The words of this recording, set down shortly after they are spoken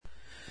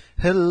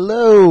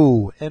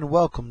Hello, and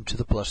welcome to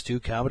the Plus 2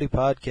 Comedy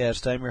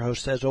Podcast. I'm your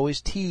host, as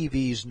always,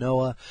 TV's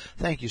Noah.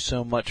 Thank you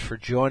so much for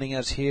joining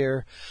us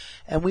here,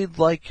 and we'd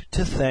like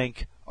to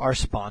thank our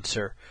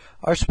sponsor.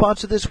 Our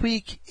sponsor this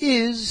week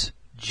is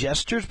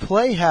Jester's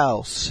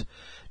Playhouse.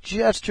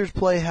 Jester's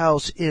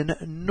Playhouse in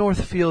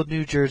Northfield,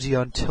 New Jersey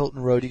on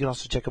Tilton Road. You can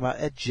also check them out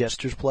at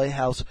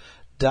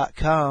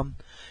jestersplayhouse.com.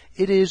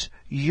 It is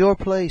your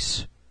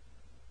place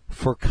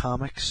for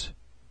comics,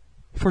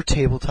 for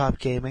tabletop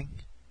gaming.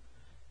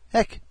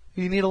 Heck,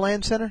 you need a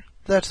LAN center?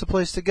 That's the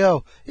place to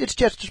go. It's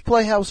Jester's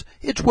Playhouse.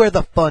 It's where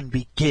the fun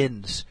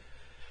begins.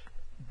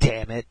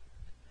 Damn it.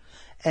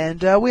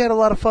 And we had a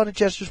lot of fun at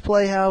Jester's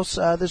Playhouse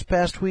this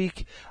past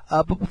week.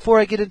 But before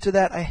I get into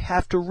that, I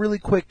have to really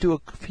quick do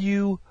a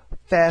few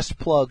fast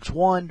plugs.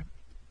 One,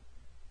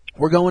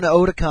 we're going to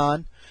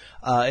Otakon.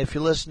 If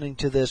you're listening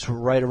to this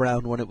right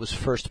around when it was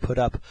first put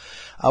up,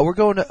 we're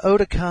going to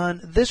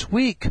Otakon this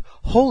week.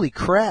 Holy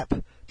crap.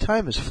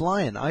 Time is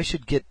flying. I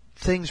should get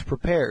things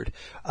prepared.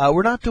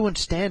 We're not doing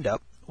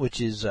stand-up, which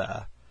is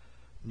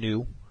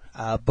new,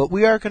 but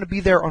we are going to be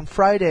there on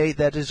Friday.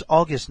 That is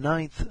August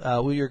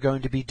 9th. We are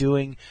going to be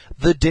doing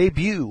the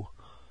debut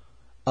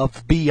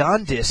of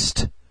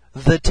Beyondist,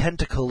 the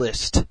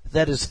Tentacleist.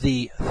 That is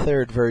the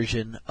third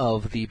version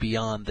of the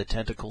Beyond the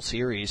Tentacle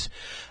series.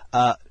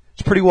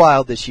 It's pretty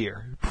wild this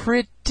year.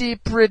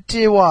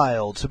 Pretty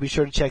wild. So be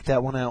sure to check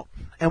that one out.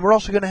 And we're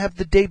also going to have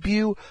the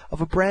debut of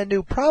a brand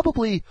new,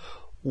 probably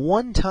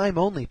one-time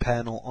only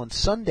panel on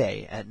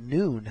Sunday at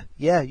noon.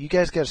 Yeah, you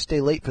guys got to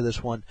stay late for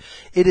this one.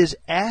 It is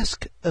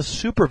Ask a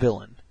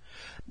Supervillain.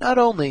 Not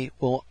only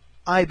will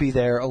I be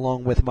there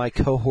along with my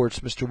cohorts,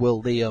 Mr.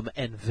 Will Liam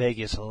and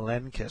Vegas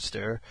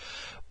Lancaster,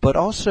 but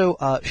also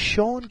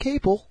Sean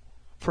Capel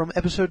from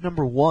episode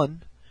number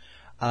 1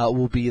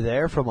 will be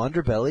there from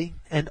Underbelly,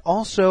 and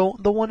also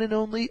the one and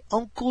only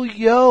Uncle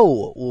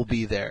Yo will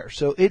be there.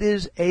 So it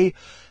is a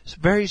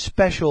very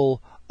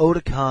special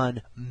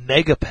Otakon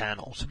mega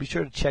panel, so be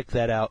sure to check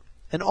that out.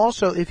 And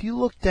also, if you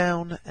look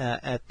down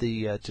at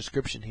the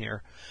description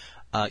here,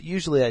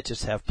 usually I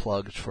just have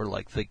plugs for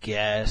like the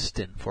guest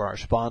and for our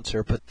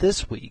sponsor, but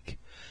this week,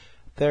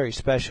 very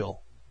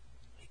special,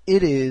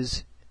 it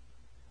is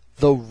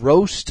the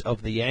roast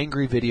of the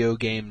angry video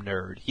game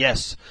nerd.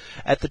 Yes,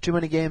 at the Too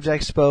Many Games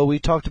Expo, we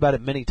talked about it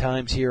many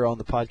times here on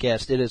the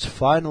podcast. It is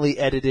finally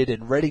edited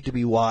and ready to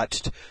be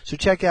watched, so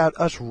check out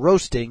us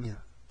roasting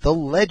the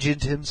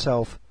legend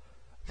himself,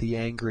 the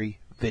angry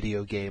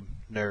video game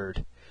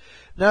nerd.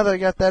 Now that I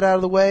got that out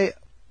of the way,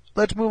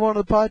 let's move on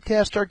to the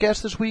podcast. Our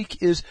guest this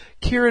week is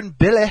Kieran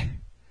Billeh.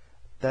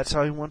 That's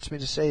how he wants me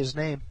to say his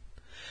name.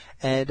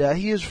 And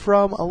he is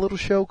from a little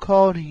show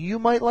called You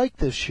Might Like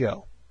This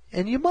Show.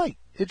 And you might.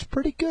 It's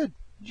pretty good.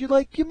 You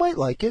might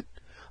like it.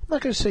 I'm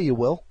not going to say you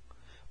will,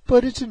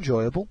 but it's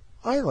enjoyable.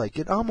 I like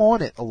it. I'm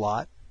on it a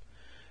lot.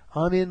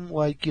 I'm in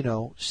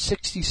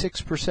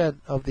 66%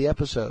 of the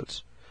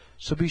episodes.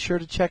 So be sure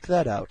to check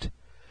that out.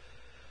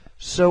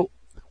 So,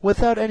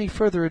 without any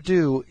further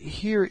ado,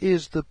 here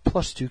is the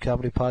Plus 2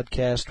 Comedy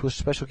Podcast with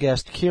special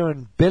guest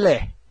Kieran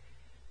Billeh.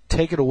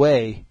 Take it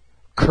away,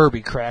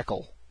 Kirby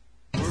Crackle.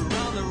 We're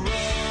on the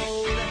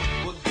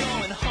road, we're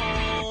going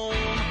home,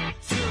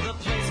 to the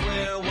place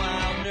where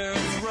wild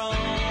nerds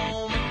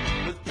roam,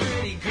 with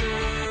pretty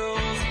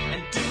girls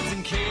and dudes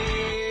and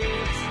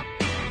kids,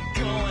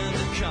 going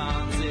to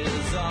cons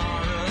is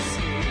our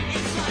escape.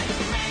 It's like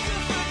a mega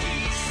for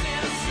peace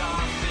and a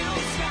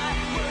star-filled sky,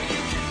 where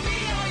you can be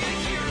all your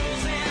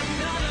heroes and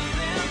none of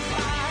them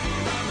fly.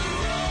 On the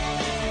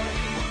road,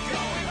 we're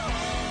going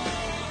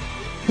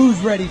home. Who's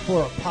ready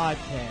for a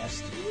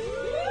podcast?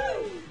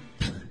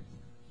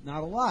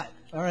 Not a lot.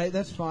 All right,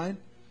 that's fine.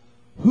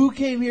 Who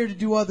came here to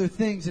do other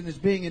things and is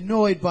being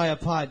annoyed by a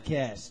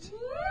podcast?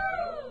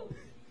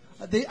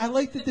 I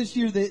like that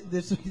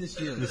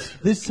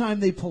this time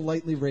they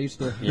politely raised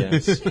their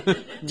hands. Yes.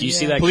 Do you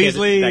see that Please kid?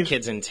 leave. That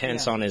kid's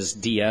intense on his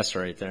DS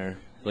right there.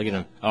 Look at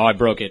him. Oh, I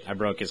broke it. I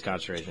broke his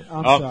concentration.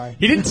 I'm oh. sorry.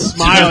 He didn't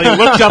smile. He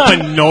looked up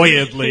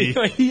annoyedly.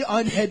 He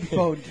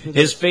unheadphoned for His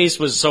this. face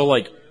was so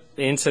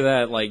into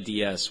that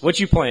DS. What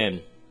you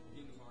playing?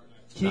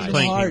 Kingdom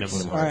Playing Hearts.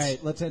 Kingdom All Hearts. right,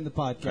 let's end the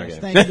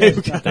podcast. Okay. Thank you.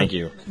 Thank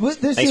you.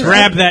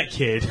 Grab that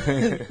kid.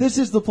 This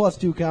is the Plus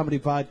 2 Comedy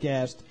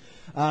Podcast.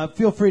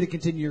 Feel free to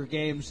continue your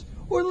games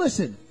or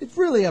listen. It's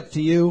really up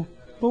to you,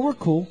 but we're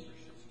cool.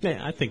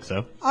 Yeah, I think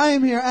so. I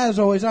am here, as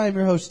always, I am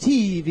your host,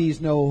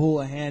 TV's Noah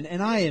Houlihan,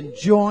 and I am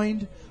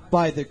joined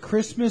by the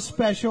Christmas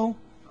special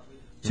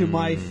to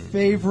my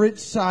favorite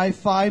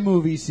sci-fi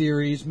movie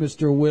series,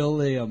 Mr. Will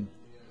Liam.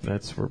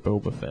 That's where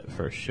Boba Fett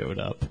first showed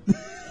up.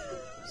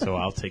 So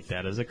I'll take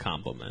that as a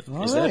compliment.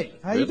 All Is right. that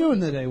How you really?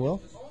 doing today,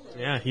 Will?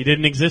 Yeah, he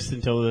didn't exist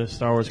until the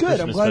Star Wars Good.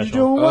 Christmas I'm glad special.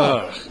 you're doing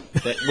well.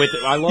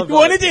 I love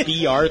What is it?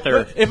 B.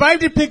 Arthur. If I had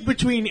to pick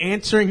between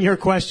answering your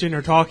question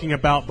or talking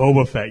about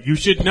Boba Fett, you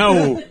should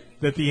know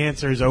that the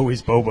answer is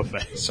always Boba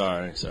Fett.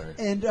 Sorry.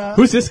 And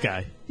Who's this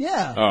guy?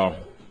 yeah. Oh,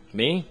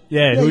 me?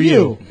 Yeah, Yeah, who are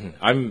you?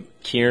 I'm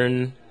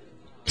Kieran.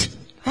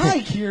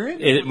 Hi,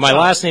 Kieran. My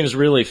last name is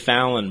really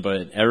Fallon,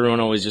 but everyone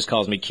always just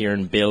calls me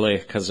Kieran Billeh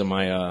because of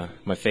my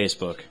my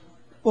Facebook.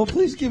 Well,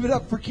 please give it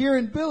up for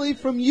Kieran Billeh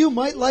from You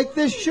Might Like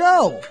This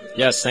Show.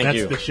 Yes, thank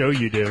you. That's the show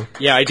you do.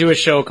 Yeah, I do a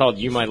show called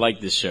You Might Like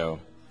This Show.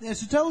 Yeah,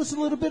 so tell us a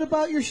little bit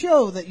about your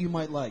show that you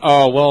might like.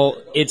 Oh,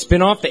 well, it's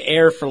been off the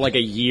air for like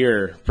a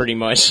year, pretty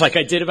much. Like,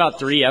 I did about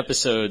 3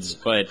 episodes,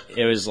 but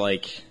it was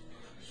like,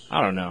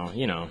 I don't know,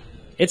 you know.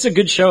 It's a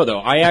good show,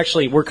 though.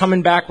 We're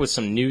coming back with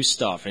some new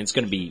stuff, and it's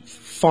going to be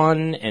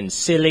fun and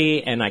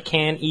silly, and I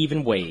can't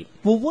even wait.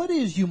 Well, what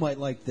is You Might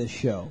Like This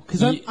Show?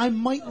 Because I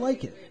might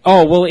like it.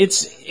 Oh, well,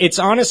 it's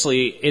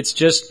honestly, it's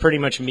just pretty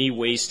much me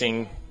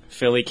wasting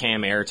Philly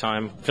Cam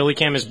airtime. Philly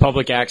Cam is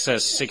public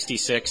access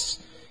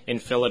 66 in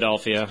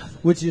Philadelphia.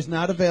 Which is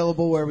not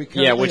available where we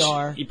currently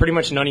are. Pretty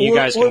much none of you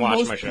guys can watch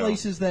most my show.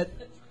 Places that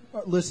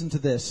listen to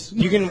this.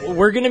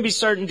 We're gonna be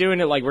starting doing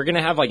it, like, we're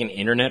gonna have like an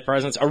internet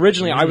presence.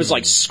 Originally, I was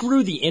like,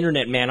 screw the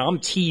internet, man. I'm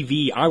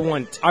TV. I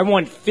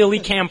want Philly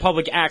Cam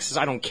public access.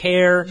 I don't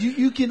care.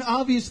 You can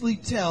obviously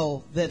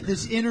tell that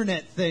this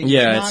internet thing is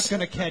not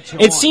gonna catch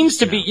on. It seems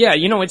to be, yeah.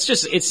 You know, it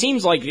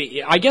seems like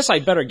I guess I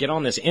better get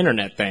on this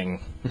internet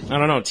thing. I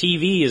don't know.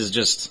 TV is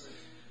just,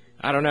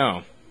 I don't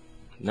know.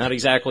 Not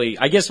exactly.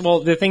 I guess. Well,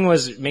 the thing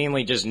was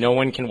mainly just no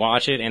one can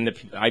watch it,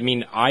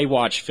 and I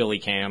watch Philly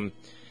Cam.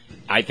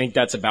 I think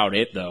that's about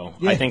it, though.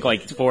 Yeah. I think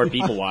like 4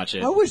 people watch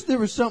it. I wish there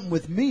was something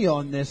with me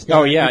on this that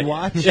I could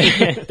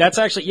watch. That's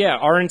actually, yeah,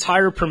 our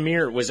entire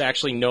premiere was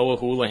actually Noah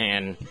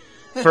Houlihan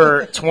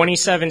for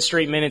 27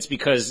 straight minutes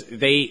because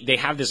they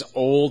have this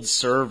old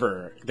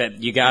server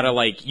that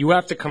you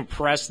have to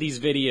compress these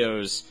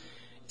videos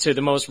to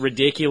the most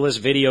ridiculous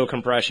video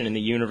compression in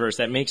the universe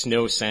that makes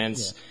no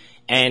sense. Yeah.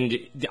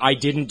 And I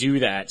didn't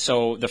do that.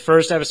 So the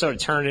first episode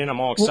turned in. I'm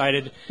all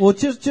excited. Well,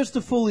 just to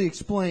fully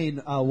explain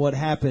what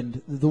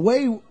happened, the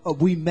way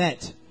we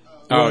met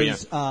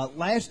was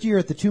last year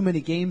at the Too Many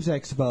Games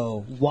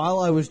Expo, while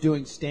I was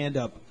doing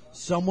stand-up,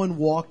 someone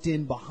walked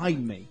in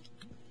behind me.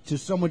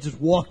 Someone just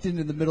walked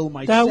into the middle of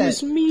my set. That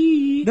was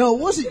me. No, it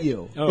wasn't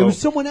you. Oh. It was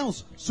someone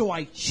else. So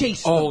I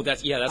chased them. Oh,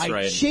 that's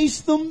right. I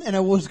chased them, and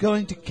I was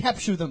going to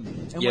capture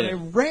them. And when I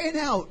ran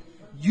out,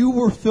 you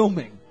were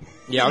filming.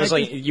 Yeah, I was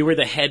like, you were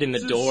the head in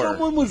the door.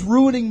 Someone was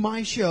ruining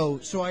my show,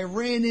 so I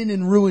ran in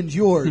and ruined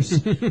yours,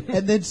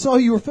 and then saw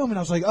you were filming. I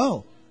was like,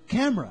 oh,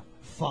 camera,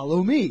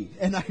 follow me.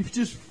 And I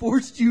just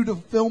forced you to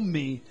film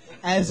me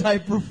as I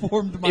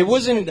performed my It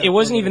wasn't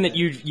even that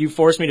you you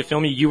forced me to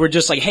film you. You were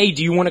just like, hey,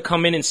 do you want to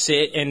come in and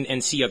sit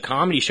and see a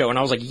comedy show? And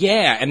I was like,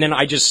 yeah. And then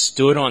I just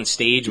stood on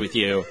stage with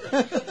you.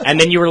 And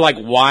then you were like,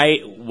 why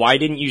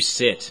didn't you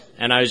sit?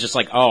 And I was just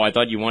like, oh, I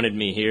thought you wanted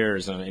me here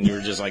or something. And you were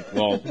just like,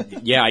 well,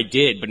 yeah, I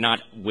did, but not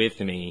with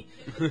me.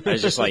 I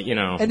was just like, you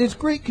know. And it's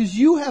great because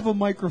you have a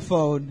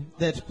microphone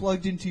that's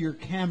plugged into your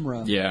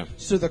camera. Yeah.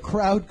 So the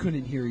crowd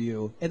couldn't hear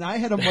you. And I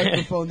had a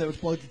microphone that was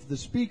plugged into the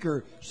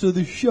speaker so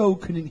the show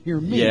couldn't hear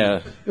me.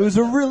 Yeah. It was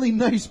a really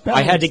nice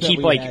balance. I had to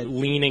keep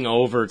leaning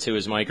over to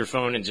his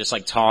microphone and just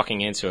like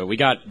talking into it. We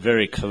got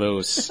very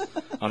close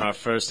on our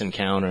first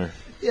encounter.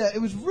 Yeah,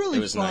 it was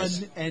really fun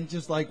nice. And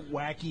just like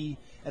wacky.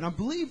 And I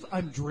believe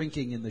I'm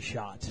drinking in the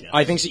shot. Yeah.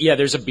 I think so. Yeah,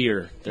 there's a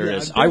beer. There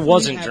is. I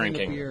wasn't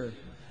drinking. A beer.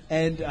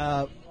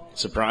 And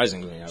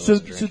surprisingly, I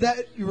wasn't drinking. So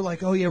that you were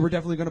like, oh yeah, we're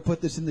definitely going to put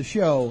this in the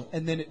show,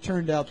 and then it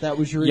turned out that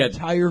was your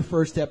entire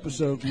first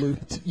episode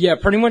looped. Yeah,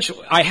 pretty much.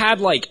 I had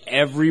like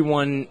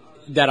everyone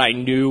that I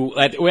knew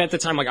at the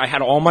time. Like I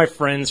had all my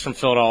friends from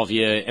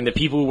Philadelphia, and the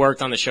people who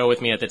worked on the show with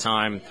me at the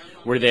time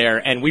were there,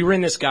 and we were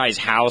in this guy's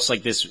house,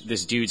 like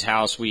this dude's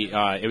house.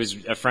 It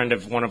was a friend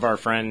of one of our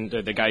friend,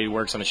 the guy who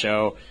works on the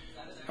show.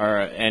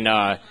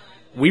 And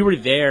we were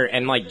there,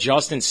 and like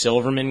Justin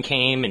Silverman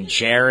came, and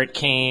Jarrett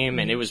came,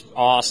 and it was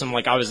awesome.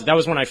 Like that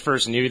was when I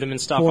first knew them and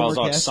stuff. I was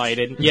all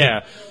excited,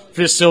 yeah,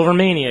 for the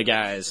Silvermania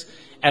guys.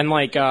 And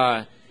like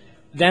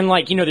then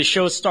like you know the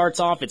show starts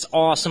off, it's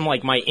awesome.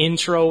 Like my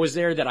intro was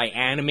there that I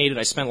animated.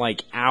 I spent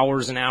like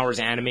hours and hours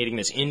animating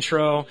this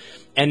intro,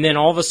 and then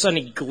all of a sudden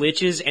it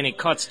glitches and it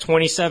cuts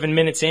 27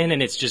 minutes in,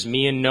 and it's just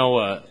me and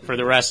Noah for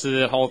the rest of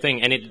the whole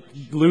thing, and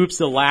it loops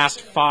the last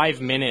 5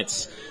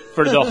 minutes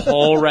for the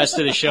whole rest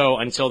of the show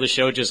until the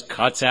show just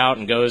cuts out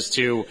and goes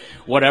to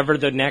whatever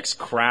the next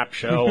crap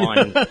show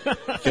on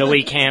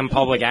Philly Cam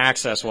Public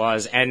Access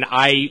was, and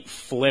I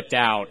flipped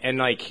out, and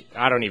like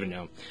I don't even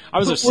know. I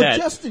was upset. Well,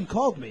 Justin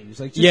called me. He's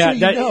like, yeah,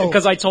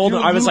 because I told him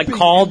I was like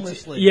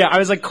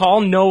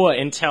call Noah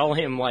and tell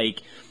him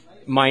like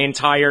my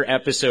entire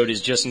episode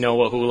is just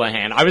Noah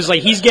Houlihan. I was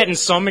like, he's getting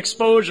some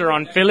exposure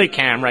on Philly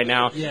Cam right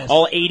now. Yes.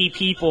 All 80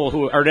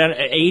 people or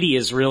 80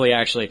 is really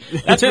actually,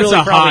 that's really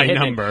a probably high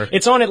number.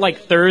 It's on at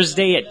like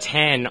Thursday at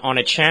 10 on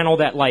a channel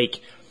that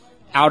like,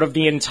 out of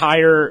the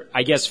entire,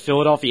 I guess,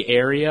 Philadelphia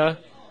area,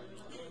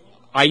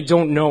 I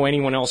don't know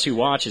anyone else who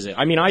watches it.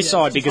 I mean, I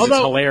saw it because it's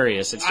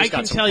hilarious. It's just I got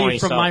can some tell funny you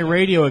from stuff. my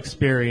radio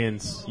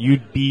experience,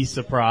 you'd be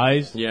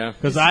surprised. Yeah.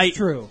 Because It's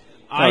true.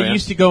 I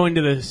used to go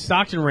into the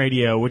Stockton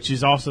radio, which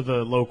is also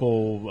the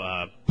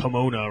local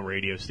Pomona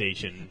radio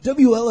station.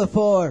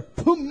 WLFR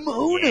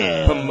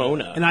Pomona.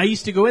 Pomona. And I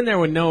used to go in there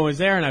when no one was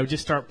there, and I would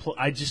just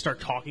start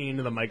talking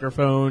into the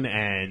microphone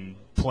and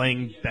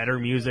playing better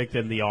music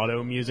than the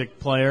auto music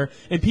player.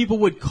 And people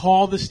would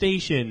call the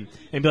station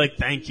and be like,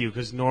 "Thank you,"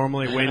 because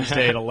normally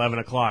Wednesday at 11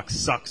 o'clock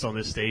sucks on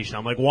this station.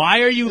 I'm like,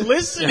 "Why are you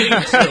listening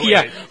to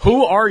Yeah, it?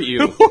 who are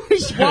you?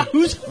 Who's Why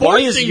is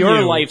forcing your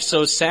you?" life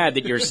so sad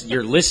that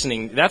you're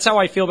listening? That's how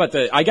I feel about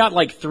I got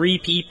like 3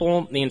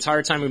 people the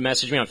entire time who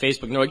messaged me on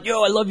Facebook, and they're like,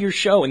 "Yo, I love your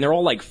show," and they're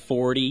all like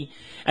 40.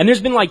 And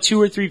there's been like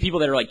 2 or 3 people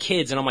that are like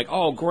kids, and I'm like,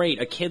 "Oh,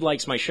 great, a kid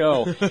likes my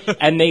show,"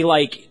 and they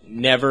like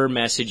never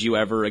message you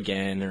ever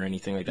again or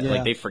anything like that. Yeah.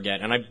 Like they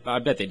forget, and I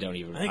bet they don't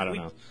even. I don't we-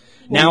 know.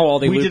 Now all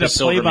they we loop did a is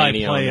Silvermania on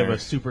play-by-play of there. a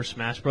Super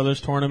Smash Brothers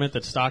tournament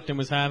that Stockton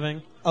was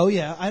having. Oh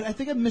yeah, I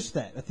think I missed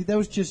that. I think that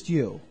was just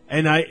you.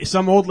 And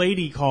some old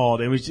lady called.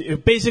 It was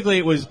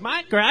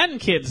my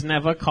grandkids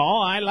never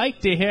call. I like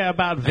to hear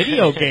about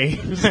video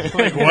games.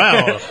 Like,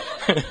 well,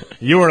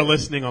 you are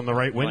listening on the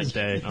right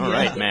Wednesday. All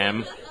right,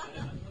 ma'am.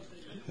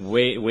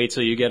 Wait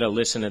till you get a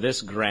listen to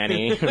this,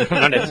 Granny.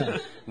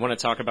 Want to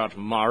talk about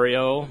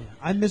Mario?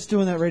 I miss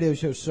doing that radio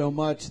show so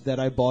much that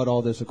I bought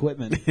all this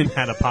equipment. And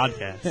had a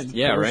podcast. And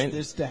Yeah, forced right.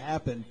 this to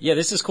happen. Yeah,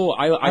 this is cool.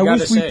 I I gotta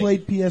wish say, we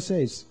played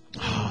PSAs.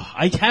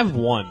 I have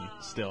one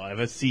still. I have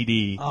a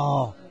CD.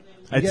 Oh,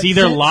 It's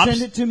either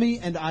send it to me,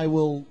 and I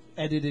will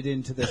edit it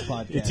into this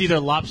podcast. It's either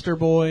Lobster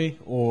Boy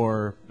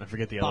or I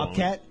forget the other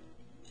Bobcat.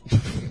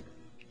 one.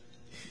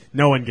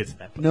 No one gets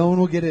that. No one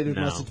will get it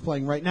unless No. it's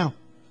playing right now.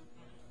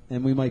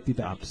 And we might be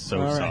back. I'm so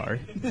All right.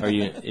 sorry. are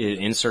you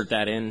insert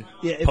that in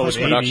Yeah, if- post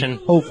production?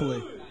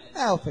 Hopefully,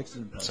 I'll fix it.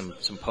 In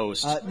post. Some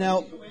post.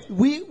 Now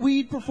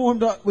we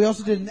performed. We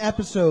also did an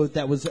episode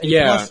that was a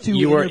Yeah, +2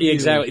 you were interview.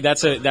 exactly.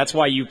 That's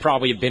why you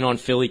probably have been on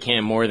Philly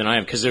Cam more than I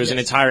have, because there was an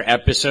entire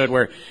episode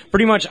where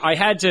pretty much I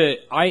had to.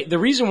 The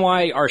reason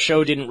why our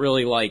show didn't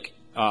really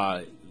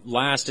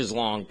last as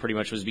long, pretty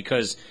much, was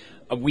because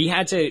we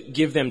had to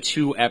give them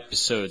 2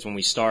 episodes when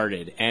we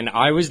started, and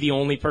I was the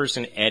only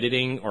person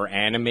editing or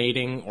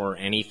animating or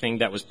anything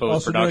that was post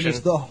Also known production.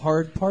 as the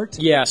hard part.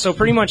 Yeah, so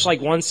pretty much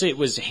like once it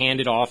was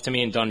handed off to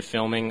me and done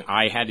filming,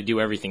 I had to do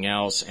everything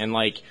else, and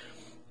like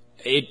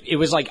it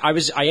was like I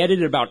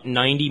edited about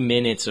 90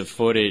 minutes of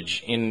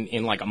footage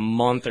in like a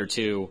month or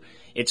 2.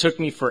 It took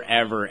me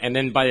forever, and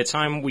then by the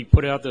time we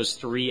put out those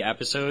 3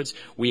 episodes,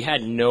 we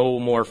had no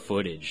more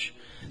footage.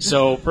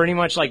 So pretty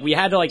much like we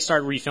had to like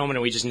start refilming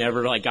and we just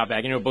never like got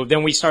back into it. But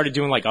then we started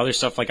doing like other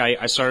stuff. Like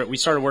we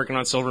started working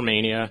on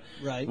Silvermania.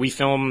 Right. We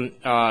filmed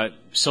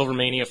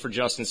Silvermania for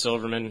Justin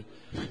Silverman.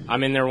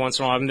 I'm in there once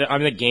in a while.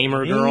 I'm the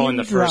gamer girl in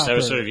the first Name-dropper.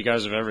 episode. If you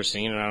guys have ever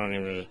seen it,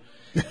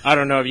 I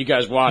don't know if you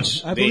guys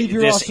watch I believe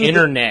you're this also the-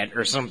 internet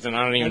or something.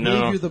 I don't I even believe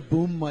know. you're the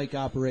boom mic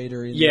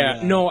operator. In Yeah,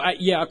 the, no,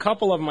 a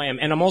couple of them I am,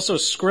 and I'm also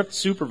script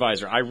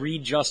supervisor. I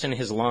read Justin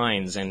his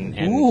lines, and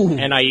Ooh.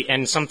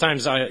 and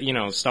sometimes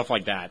stuff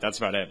like that. That's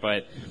about it.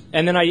 But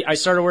and then I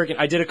started working.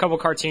 I did a couple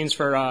cartoons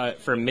for a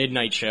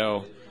midnight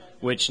show,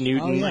 which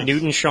Newton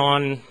and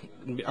Sean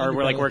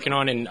were like working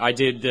on, and I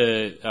did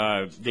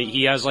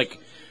he has like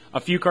a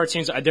few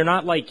cartoons. They're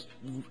not like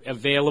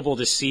available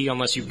to see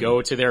unless you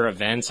go to their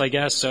events, I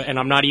guess. So, and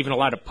I'm not even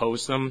allowed to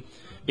post them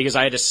because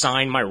I had to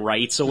sign my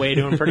rights away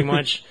to him pretty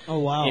much. Oh,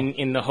 wow.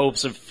 In the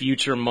hopes of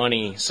future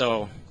money.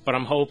 So, but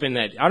I'm hoping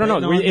that I don't know.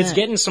 Betting on It's that.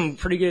 getting some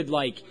pretty good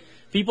like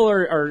people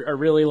are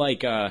really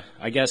like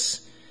I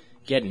guess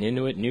getting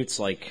into it. Newt's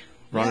like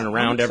running I'm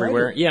around excited.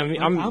 everywhere. Yeah,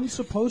 I mean, I'm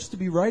supposed to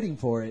be writing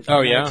for it. Oh,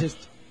 and yeah? I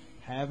just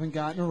haven't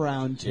gotten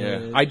around to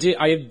it.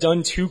 I have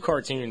done 2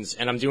 cartoons,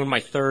 and I'm doing my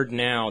 3rd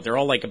now. They're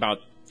all like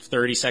about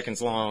 30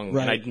 seconds long,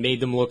 Right. and I made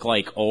them look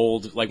like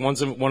old. Like one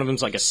of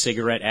them's like a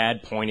cigarette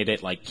ad pointed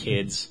at like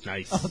kids.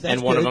 Nice. That's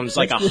and one of good. them's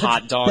like That's a good.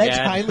 hot dog That's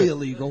ad. highly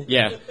illegal.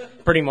 Yeah,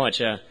 pretty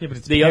much. Yeah. Yeah, but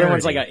it's the other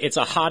one's parody. like it's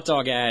a hot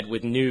dog ad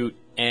with Newt,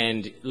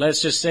 and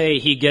let's just say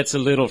he gets a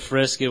little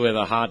frisky with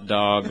a hot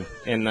dog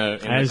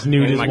As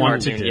Newt in is my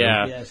wont to cartoon. do.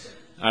 Yeah, Yes.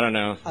 I don't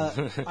know.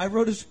 I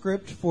wrote a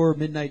script for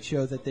Midnight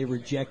Show that they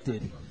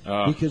rejected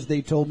because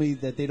they told me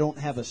that they don't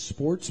have a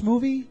sports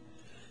movie.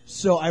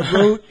 So I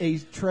wrote a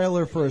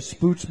trailer for a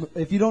sports.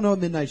 If you don't know what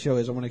Midnight Show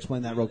is, I want to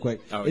explain that real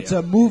quick. Oh, it's yeah.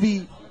 a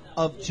movie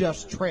of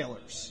just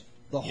trailers.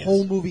 The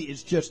whole movie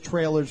is just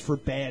trailers for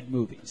bad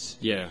movies.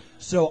 Yeah.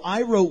 So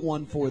I wrote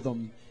one for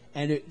them,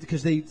 and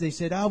because they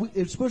said it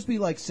was supposed to be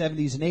like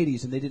 70s and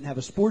 80s, and they didn't have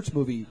a sports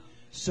movie.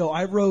 So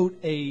I wrote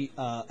a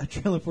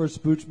trailer for a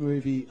sports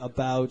movie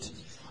about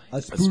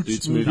a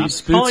sports movie.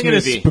 Calling it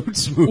a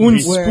spoots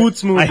movie. Where-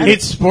 Spoots movie. I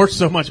hate sports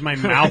so much my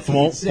mouth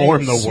won't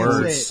form the That's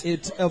words. it.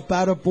 It's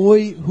about a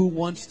boy who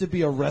wants to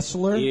be a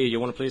wrestler. Yeah, you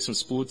want to play some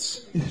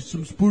spoots?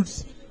 Some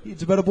sports.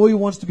 It's about a boy who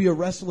wants to be a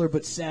wrestler,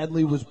 but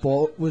sadly was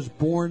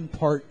born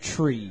part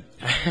tree.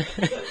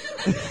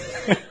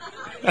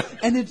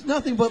 And it's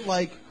nothing but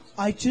like,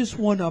 I just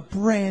want to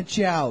branch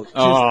out.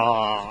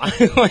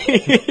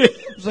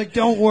 It's like,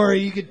 don't worry,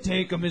 you can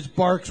take him. His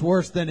bark's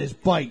worse than his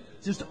bite.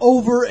 Just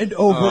over and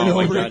over and Oh,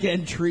 my over God.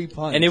 again, tree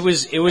punch. And it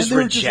was And they were just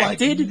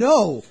rejected? like,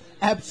 no,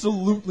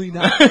 absolutely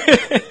not.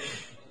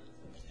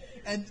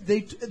 And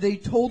they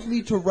told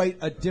me to write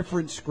a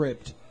different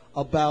script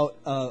about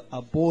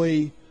a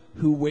boy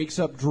who wakes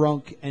up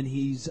drunk and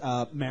he's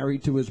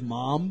married to his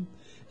mom,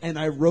 and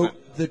I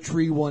wrote the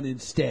tree one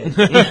instead.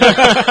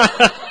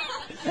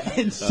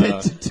 And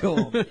sent it to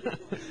them.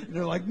 And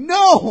they're like,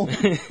 no!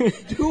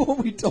 Do what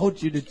we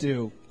told you to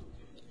do.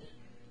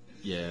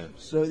 Yeah.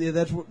 So yeah,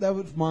 that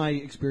was my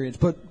experience.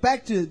 But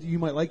back to You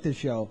Might Like This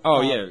Show.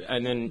 Oh, yeah,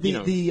 and then,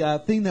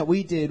 the thing that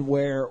we did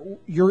where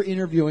you're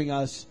interviewing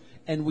us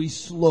and we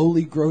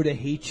slowly grow to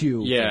hate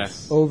you. Yeah.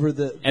 Over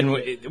the and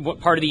what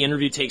part of the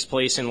interview takes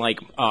place in like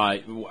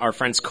our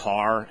friend's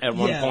car at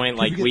one point?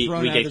 Like we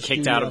get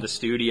kicked out of the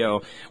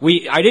studio.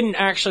 I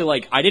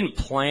didn't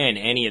plan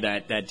any of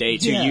that day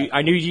too. Yeah.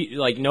 I knew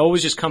like Noah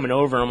was just coming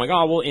over, and I'm like,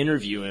 oh, we'll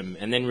interview him.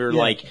 And then we were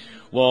like,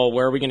 well,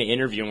 where are we going to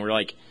interview him? We're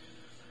like,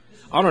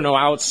 I don't know,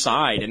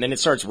 outside, and then it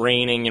starts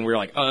raining, and we're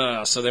like,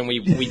 so then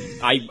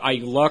I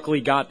luckily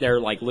got their,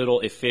 like,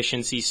 little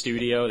efficiency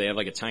studio. They have,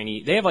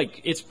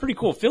 like, it's pretty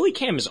cool. Philly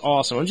Cam is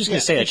awesome. I'm just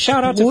gonna say that.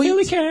 Shout out to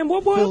Philly Cam,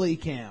 what? Philly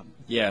Cam.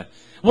 Yeah.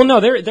 Well,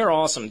 no, they're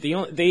awesome.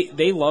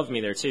 They love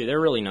me there, too.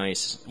 They're really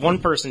nice. One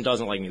person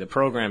doesn't like me, the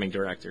programming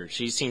director.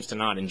 She seems to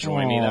not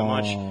enjoy me that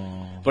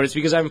much. But it's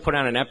because I haven't put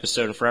out an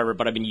episode in forever,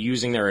 but I've been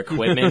using their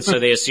equipment, so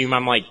they assume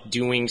I'm, like,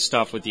 doing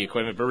stuff with the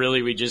equipment. But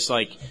really, we just,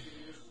 like,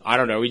 I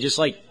don't know, we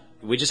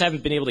just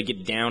haven't been able to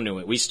get down to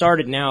it. We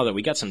started now that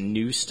we got some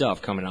new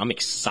stuff coming. I'm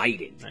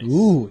excited. Nice.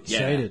 Ooh,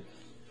 excited.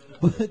 Yeah.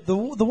 But the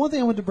one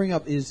thing I want to bring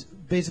up is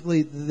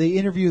basically the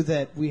interview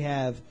that we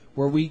have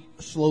where we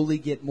slowly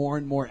get more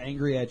and more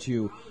angry at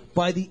you.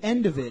 By the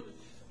end of it,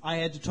 I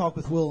had to talk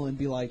with Will and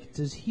be like,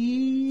 does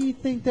he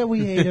think that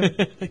we hate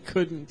him? I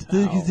couldn't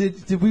tell.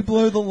 Did we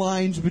blur the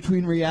lines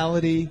between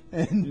reality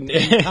and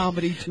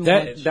comedy too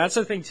much? That's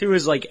the thing, too,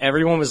 is like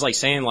everyone was like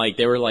saying like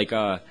they were like,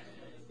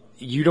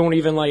 you don't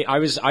even like,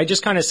 I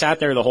just kind of sat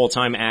there the whole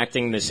time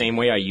acting the same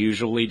way I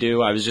usually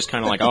do. I was just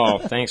kind of like, oh,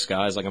 thanks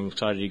guys. Like, I'm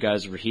excited you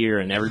guys were here,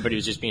 and everybody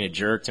was just being a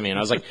jerk to me. And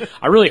I was like,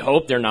 I really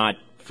hope they're not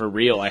for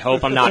real. I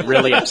hope I'm not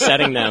really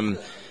upsetting them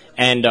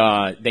and,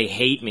 they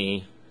hate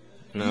me.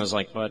 And I was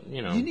like, but,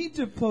 you know. You need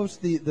to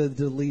post the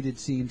deleted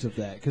scenes of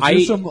that, because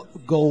there's some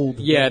gold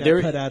that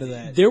got cut out of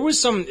that. There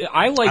was some,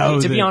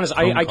 to be honest,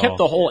 I kept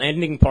the whole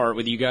ending part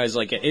with you guys,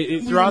 like,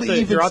 throughout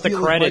the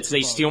credits,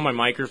 they steal my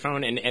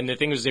microphone, and the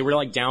thing was, they were,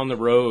 like, down the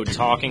road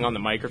talking on the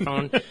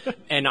microphone,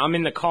 and I'm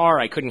in the car,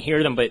 I couldn't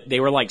hear them, but they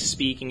were, like,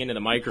 speaking into the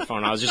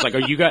microphone. I was just like,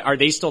 are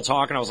they still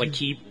talking? I was like,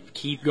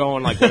 keep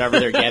going, like, whatever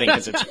they're getting,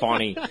 because it's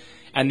funny.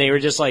 And they were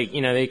just like,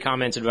 you know, they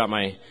commented about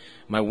my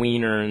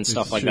wiener and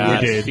stuff like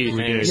that. We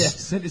did.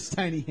 Yes, and his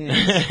tiny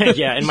hands.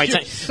 Yeah, and my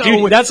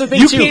dude, that's the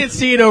thing you too. You can't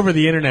see it over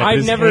the internet.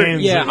 I've never.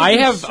 Yeah, I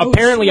have. So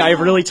apparently, small. I have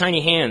really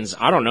tiny hands.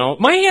 I don't know.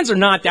 My hands are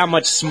not that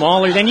much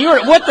smaller than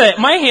yours. What the?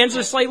 My hands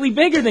are slightly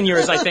bigger than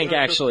yours. I think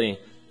actually.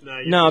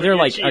 No, they're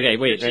like cheating. Okay.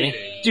 Wait,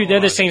 ready? Dude,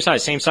 they're the same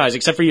size,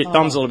 except for your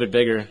thumb's a little bit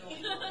bigger.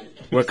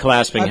 We're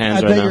clasping hands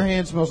I right bet now. your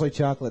hand smells like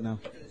chocolate now.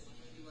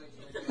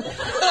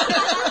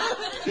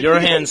 Your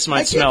hands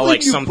might smell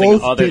like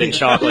something other than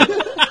chocolate.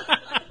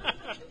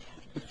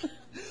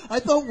 I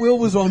thought Will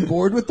was on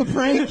board with the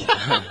prank,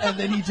 and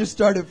then he just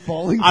started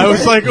falling. I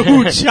was like,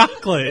 ooh,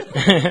 chocolate.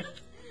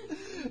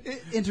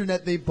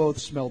 Internet, they both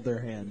smelled their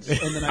hands.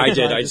 And then I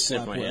tried to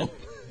sniffed my Will. hand.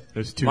 It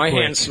was too My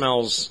quick. hand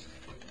smells.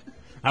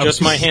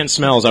 Just my hand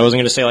smells. I wasn't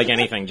going to say like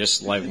anything.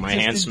 Just like my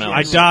hand smells.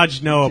 I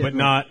dodged Noah, but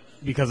not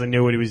because I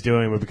knew what he was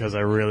doing, but because I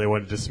really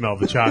wanted to smell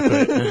the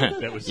chocolate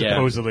that was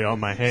supposedly on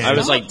my hand. I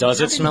was like,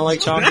 does it smell like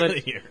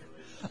chocolate?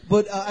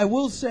 But I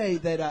will say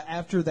that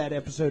after that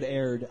episode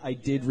aired, I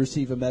did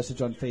receive a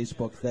message on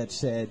Facebook that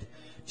said,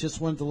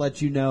 just wanted to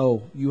let you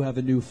know you have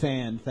a new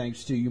fan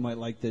thanks to You Might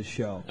Like This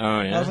Show. Oh,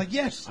 yeah? And I was like,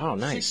 yes. Oh,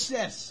 nice.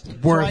 Success.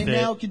 Worth so I it.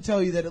 now can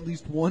tell you that at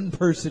least one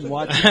person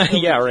watches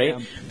Yeah,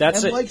 right?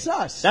 That's and it. likes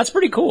us. That's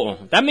pretty cool.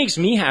 That makes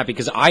me happy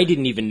because I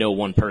didn't even know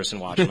one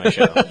person watched my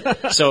show.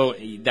 So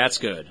that's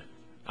good.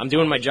 I'm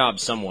doing my job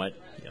somewhat.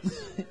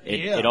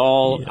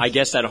 I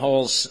guess that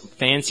whole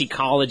fancy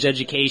college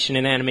education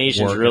in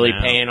animation is really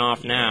paying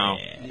off now.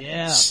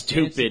 Yeah.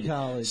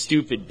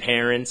 Stupid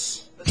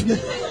parents.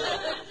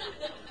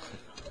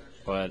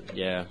 But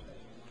yeah.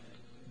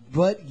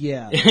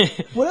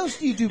 What else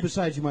do you do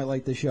besides You Might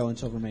Like This Show in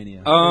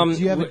Silvermania?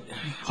 Do you have a job?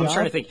 I'm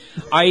trying to think.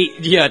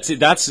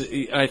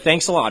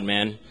 Thanks a lot,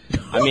 man.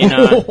 I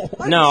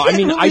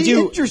mean, I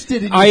do.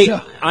 Interested in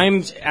yourself.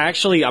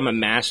 I'm a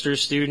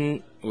master's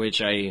student,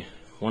 which I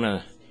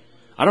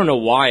don't know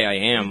why I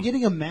am. You're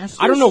getting a master's?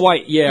 I don't know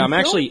why. Yeah, in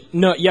I'm film?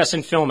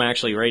 in film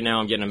actually. Right now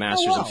I'm getting a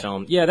master's in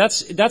film. Yeah,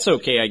 that's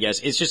okay, I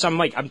guess. It's just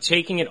I'm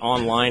taking it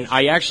online.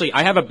 I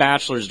have a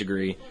bachelor's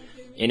degree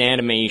in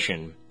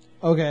animation.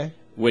 Okay.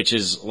 Which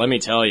is, let me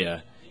tell you,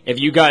 if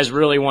you guys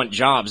really want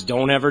jobs,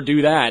 don't ever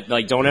do that.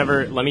 Like, don't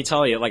ever, let me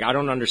tell you, like, I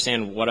don't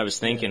understand what I was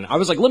thinking. I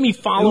was like, let me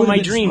follow my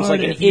dreams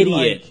like an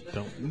idiot.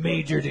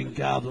 Majored in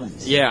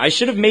goblins. Yeah, I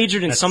should have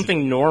majored in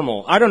something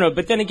normal. I don't know,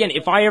 but then again,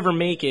 if I ever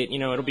make it,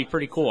 it'll be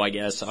pretty cool, I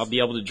guess. I'll be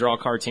able to draw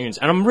cartoons,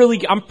 and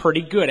I'm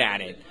pretty good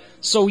at it.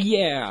 So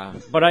yeah,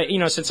 but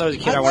since I was a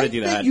kid, I want to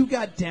do that. You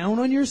got down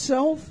on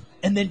yourself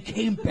and then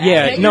came back.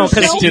 Yeah, at no,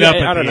 because yourself Picked it up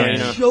at I don't the know, end.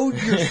 you know.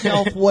 showed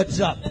yourself what's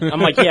up.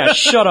 I'm like, yeah,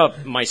 shut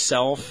up,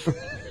 myself,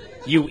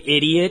 you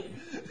idiot.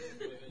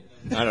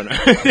 I don't know.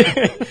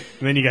 And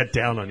then you got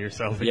down on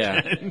yourself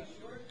again.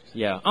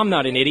 Yeah, I'm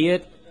not an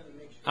idiot.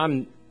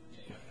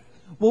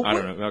 Well, I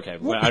don't know. Okay,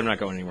 but I'm not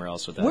going anywhere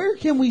else with that. Where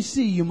can we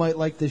see you might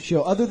like this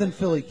show other than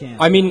Philly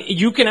Camp? I mean,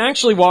 you can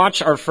actually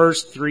watch our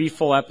first 3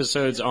 full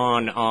episodes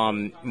on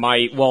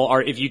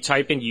if you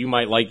type in "you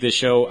might like this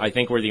show," I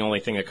think we're the only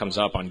thing that comes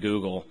up on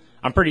Google.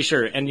 I'm pretty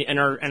sure, and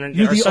our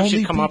You're the stuff only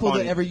should come up people on.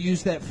 that ever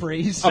use that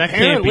phrase. That can't be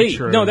Apparently,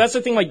 true. no. That's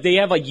the thing. Like they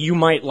have like you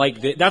might like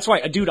this. That's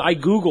why, dude. I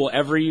Google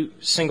every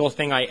single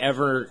thing I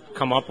ever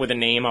come up with a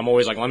name. I'm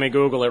always like, let me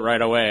Google it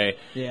right away.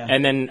 Yeah.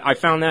 And then I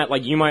found that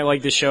like you might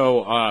like the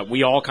show.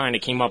 We all kind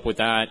of came up with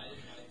that,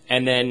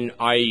 and then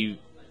I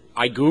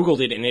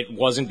Googled it and it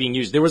wasn't being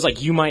used. There was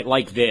like you might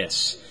like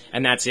this,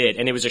 and that's it.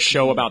 And it was a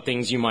show about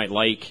things you might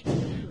like.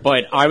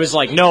 But I was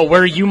like, no,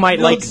 where you might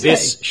Don't like say.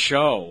 this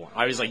show.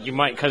 I was like, you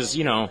might, because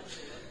you know.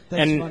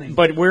 That's funny.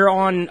 But we're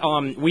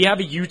on. We have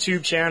a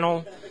YouTube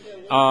channel.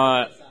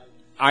 I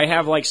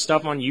have like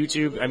stuff on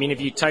YouTube. I mean, if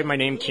you type my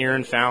name,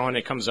 Kieran Fallon,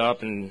 it comes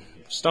up and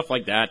stuff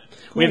like that.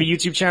 We have a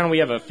YouTube channel. We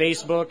have a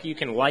Facebook. You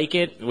can like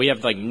it. We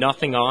have like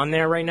nothing on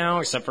there right now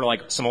except for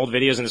like some old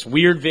videos and this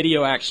weird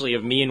video actually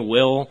of me and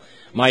Will,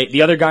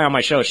 the other guy on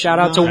my show. Shout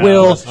out to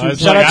Will. I was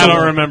Shout like, out I to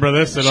don't remember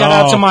this at all. Shout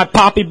out to my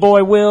poppy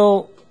boy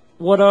Will.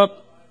 What up?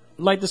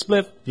 Light the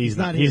spliff. He's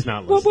not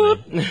not Whoop,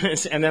 listening. whoop.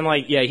 And then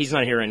like, yeah, he's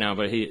not here right now,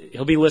 but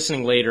he'll be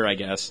listening later, I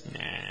guess.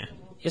 Nah.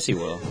 Yes, he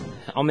will.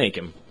 I'll make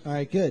him. All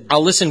right, good.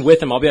 I'll listen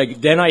with him. I'll be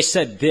like, then I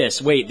said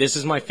this. Wait, this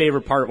is my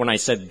favorite part when I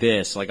said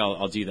this. Like,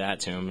 I'll do that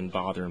to him and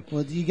bother him.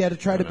 Well, you got to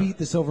try to beat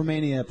the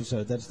Silvermania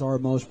episode. That's our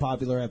most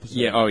popular episode.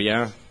 Yeah. Oh,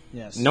 yeah.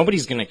 Yes.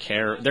 Nobody's gonna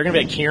care. They're gonna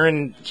be like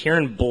Kieran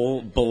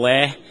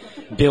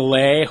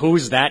Billeh.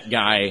 Who's that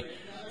guy?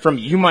 From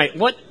you might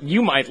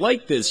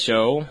like this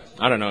show.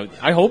 I don't know.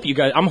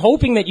 I'm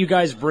hoping that you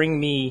guys bring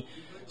me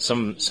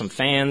some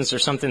fans or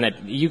something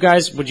that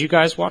would you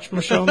guys watch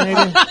my show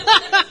maybe?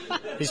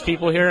 These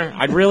people here?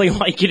 I'd really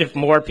like it if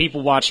more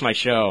people watch my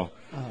show.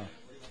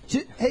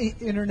 Hey,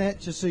 Internet,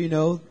 just so you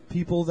know,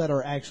 people that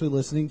are actually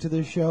listening to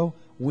this show,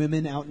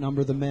 women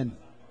outnumber the men.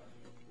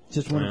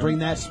 Just want to bring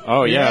that.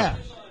 Oh, yeah.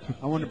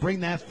 I want to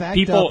bring that fact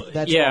People- up.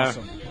 That's yeah.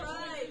 awesome.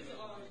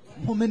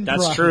 Woman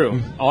That's bride.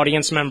 true.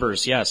 Audience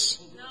members,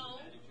 yes.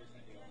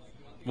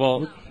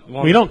 Well,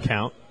 We don't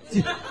count.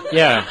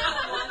 yeah.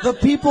 The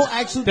people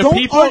actually The don't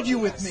people argue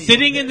with me.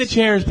 sitting in the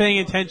chairs paying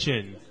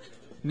attention.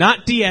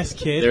 Not DS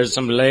Kid. There's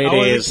some I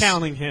ladies. wasn't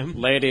counting him.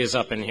 Ladies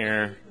up in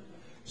here.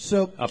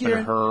 So, Up Kieran,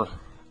 in her.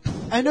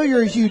 I know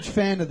you're a huge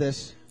fan of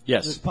this.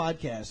 Yes. This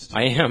podcast.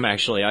 I am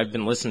actually. I've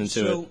been listening to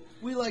So it.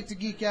 we like to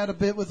geek out a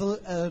bit with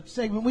a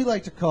segment we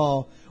like to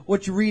call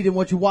 "What You Reading,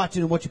 What You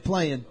Watching, and What You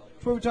Playing."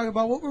 It's where we talk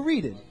about what we're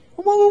reading,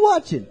 and what we're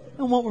watching,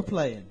 and what we're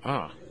playing.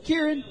 Ah.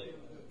 Kieran,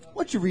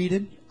 what you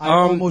reading? I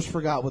Um, almost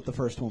forgot what the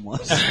first one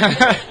was.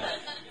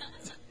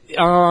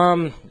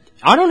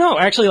 I don't know.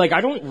 Actually, like,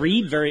 I don't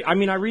read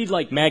I read,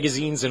 like,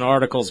 magazines and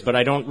articles, but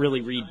I don't really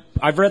read.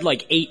 I've read,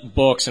 like, 8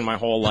 books in my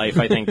whole life,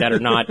 I think, that are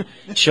not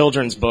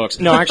children's books.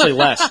 No, actually,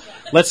 less.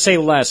 Let's say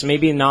less.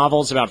 Maybe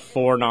novels, about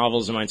 4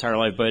 novels in my entire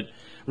life. But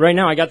right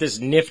now, I got this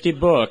nifty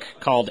book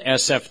called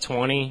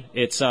SF20.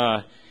 It's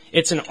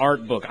an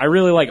art book. I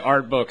really like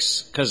art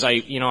books because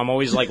I'm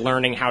always, like,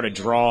 learning how to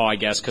draw, I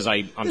guess, because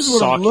I'm This is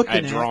what I'm suck looking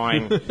at at.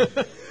 drawing.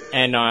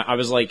 And I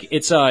was like,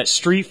 it's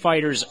Street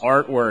Fighter's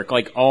artwork,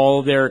 like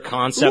all their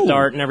concept Ooh.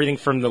 art and everything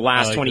from the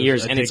last like 20 those.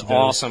 years, I and dig it's those.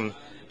 awesome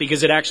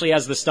because it actually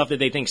has the stuff that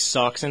they think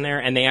sucks in there,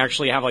 and they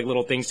actually have like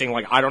little things saying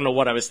like, I don't know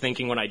what I was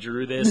thinking when I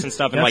drew this and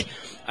stuff,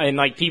 and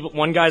like people,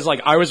 one guy's like,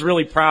 I was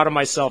really proud of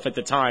myself at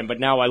the time, but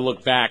now I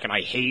look back and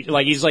I hate,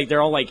 like he's like,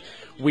 they're all like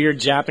weird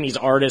Japanese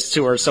artists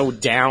who are so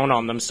down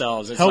on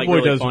themselves. It's like Hellboy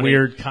really does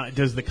funny.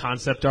 does the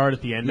concept art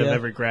at the end of Yeah.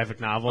 every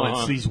graphic novel. Uh-huh.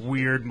 It's these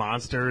weird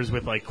monsters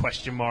with like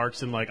question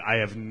marks and like I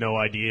have no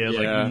idea,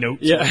 Yeah. like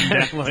notes. Yeah. written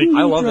down, like,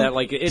 I love that.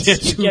 Like it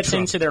gets drunk.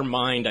 into their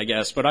mind, I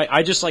guess. But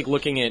I just like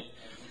looking at.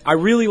 I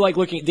really like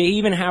looking. They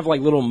even have like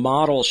little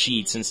model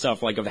sheets and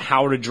stuff like of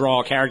how to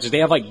draw characters. They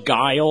have like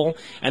Guile,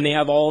 and they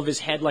have all of his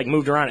head like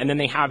moved around, and then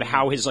they have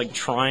how his like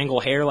triangle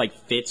hair like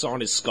fits on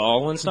his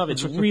skull and stuff.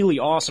 It's really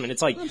awesome, and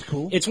it's like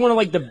cool. it's one of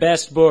like the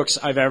best books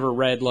I've ever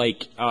read.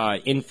 Like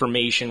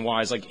information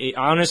wise, like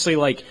honestly,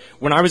 like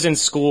when I was in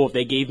school, if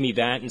they gave me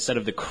that instead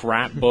of the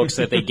crap books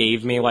that they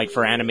gave me like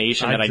for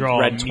animation I that I draw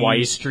read a mean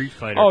twice. Street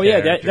Fighter Oh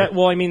yeah, character.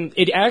 well, I mean,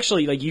 it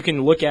actually like you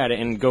can look at it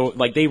and go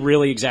like they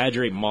really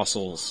exaggerate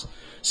muscles,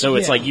 so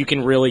it's Yeah. like you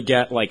can really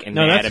get like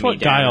no, anatomy that's what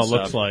down and Guile stuff.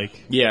 looks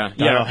like. Yeah,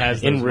 Guile yeah,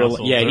 has in those real,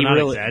 muscles. yeah, They're he not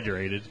really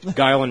exaggerated.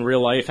 Guile in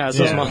real life has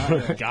those Yeah,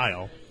 muscles.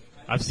 Guile.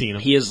 I've seen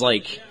him. He is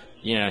like,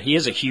 yeah, he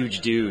is a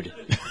huge dude.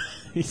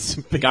 He's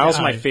a big Guile's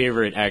guy. my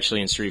favorite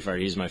actually in Street Fighter.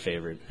 He's my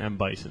favorite. And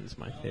Bison's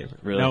my favorite.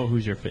 Really? No,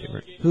 who's your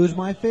favorite? Who's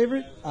my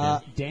favorite?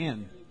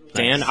 Dan.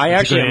 Dan, Nice. I That's a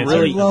actually good am answer.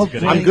 really, I love That's a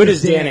good playing I'm good as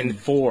as Dan Dan. in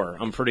 4.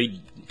 I'm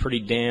pretty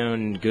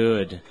damn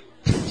good.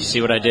 You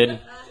see what I did?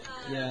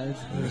 Yeah,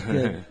 that's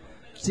good.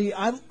 See,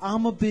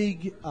 I'm a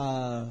big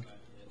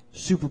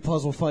Super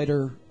Puzzle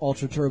Fighter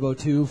Ultra Turbo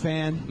 2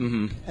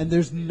 fan, and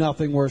there's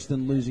nothing worse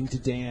than losing to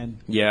Dan.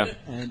 Yeah.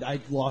 And I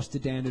lost to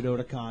Dan at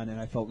Otakon, and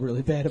I felt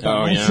really bad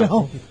about Yeah.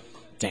 myself.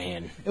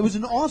 Dan. It was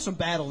an awesome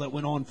battle that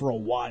went on for a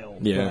while.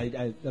 Yeah. But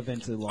I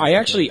eventually lost.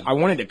 I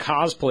wanted to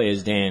cosplay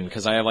as Dan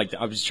because I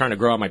was trying to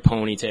grow out my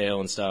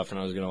ponytail and stuff, and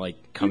I was gonna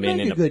come You'd in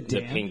make in a good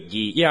the Dan. pink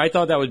gi. Yeah, I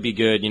thought that would be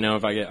good.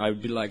 If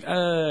I'd be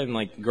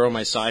and grow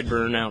my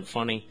sideburn out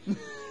funny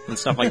and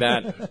stuff like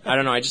that. I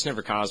don't know. I just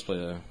never cosplay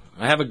though.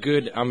 I have a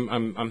good.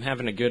 I'm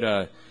having a good.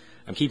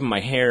 I'm keeping my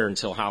hair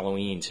until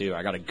Halloween too.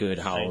 I got a good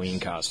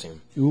Halloween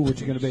costume. Ooh, what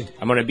you gonna be?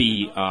 I'm gonna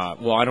be.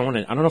 Well, I don't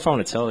know if I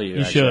want to tell you. You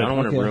actually. should. I don't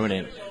want to Okay. ruin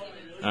it.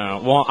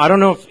 Well, I don't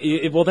know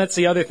if. Well, that's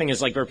the other thing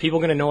is are people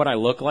going to know what I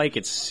look like?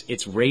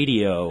 It's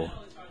radio.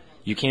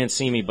 You can't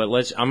see me, but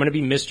I'm going to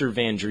be Mr.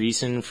 Van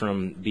Driesen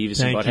from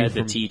Beavis and Thank you Butthead,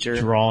 the for teacher.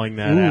 drawing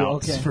that Ooh, out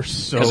okay. for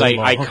so Because long.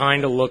 I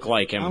kind of look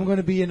like him. I'm going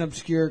to be an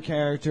obscure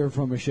character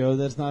from a show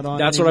that's not on.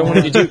 That's what I anymore.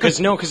 wanted to do.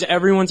 Because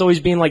everyone's always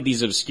being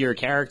these obscure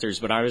characters,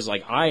 but I was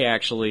like,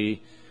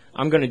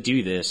 I'm going to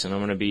do this, and I'm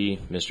going to be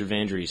Mr.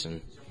 Van Driesen.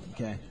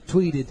 Okay,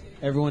 tweeted.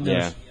 Everyone knows.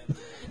 Yeah.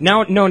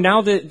 Now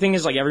the thing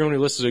is, everyone who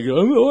listens is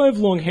I have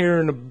long hair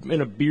and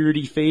a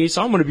beardy face.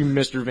 I'm going to be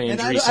Mr. Van And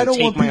Driesen. I don't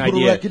Take want my people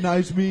idea. to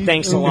recognize me.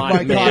 Thanks a with lot,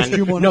 my man.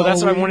 costume on No, that's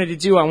what I Halloween. wanted to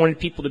do. I wanted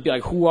people to be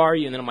like, "Who are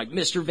you?" And then I'm like,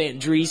 "Mr. Van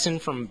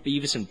Driesen from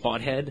Beavis and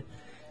Butthead."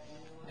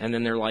 And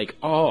then they're like,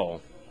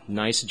 "Oh,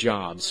 nice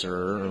job,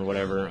 sir," or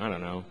whatever. I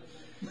don't know.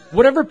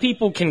 Whatever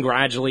people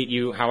congratulate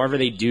you, however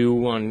they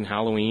do on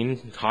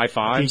Halloween, high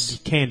fives.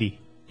 Candy.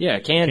 Yeah,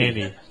 candy.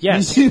 Candy.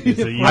 Yes. Is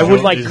the I would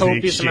usual- like is the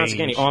copious amounts of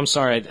candy. exchange. Oh, I'm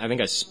sorry. I think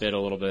I spit a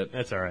little bit.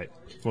 That's all right.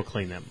 We'll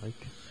clean that, Mike.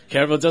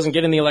 Careful it doesn't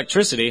get in the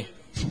electricity.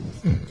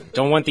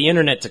 Don't want the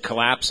internet to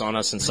collapse on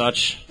us and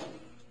such.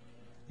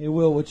 Hey,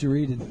 Will, what you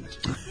reading?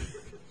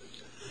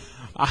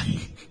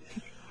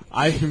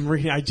 I'm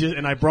reading.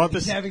 I brought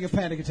this. He's having a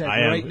panic attack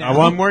I am. right now.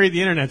 Well, I'm worried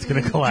the internet's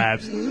going to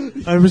collapse.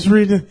 I was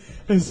reading.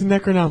 It's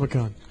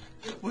Necronomicon.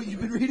 Well, you've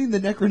been reading the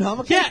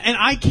Necronomicon? Yeah, and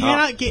I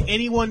cannot get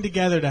anyone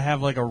together to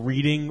have a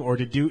reading or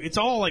to do. It's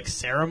all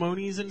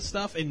ceremonies and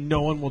stuff, and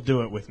no one will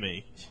do it with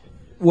me.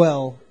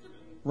 Well,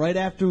 right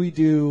after we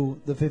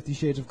do the 50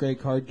 Shades of Grey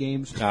card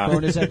games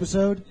bonus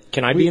episode,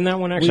 Can I be in that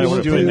one? Actually, I we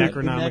want should to do play a that.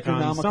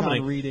 Necronomicon. the Somebody-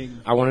 Necronomicon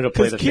reading. I wanted to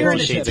play the Kieran,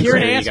 50 Shades of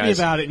Kieran Grey, you asked me guys.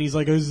 about it, and he's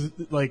like, "Is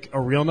it a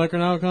real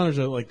Necronomicon, or is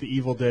it the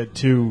Evil Dead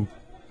 2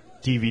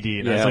 DVD?"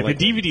 And I was Yeah, like, like-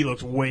 "The DVD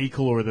looks way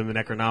cooler than the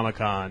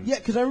Necronomicon." Yeah,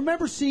 because I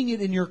remember seeing it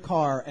in your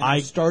car, and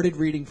I started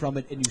reading from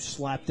it, and you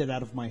slapped it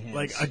out of my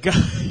hands.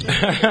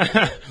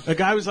 A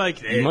guy was like,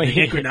 "The My-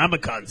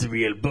 Necronomicon's a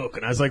real book,"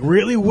 and I was like,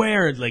 "Really?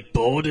 Where?" And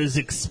Borders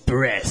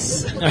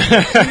Express.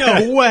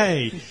 No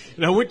way.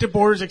 And I went to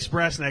Borders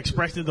Express, and I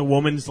expected the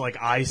woman's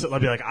eyes.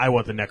 I'd be like, "I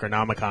want the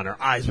Necronomicon."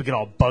 Her eyes would get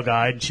all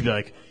bug-eyed, and she'd be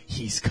like,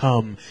 "He's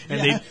come,"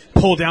 and Yeah. they'd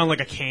pull down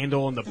a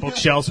candle, and the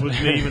bookshelves would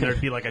leave, and there'd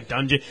be a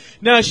dungeon.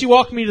 No, she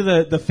walked me to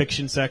the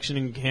fiction section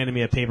and handed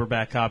me a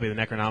paperback copy of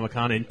the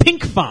Necronomicon in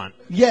pink font.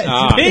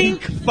 yeah,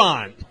 Pink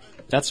font.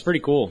 That's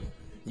pretty cool.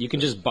 You can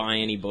just buy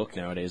any book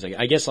nowadays.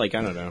 I guess, I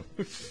don't know.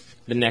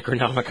 The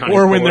Necronomicon.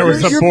 Or at when there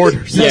was Borders. a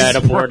Borders. Yeah, at a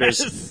Express.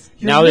 Borders.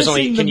 You're Now there's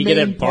only. missing Can the you get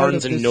it main at part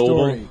Barnes of and the Noble?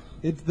 story.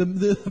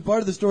 The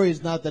part of the story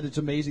is not that it's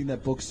amazing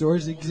that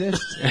bookstores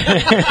exist.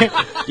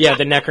 Yeah,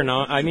 the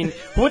Necronom. I mean,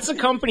 what's the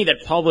company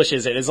that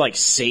publishes it? It's like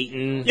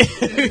Satan.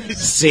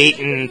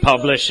 Satan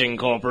Publishing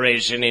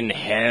Corporation in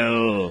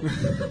hell.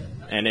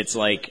 And it's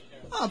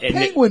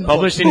Penguin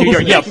published in New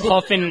York. Yeah,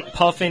 Puffin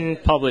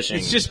Publishing.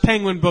 It's just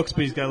Penguin Books,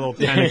 but he's got a little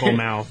tentacle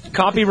mouth.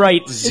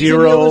 Copyright It's an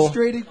 0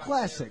 illustrated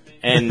classic.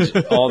 and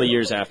all the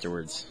years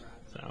afterwards.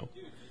 So,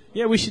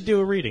 yeah, we should do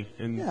a reading.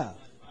 And Yeah.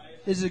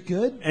 Is it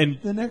good? And-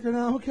 the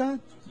Necronomicon?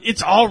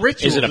 it's all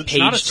rituals. Is it a It's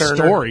not a page-turner?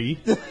 story.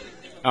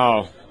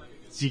 Oh,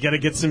 So you got to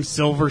get some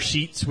silver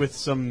sheets with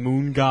some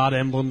moon god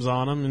emblems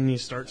on them, and you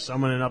start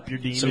summoning up your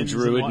demons. some and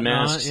druid whatnot.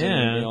 masks.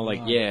 Yeah.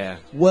 And, yeah.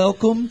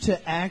 Welcome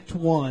to Act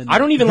 1. I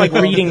don't even like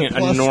of reading the a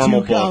Plus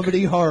normal Two book.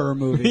 comedy horror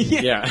movie.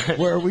 Yeah.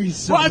 Where we Well,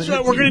 summon that's what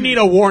a we're going to demon. need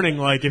a warning.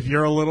 If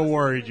you're a little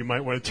worried, you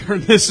might want to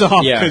turn this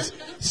off Yeah. because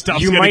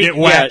stuff's You going might- to get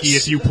wacky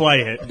yes. if you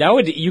play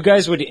it. You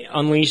guys would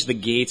unleash the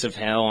gates of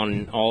hell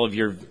on all of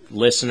your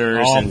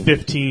listeners All and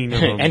 15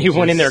 of them.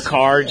 anyone in their Just-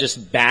 car.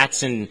 Just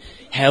bats and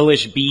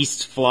hellish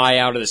beasts fly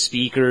out of the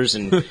speakers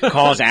and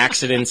cause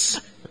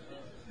accidents.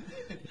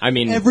 I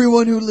mean,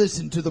 Everyone who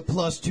listened to the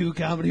Plus Two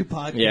comedy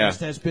podcast Yeah.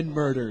 has been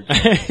murdered.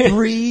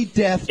 3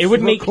 deaths it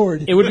would make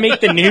recorded. it would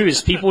make the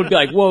news. People would be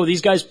like, "Whoa,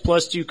 these guys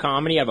Plus 2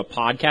 comedy have a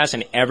podcast,"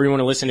 and everyone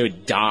who listened to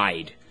it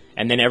died.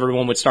 And then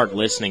everyone would start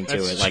listening to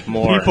it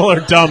more. People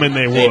are dumb and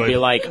they They'd would. be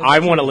like, "I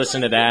want to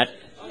listen to that."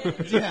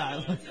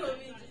 Yeah.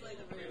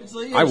 It's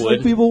like, I it's would.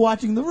 like people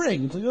watching The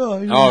Ring. It's like,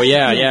 Oh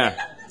yeah, yeah.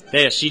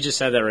 There, she just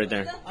said that right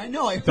there. I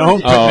know. I heard Don't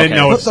it. Oh, pretend okay.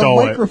 Noah But the stole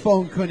it.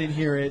 microphone couldn't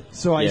hear it,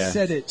 so I Yeah.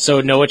 said it.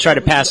 So Noah tried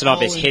to pass it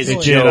off as his Yeah,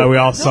 joke. Yeah, we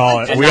all saw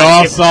it. And We not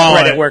all give saw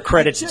credit it. where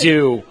credit's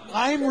due.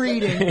 I'm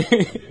reading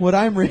what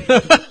I'm reading.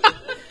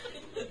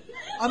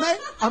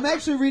 I'm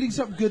actually reading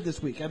something good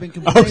this week. I've been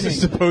Oh, complaining.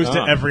 as opposed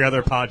to every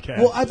other podcast.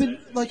 Well, I've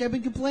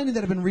been complaining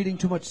that I've been reading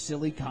too much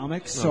silly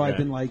comics, so Okay. I've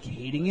been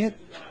hating it.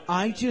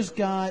 I just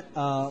got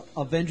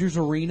Avengers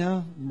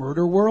Arena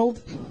Murder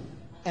World,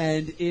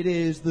 and it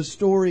is the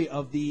story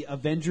of the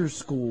Avengers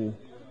School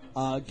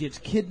gets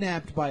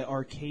kidnapped by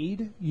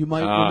Arcade. You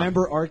might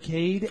remember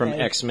Arcade From as-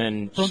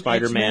 X-Men, from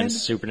Spider-Man X-Men.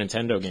 Super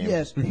Nintendo game.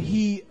 Yes,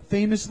 he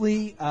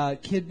famously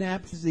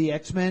kidnaps the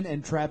X-Men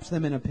and traps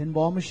them in a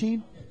pinball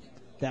machine.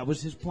 That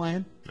was his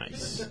plan.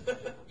 Nice.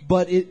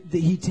 But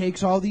he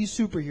takes all these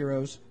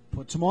superheroes,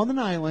 puts them on an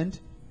island.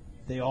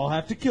 They all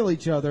have to kill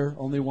each other.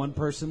 Only one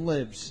person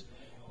lives.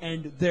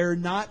 And they're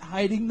not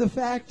hiding the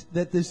fact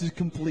that this is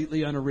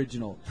completely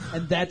unoriginal.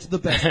 And that's the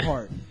best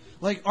part.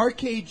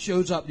 Arcade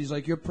shows up and he's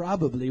like, "You're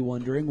probably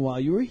wondering why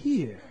you were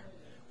here.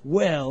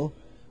 Well,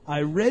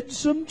 I read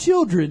some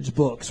children's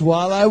books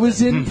while I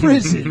was in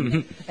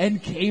prison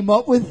and came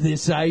up with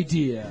this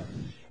idea."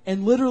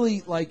 And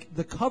literally,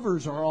 the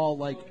covers are all,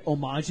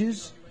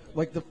 homages.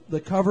 The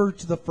cover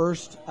to the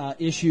first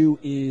issue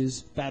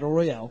is Battle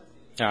Royale.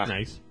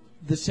 Nice.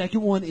 The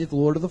second one is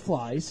Lord of the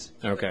Flies.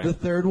 Okay. The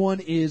third one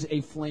is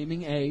a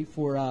flaming A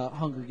for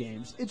Hunger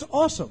Games. It's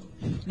awesome.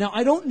 Now,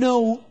 I don't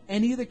know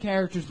any of the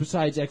characters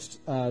besides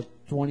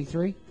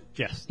X-23.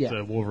 Yes, Yeah.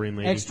 the Wolverine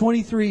lady.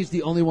 X-23 is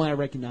the only one I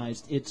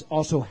recognized. It's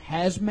also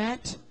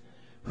Hazmat,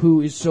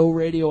 who is so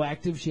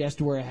radioactive she has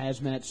to wear a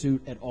hazmat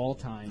suit at all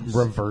times.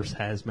 Reverse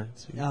hazmat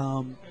suit.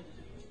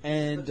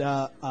 And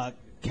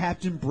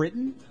Captain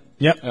Britain,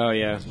 Yep. Oh,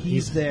 yeah.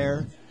 he's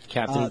there.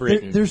 Captain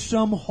Britain. There's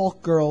some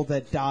Hulk girl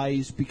that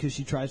dies because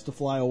she tries to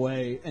fly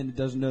away and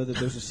doesn't know that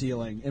there's a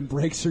ceiling and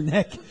breaks her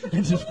neck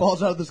and just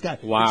falls out of the sky.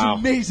 Wow. It's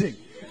amazing.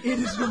 It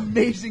is an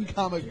amazing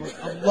comic book.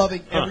 I'm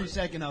loving every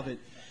second of it.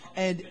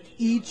 And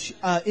each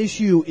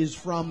issue is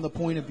from the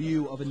point of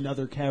view of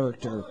another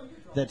character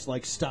that's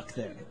stuck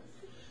there.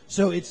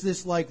 So it's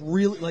this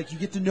really you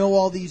get to know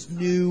all these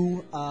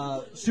new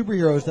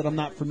superheroes that I'm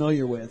not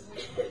familiar with,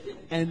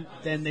 and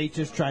then they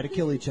just try to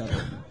kill each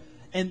other.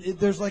 And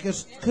there's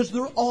because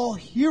they're all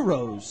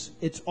heroes.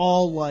 It's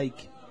all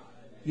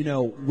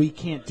we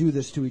can't do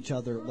this to each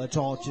other. Let's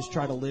all just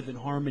try to live in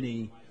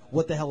harmony.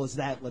 What the hell is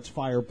that? Let's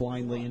fire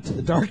blindly into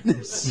the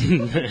darkness.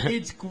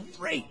 It's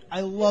great.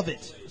 I love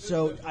it.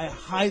 So I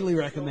highly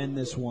recommend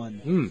this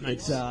one.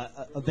 It's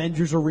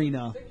Avengers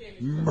Arena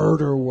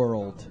Murder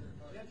World.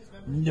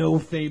 No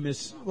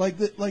famous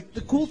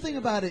the cool thing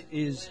about it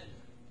is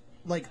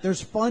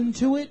there's fun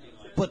to it,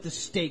 but the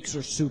stakes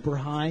are super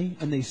high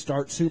and they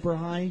start super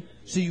high,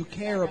 so you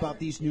care about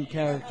these new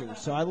characters.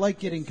 So I like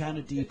getting kind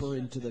of deeper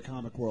into the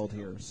comic world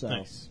here. So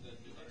Nice.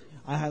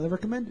 I highly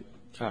recommend it.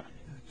 Ah,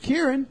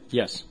 Kieran,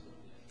 yes.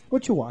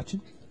 what you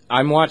watching?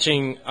 I'm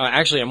watching.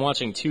 Actually, I'm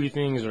watching two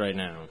things right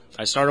now.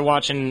 I started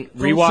say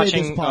this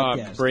rewatching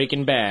podcast.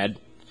 Breaking Bad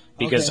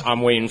because Okay.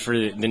 I'm waiting for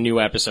the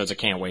new episodes. I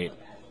can't wait.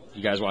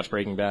 You guys watch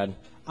Breaking Bad?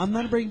 I'm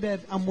not a Breaking Bad.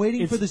 I'm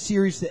waiting for the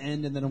series to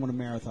end, and then I'm going to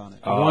marathon it.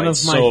 Oh, One of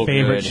it's my so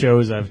favorite good.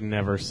 shows I've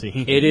never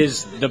seen. It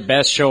is the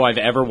best show I've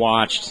ever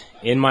watched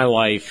in my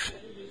life,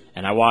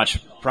 and I watch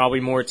probably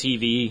more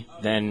TV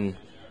than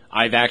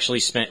I've actually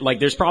spent.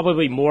 There's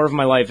probably more of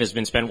my life has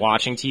been spent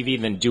watching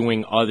TV than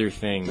doing other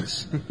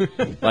things.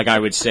 I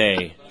would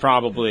say,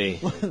 probably.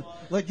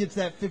 It's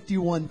that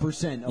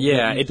 51%. Of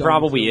Yeah, what you've it done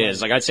probably with your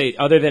is. life. I'd say,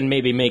 other than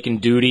maybe making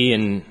duty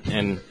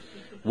and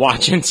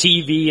watching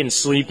TV and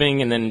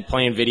sleeping and then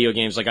playing video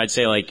games, I'd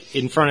say,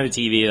 in front of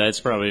the TV, that's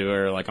probably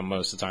where, I'm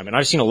most of the time. And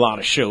I've seen a lot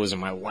of shows in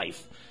my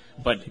life.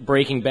 But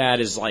Breaking Bad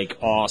is,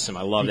 awesome.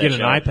 I love You that get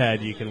show. an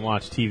iPad, you can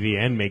watch TV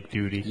and make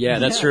duty. Yeah,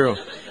 that's true.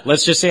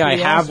 Let's just say I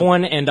Pretty have awesome.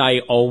 one, and I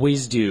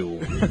always do.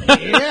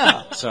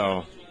 Yeah.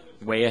 So,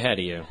 way ahead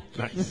of you.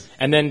 Nice.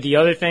 And then the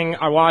other thing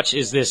I watch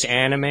is this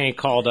anime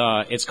called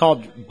it's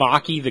called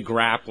Baki the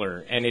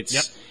Grappler, and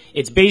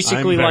it's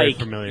basically I'm very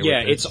familiar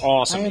with this. it's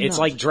awesome. I am It's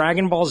not. like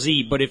Dragon Ball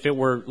Z, but if it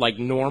were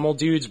normal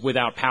dudes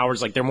without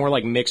powers, they're more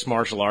like mixed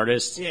martial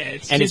artists. Yeah,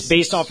 it's and it's just-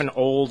 based off an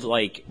old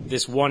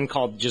this one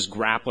called just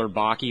Grappler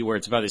Baki, where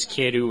it's about this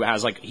kid who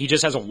has he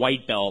just has a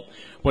white belt,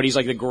 but he's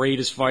the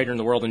greatest fighter in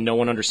the world, and no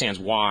one understands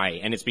why.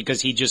 And it's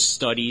because he just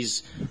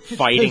studies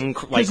fighting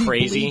like He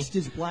crazy. bleached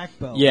his black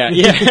belt. Yeah.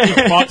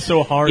 He fought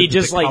so hard He that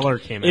just the color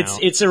came out.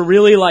 it's a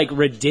really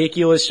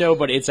ridiculous show,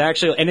 but it's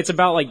actually, and it's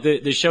about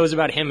the show's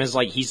about him as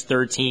he's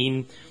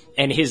 13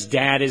 and his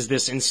dad is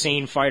this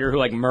insane fighter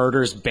who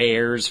murders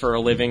bears for a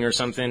living or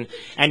something,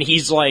 and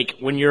he's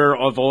when you're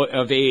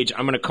of age,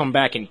 I'm gonna come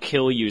back and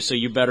kill you, so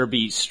you better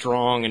be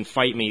strong and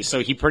fight me. So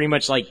he pretty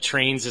much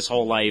trains his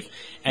whole life,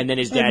 and then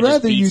his dad just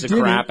rather you beats the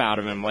didn't. crap out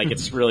of him.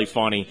 It's really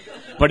funny,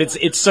 but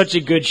it's such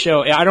a good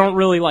show. I don't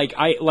really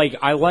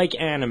I like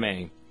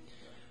anime.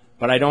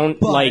 But I don't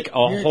But like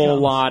a here it whole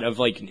comes. lot of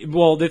like.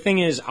 Well, the thing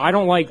is, I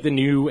don't like the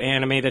new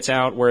anime that's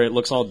out where it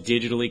looks all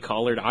digitally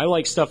colored. I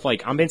like stuff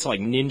like I'm into like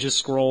Ninja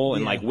Scroll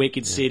and Yeah. like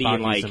Wicked City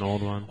and Baki's like an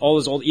old one. all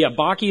those old. Yeah,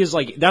 Baki is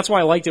like that's why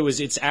I liked it. Was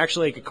it's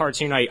actually like a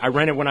cartoon. I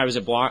rented when I was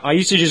at Block. I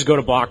used to just go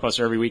to Blockbuster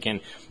every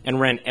weekend and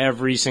rent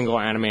every single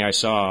anime I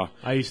saw.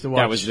 I used to watch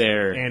that was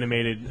there.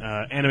 animated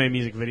anime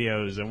music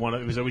videos, and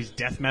it was always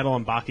death metal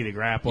and Baki the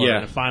Grappler.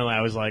 Yeah. And finally,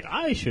 I was like,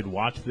 I should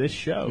watch this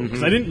show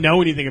because I didn't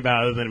know anything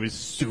about it other than it was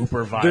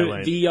super violent.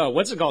 The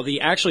what's it called?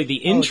 The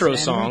intro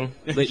it's song.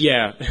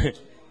 Yeah,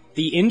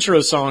 the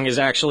intro song is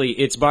actually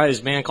it's by this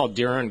band called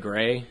Duran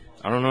Gray.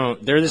 I don't know.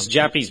 They're this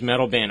Japanese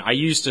metal band. I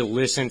used to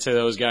listen to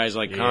those guys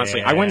like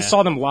constantly. I went and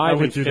saw them I live in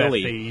went through that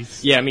Philly.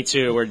 phase. Yeah, me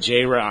too. Or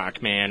J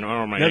Rock, man.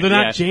 Oh my No, god. they're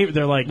not yeah. J.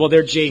 They're like Well,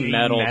 they're J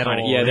metal kind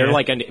of. Yeah, they're yeah.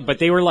 like, but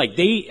they were like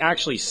they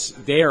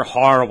are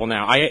horrible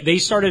now. They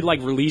started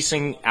like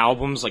releasing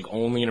albums like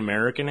only in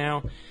America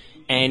now,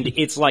 and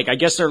it's like I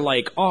guess they're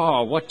like,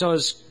 oh, what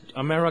does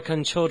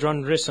American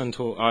children listen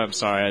to? Oh, I'm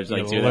sorry, I was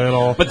like, do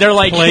that. But they're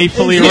like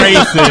playfully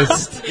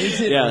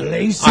racist. yeah,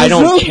 racism? I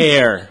don't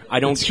care. I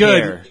don't It's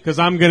care. good because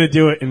I'm gonna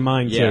do it in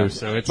mine Yeah. too.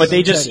 So it's But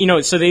they just,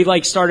 so they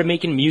like started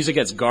making music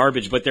that's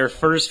garbage. But their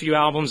first few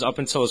albums, up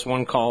until this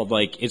one called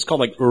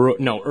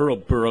Earl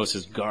Burroughs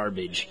is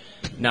garbage.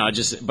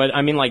 But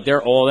I mean like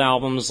their old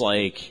albums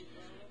like.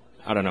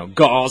 I don't know,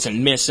 Gauze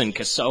and Miss and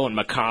Cassot and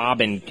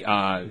Macabre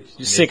and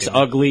Six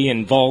Ugly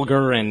and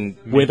Vulgar and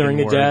Withering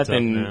to words Death up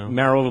and now.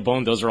 Marrow of a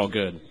Bone. Those are all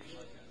good.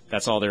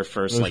 That's all their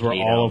first those like were 8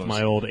 all albums. of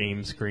my old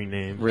AIM screen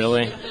names.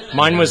 Really?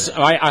 Mine was,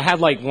 I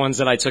had like ones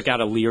that I took out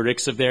of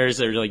lyrics of theirs.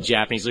 They're like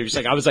Japanese lyrics.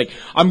 Like I was like,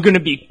 I'm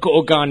gonna be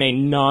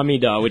Kogane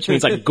Namida, which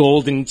means like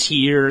golden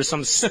tear or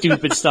some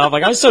stupid stuff.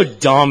 Like I was so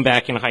dumb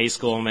back in high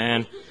school,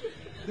 man.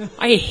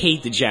 I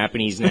hate the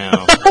Japanese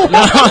now.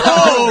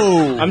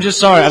 No. I'm just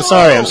sorry. I'm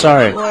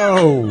sorry.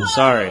 Whoa!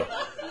 Sorry.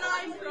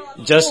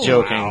 Just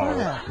joking.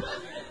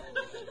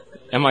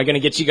 Am I gonna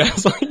get you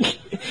guys like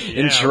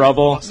in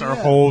trouble? Our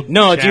whole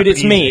No, dude,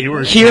 it's Japanese me.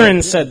 viewership.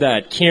 Kieran said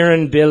that.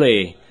 Kieran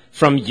Billeh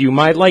from You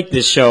Might Like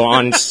This Show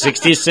on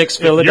 66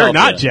 Philadelphia. You're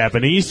not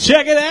Japanese.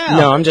 Check it out.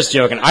 No, I'm just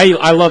joking.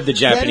 I love the That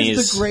Japanese.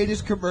 is the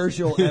greatest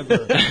commercial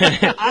ever.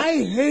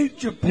 I hate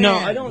Japan. No,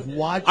 I don't.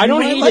 Watch I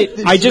don't You Might hate Like it.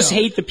 This I just show.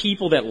 hate the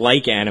people that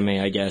like anime.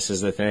 I guess is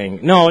the thing.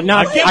 No,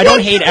 not. I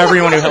don't hate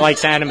everyone who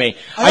likes anime.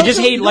 I just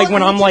also- hate like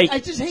when I'm like. I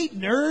just hate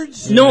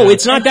nerds. No,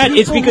 it's not And that.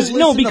 It's people because who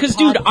no, listen to because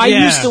dude, I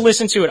Yeah. used to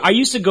listen to it. I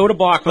used to go to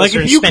Blockbuster. Like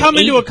if and you spend come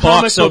into a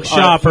comic $8 book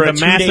shop for with a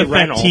Mass 2-day Effect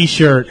rental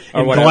T-shirt or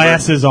and whatever.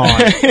 glasses on,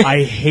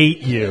 I hate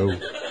you.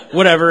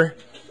 Whatever.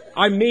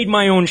 I made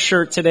my own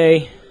shirt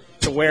today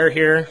to wear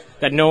here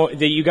that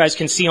you guys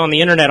can see on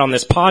the internet on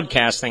this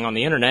podcast thing on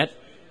the internet.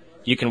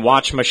 You can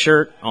watch my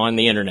shirt on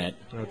the internet.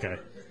 Okay.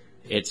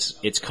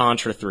 It's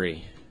Contra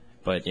 3.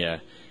 But yeah.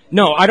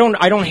 No, I don't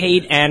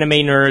hate anime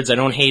nerds. I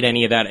don't hate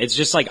any of that. It's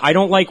just like I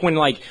don't like when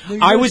like you're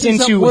I was saying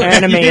into something weird.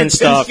 anime and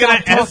stuff. It's gonna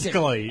talking.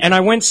 escalate. And I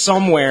went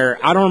somewhere,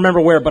 I don't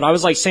remember where, but I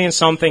was like saying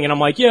something and I'm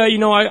like, yeah,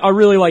 I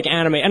really like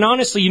anime. And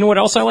honestly, you know what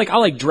else I like? I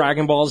like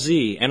Dragon Ball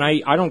Z. And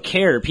I don't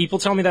care. People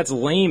tell me that's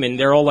lame and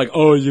they're all like,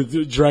 oh,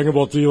 you Dragon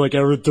Ball Z like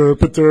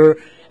everything.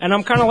 And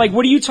I'm kind of like,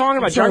 what are you talking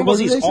about? Sorry, Dragon Ball what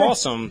Z did is they say?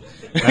 awesome.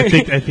 I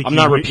think I'm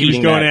not he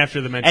repeating was going that.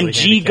 after the mentally And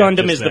G handicapped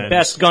Gundam just is the then.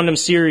 best Gundam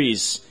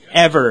series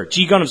ever.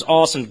 G Gundam's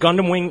awesome.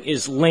 Gundam Wing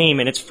is lame,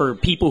 and it's for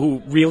people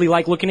who really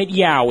like looking at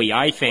yaoi,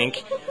 I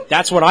think.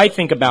 That's what I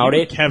think about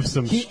it. Have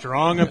some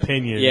strong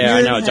opinions. Yeah,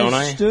 I know, Kieran don't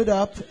has I? stood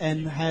up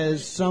and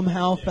has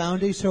somehow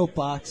found a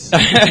soapbox.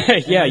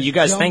 Yeah, you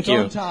guys, jumped thank you.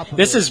 on top of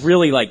This it. is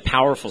really like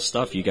powerful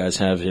stuff you guys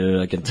have here.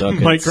 I can talk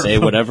and Microphone. say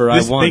whatever I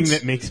This want. thing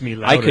that makes me I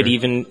louder. could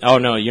even. Oh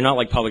no, you're not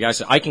like public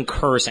access. I can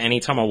curse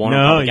anytime I want No,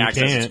 on public you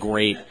access. can't. It's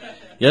great.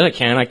 Yeah, I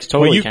can. I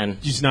totally Well, you can.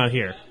 just not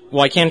here.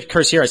 Well, I can't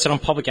curse here. I said on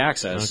public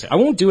access. Okay. I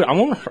won't do it.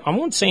 I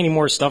won't say any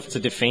more stuff to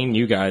defame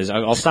you guys.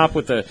 I'll stop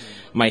with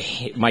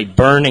my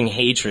burning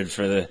hatred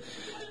for the.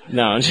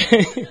 No,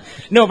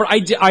 no, but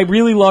I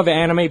really love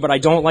anime, but I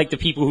don't like the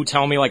people who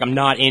tell me like I'm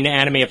not in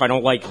anime if I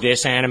don't like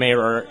this anime,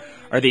 or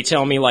they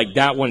tell me like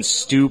that one's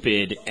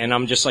stupid, and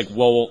I'm just like,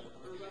 well,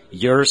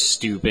 you're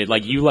stupid.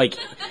 Like you like,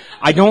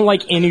 I don't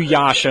like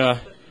Inuyasha.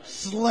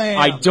 Slam.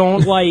 I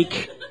don't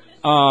like.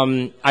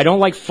 I don't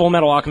like Full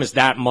Metal Alchemist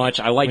that much.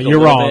 I like You're a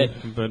little wrong,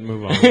 bit. but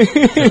move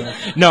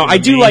on. No, I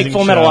do like amazing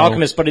Full Metal show.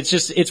 Alchemist, but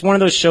it's one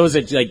of those shows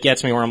that like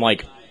gets me where I'm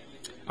like,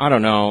 I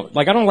don't know.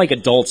 Like I don't like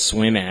Adult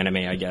Swim anime,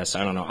 I guess.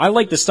 I don't know. I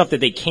like the stuff that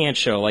they can't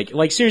show.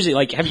 Like seriously,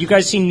 like have you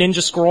guys seen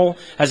Ninja Scroll?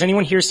 Has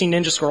anyone here seen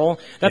Ninja Scroll?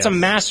 That's a Yes.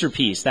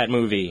 masterpiece, that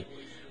movie.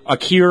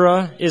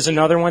 Akira is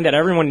another one that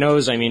everyone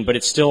knows, I mean, but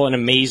it's still an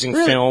amazing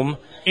film.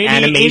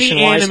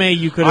 Animation-wise. Any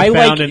anime you could have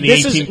found in the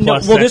 18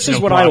 plus well, this section is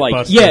of what I like.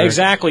 Blockbuster. Yeah,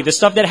 exactly. The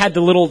stuff that had the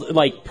little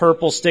like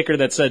purple sticker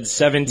that said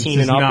 17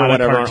 This is and up not or a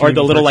whatever, or cartoon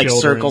the little for like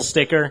children. circle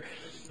sticker.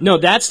 No,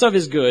 that stuff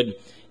is good.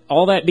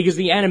 All that because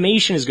the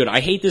animation is good. I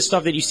hate this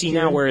stuff that you see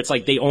now where it's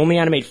like they only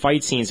animate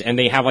fight scenes and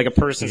they have like a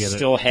person's You gotta-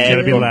 still you head.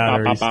 gotta be going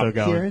louder, bop, he's bop, still bop.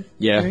 going. Kieran?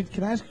 Yeah. Kieran,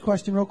 can I ask a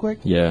question real quick?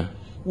 Yeah.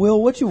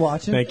 Will, what you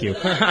watching? Thank you.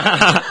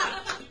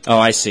 Oh,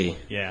 I see.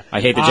 Yeah.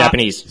 I hate the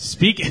Japanese.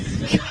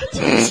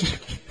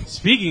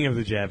 Speaking of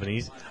the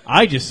Japanese,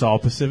 I just saw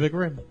Pacific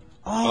Rim.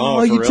 Oh,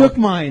 for you real? took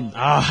mine.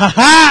 Ah ha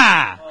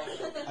ha!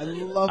 I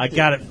loved I it.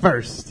 got it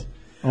first.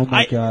 Oh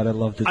my I- god, I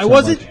loved it. I so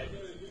wasn't much.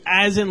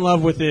 as in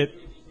love with it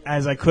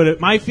as I could have.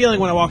 My feeling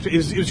when I walked it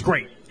was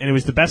great, and it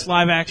was the best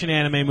live action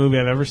anime movie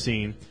I've ever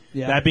seen.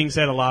 Yeah. That being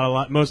said,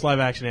 most live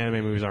action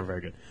anime movies aren't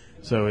very good,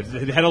 so it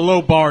had a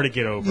low bar to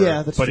get over.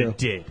 Yeah, that's but true. it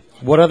did.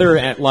 What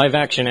other live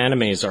action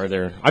animes are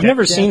there? I've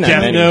never seen that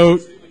Death many.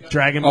 Note,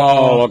 Dragon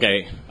Ball. Oh,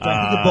 okay.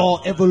 Dragon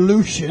Ball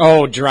Evolution.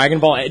 Oh, Dragon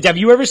Ball. Have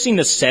you ever seen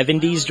the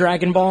 70s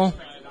Dragon Ball?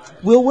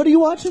 Will, what are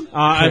you watching?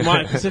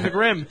 And Pacific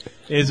Rim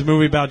is a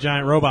movie about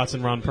giant robots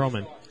and Ron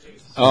Perlman.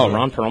 Oh,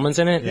 Ron Perlman's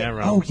in it? Yeah,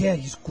 Ron. Oh yeah,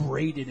 he's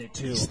great in it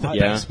too. The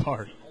Yeah. best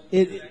part.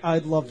 I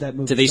love that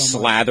movie. Do they so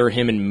much. slather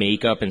him in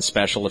makeup and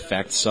special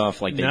effects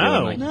stuff like they do? No.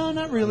 In, like, No,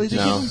 not really. They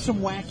No. give him some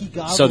wacky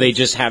goggles. so they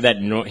just have that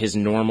his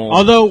normal.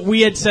 Although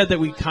we had said that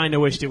we kind of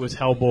wished it was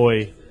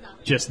Hellboy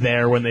just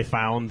there when they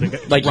found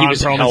the Like he Ron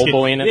was Perlman's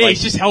Hellboy kid. in it, Yeah, like-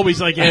 he's just Hellboy.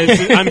 He's like, yeah,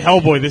 I'm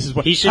Hellboy. This is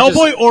what He should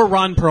Hellboy or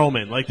Ron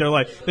Perlman. Like they're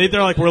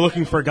like we're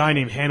looking for a guy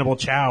named Hannibal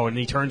Chow, and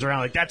he turns around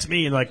like that's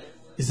me, and like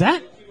is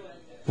that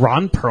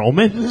Ron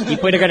Perlman? he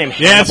played a guy named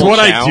Yeah, that's Hannibal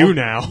what Chow. I do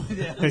now.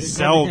 I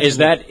sell. Is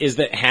that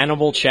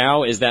Hannibal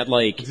Chow? Is that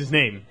What's his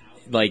name?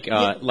 like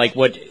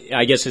what?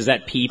 I guess is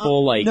that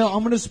people like? No, I'm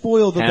going to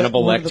spoil the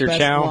Hannibal one of the Lecter best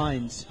Chow?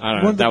 lines. I don't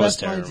know. One of the That was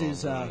best lines terrible.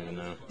 is, I don't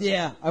know.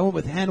 yeah, I went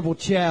with Hannibal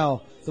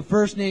Chow. The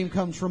first name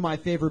comes from my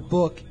favorite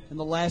book, and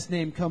the last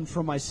name comes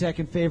from my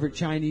second favorite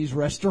Chinese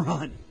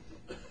restaurant.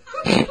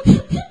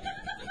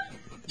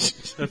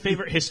 The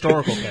favorite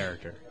historical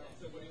character.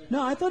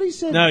 No, I thought he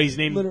said. No, he's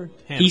named. Liter-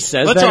 Hannibal. He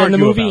says Let's that in the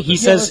argue movie. about He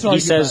this. says. let's He argue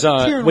says.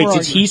 about it. Kieran, Wait, we're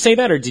did he say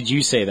that or did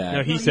you say that?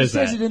 No, he No, says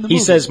says that. it in the He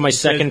movie. says my He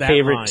says second that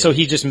favorite. line. So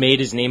he just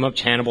made his name up,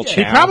 Hannibal He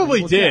Chow.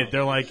 probably Hannibal did. Chow.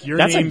 They're like, your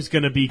That's a- name's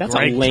going to be that's a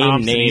Greg lame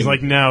Thompson. name. He's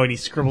like, no, and he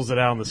scribbles it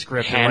out on the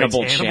script. and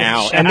Hannibal writes Chow.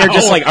 Chow. And they're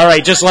just like, all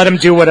right, just let him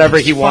do whatever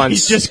he wants.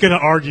 He's just going to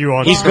argue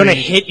on He's going to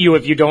screen. hit you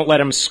if you don't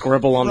let him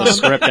scribble on the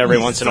script every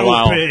once in a So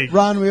while. big.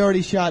 Ron, we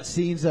already shot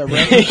scenes that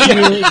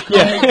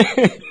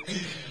reshoot.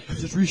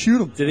 Just reshoot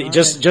them. Did they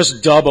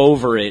just dub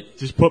over it,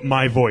 Just put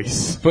my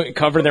voice.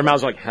 cover their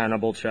mouths like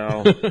Hannibal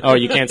Chow. Oh,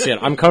 you can't see it.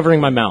 I'm covering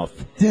my mouth.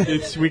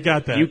 We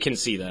got that. You can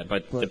see that,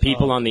 but the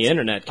people on the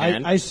internet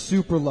can. I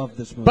super love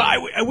this movie. But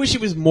I wish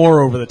it was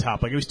more over the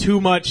top. Like, it was too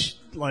much,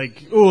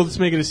 like, oh, let's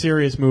make it a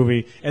serious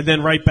movie. And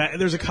then right back,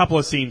 there's a couple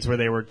of scenes where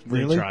they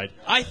Really? tried.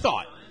 I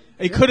thought.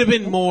 It could have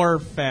been more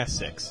Fast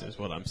Six, is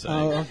what I'm saying.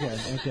 Oh,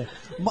 okay.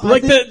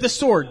 Like, the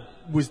sword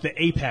was the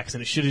apex,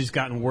 and it should have just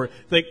gotten worse.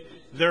 Like,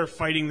 they're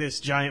fighting this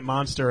giant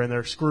monster, and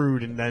they're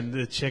screwed, and then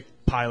the chick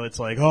pilot's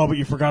like, oh, but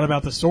you forgot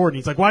about the sword. And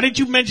he's like, why didn't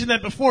you mention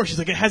that before? She's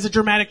like, it has a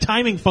dramatic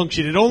timing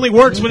function. It only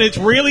works when it's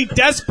really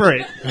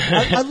desperate.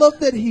 I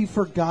love that he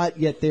forgot,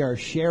 yet they are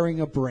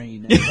sharing a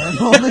brain. At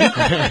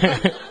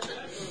that moment.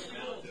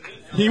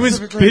 He was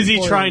Pacific Rim busy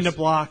spoilers. trying to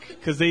block,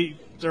 because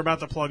they're about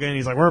to plug in.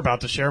 He's like, we're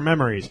about to share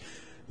memories.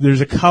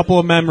 There's a couple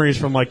of memories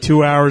from like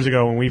 2 hours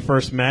ago when we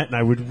first met, and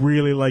I would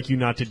really like you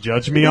not to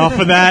judge me off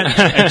of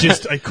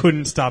that. I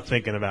couldn't stop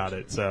thinking about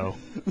it. So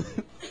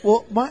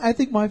Well, I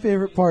think my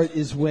favorite part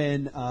is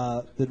when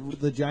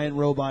the giant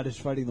robot is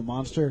fighting the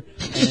monster,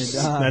 and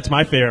that's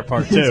my favorite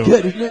part it's too.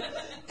 good, isn't it?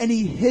 And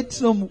he hits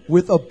him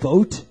with a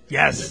boat,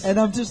 Yes. and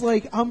I'm just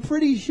like, I'm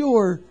pretty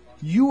sure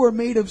you are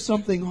made of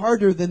something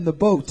harder than the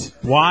boat.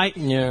 Why?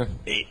 yeah.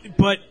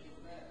 But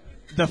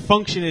the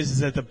function is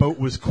that the boat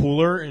was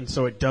cooler, and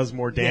so it does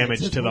more damage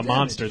does to the more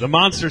monster. damage. The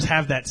monsters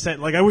have that set.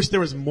 Like, I wish there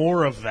was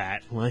more of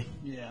that. Like,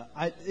 Yeah,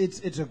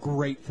 it's a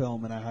great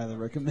film, and I highly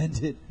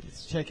recommend it.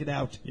 Check it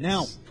out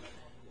now.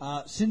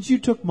 Since you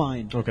took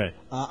mine, okay.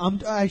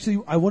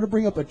 I want to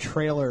bring up a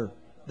trailer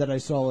that I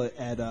saw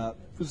at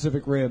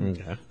Pacific Rim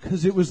Okay.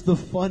 because it was the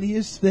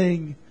funniest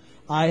thing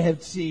I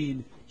have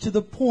seen, to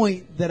the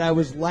point that I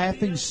was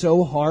laughing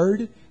so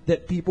hard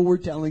that people were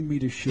telling me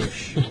to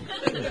shush.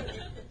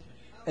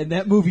 And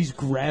that movie's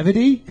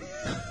Gravity.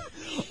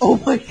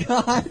 Oh my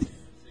god!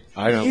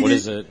 I don't know. What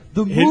is it?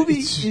 The movie.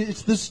 It's-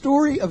 It's the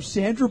story of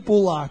Sandra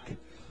Bullock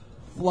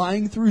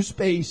flying through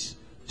space,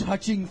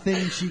 touching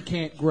things she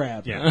can't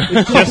grab.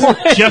 Yeah.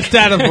 just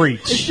out of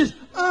reach. It's just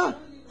no,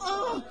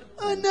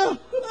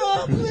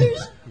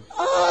 please,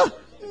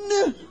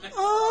 no,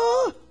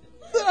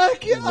 I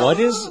can't.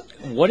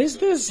 What is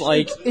this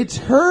like? It's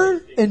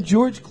her and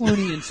George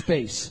Clooney in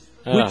space,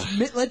 Ugh.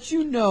 which lets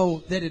you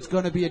know that it's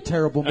going to be a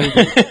terrible movie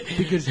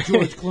because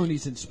George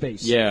Clooney's in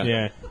space. Yeah.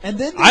 Yeah. and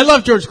then I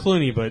love George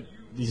Clooney, but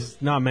he's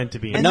not meant to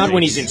be. And Not then-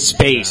 when he's in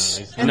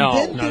space. and No.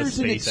 then not a there's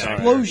an space actor.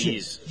 explosion.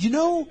 Jeez. You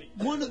know,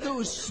 one of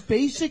those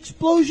space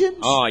explosions.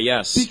 Oh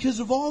yes. Because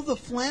of all the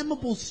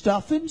flammable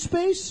stuff in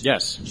space.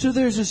 Yes. So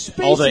there's a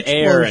space All the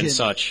air and explosion.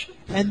 such.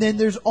 And then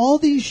there's all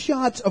these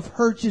shots of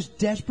her just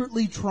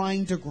desperately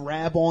trying to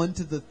grab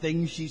onto the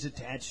thing she's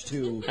attached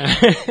to,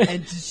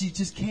 and she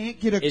just can't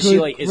get a Is good she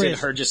like? Is it grip.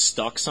 her just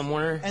stuck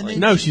somewhere? And Like- then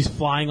No, she's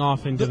flying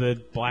off into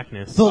the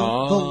blackness. The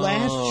Oh.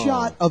 last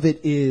shot of it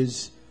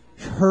is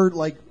her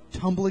like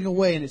tumbling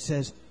away, and it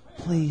says,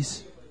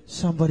 "Please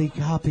somebody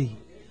copy.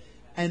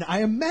 And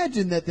I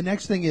imagine that the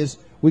next thing is,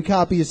 we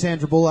copy a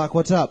Sandra Bullock,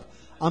 what's up?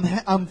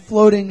 I'm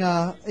floating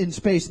in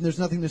space and there's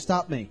nothing to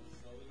stop me.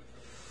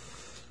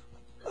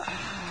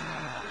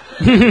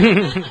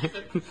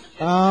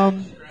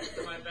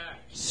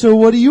 So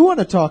what do you want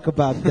to talk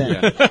about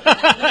then?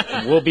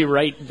 We'll be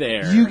right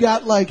there. You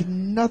got like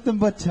nothing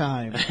but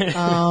time.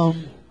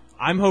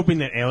 I'm hoping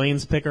that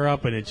aliens pick her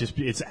up and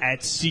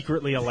it's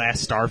secretly a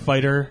Last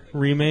Starfighter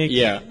remake.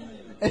 Yeah.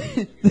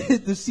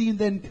 The scene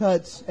then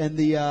cuts and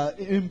the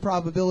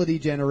improbability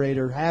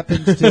generator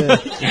happens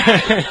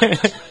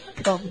to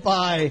come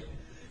by.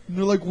 And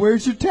they're like,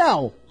 where's your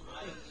towel?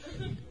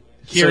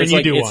 Kieran, it's you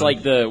like, do it's one.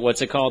 like the,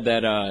 what's it called?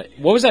 That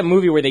what was that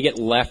movie where they get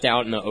left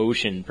out in the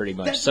ocean, pretty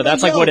much? So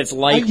that's like what it's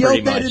like, I yelled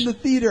pretty that much. in the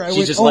theater. I She's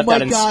went, just oh left my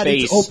out in God,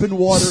 space. it's open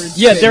water in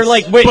Yeah, space. they're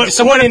like, wait, But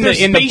someone what in if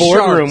the they're space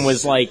boardroom sharks?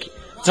 was like,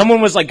 someone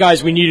was like,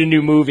 guys, we need a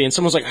new movie, and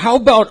someone was like, how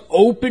about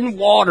open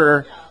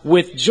water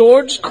with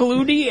George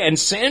Clooney and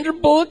Sandra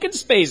Bullock in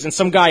space? And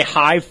some guy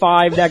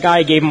high-fived that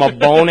guy, gave him a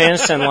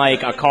bonus and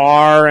like a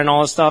car and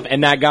all this stuff,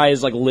 and that guy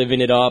is like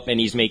living it up,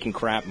 and he's making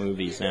crap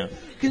movies now.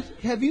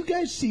 Have you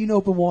guys seen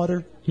Open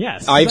Water?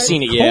 Yes. I've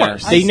seen it, yeah.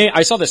 course.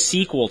 I saw the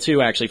sequel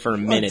too, actually, for a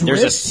minute.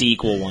 There's a Drift?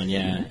 sequel one,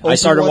 yeah. Open I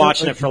started Water,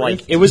 watching it for like,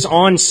 Drift? it was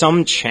on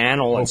some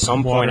channel Open at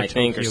some point, Water, I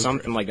think, or Tokyo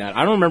something like that.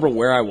 I don't remember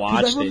where I watched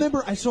Because I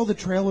remember I saw the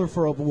trailer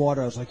for Open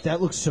Water. I was like, that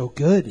looks so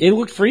good. it. It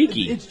looked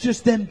freaky. It's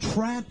just them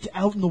trapped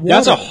out in the water.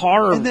 That's a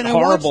And then I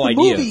watched horrible the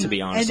idea, movie, to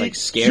be honest, and like,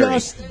 it's scary.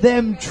 just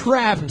them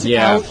trapped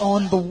Yeah. out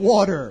on the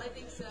water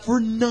for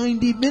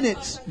 90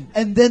 minutes,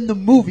 and then the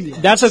movie.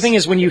 That's the thing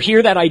is when you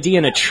hear that idea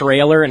in a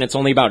trailer and it's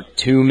only about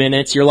 2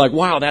 minutes, you're like,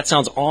 wow, that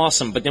sounds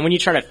awesome. But then when you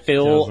try to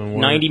fill Doesn't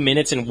work. 90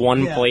 minutes in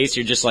one Yeah. place,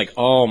 you're just like,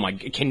 oh my,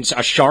 can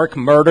a shark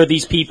murder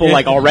these people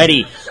like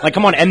already? Like,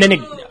 come on. And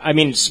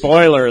then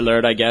spoiler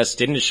alert, I guess,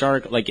 didn't a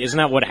shark, like, isn't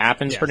that what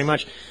happens pretty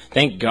much?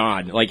 Thank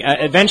God. Like,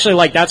 eventually,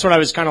 like, that's what I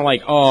was kind of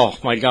like, oh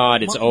my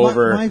God, it's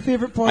over. My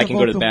favorite part I can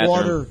of go to the Open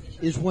bathroom. Water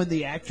is when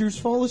the actors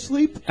fall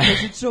asleep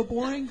because it's so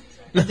boring.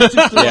 And it's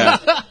just like, Yeah.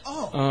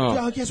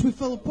 I guess we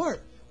fell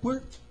apart.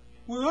 Where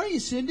are you,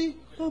 Cindy?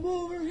 I'm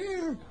over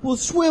here. We'll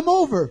swim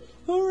over.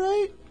 All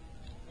right.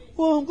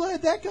 Well, I'm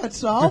glad that got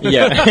solved.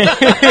 Yeah.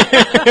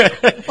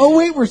 Oh,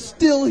 wait, we're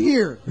still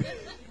here.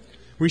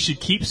 We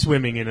should keep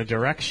swimming in a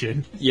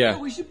direction. Yeah.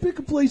 We should pick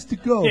a place to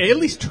go. Yeah, at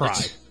least try.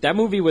 That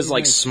movie was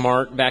like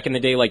smart back in the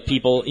day. Like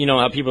people, you know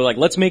how people are like,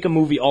 let's make a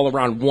movie all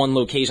around one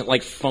location,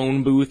 like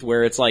Phone Booth,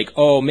 where it's like,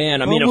 oh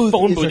man, I'm in a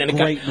phone is booth. a And a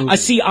great guy, movie. I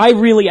see. I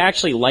really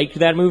actually liked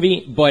that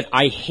movie, but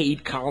I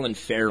hate Colin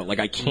Farrell. Like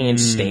I can't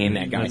stand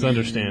that guy. That's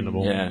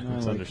understandable. Yeah.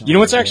 That's understandable. You know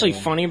what's actually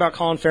funny about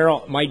Colin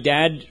Farrell? My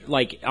dad,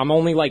 like, I'm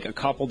only like a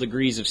couple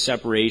degrees of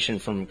separation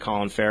from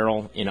Colin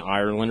Farrell in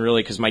Ireland,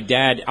 really, because my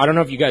dad, I don't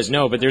know if you guys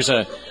know, but there's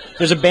a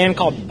band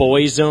called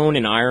Boyzone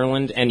in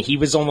Ireland, and he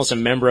was almost a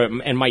member of,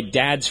 and my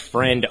dad's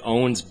friend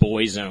owns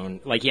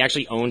Boyzone. Like, he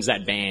actually owns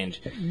that band.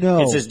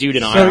 No. It's this dude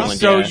in Ireland.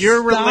 So yeah.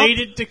 you're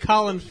related to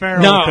Colin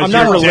Farrell? No, 'cause I'm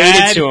not your related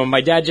dad- to him.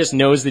 My dad just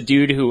knows the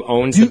dude who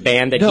owns the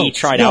band that he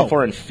tried out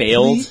for and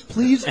failed.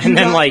 Please do and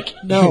then, not- like,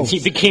 no. he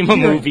became a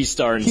Kieran, movie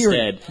star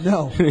Kieran, instead.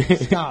 No,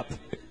 stop.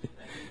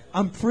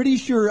 I'm pretty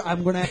sure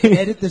I'm going to have to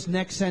edit this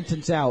next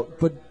sentence out,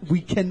 but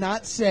we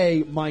cannot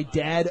say my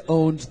dad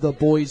owns the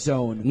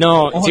Boyzone.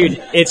 No, on-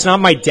 dude, it's not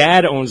my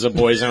dad owns the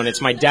Boyzone.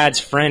 It's my dad's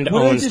friend What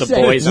did I owns the just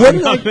say? Boyzone. What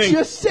did I Nothing.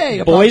 just say?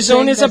 about saying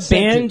Boyzone is a that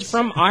band sentence?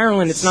 from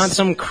Ireland. It's not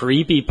some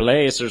creepy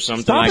place or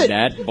something Stop like it.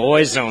 that.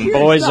 Boyzone,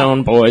 Kieran,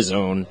 Boyzone,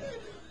 Boyzone.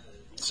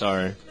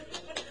 Sorry.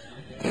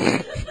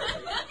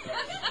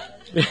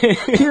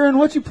 Kieran,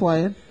 what you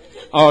playing?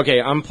 Oh,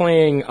 okay, I'm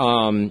playing,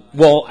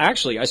 well,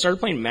 actually, I started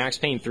playing Max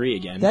Payne 3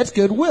 again. That's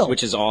Goodwill.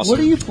 Which is awesome. What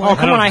are you playing? Oh,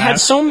 come I on, don't I had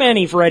have- so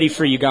many ready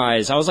for you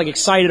guys. I was, like,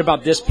 excited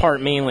about this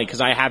part mainly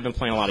because I have been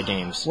playing a lot of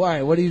games.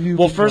 Why? What do you?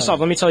 Well, first off,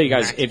 let me tell you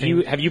guys,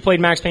 have you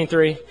played Max Payne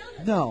 3?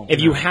 no. If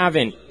you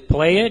haven't,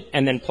 play it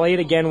and then play it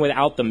again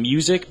without the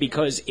music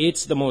because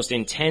it's the most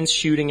intense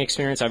shooting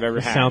experience I've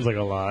ever had. Sounds like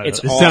a lot. It's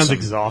It sounds awesome.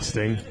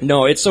 exhausting.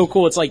 No, it's so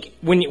cool. It's like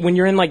when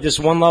you're in like this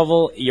one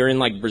level, you're in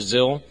like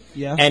Brazil.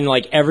 Yeah. And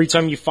like every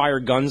time you fire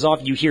guns off,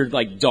 you hear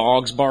like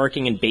dogs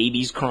barking and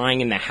babies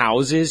crying in the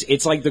houses.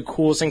 It's like the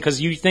coolest thing because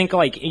you think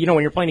like, you know,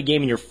 when you're playing a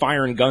game and you're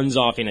firing guns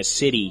off in a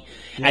city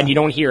and you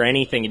don't hear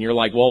anything and you're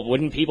like, well,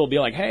 wouldn't people be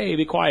like, hey,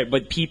 be quiet?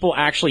 But people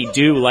actually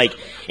do. Like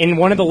in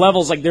one of the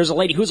levels, like there's a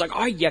lady who's like,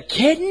 are you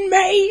kidding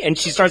me? And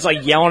she starts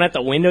like yelling at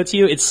the window to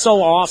you. It's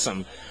so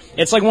awesome.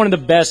 It's like one of the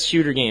best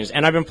shooter games.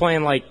 And I've been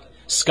playing like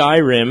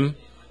Skyrim,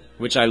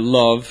 which I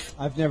love.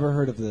 I've never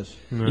heard of this.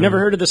 You never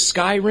heard of the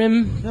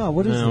Skyrim? No,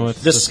 what is No,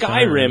 this? it's The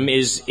Skyrim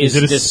is Is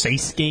it a this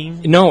space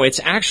game? No,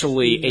 it's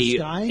actually In the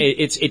sky?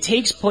 it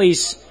takes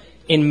place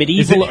in Is it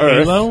medieval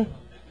Earth Halo?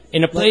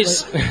 in a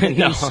place Like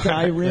no.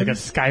 Skyrim. Like a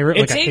Skyrim? It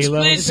Like a takes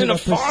Halo? place in a Is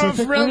it a far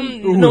Pacific realm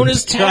Rim? known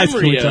as Guys,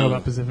 can we talk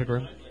about Tamriel. Pacific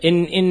Rim?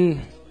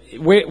 In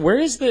where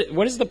is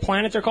what is the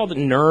planet they're called?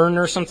 Nern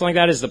or something like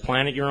that is the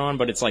planet you're on,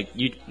 but it's like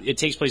it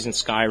takes place in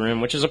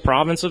Skyrim, which is a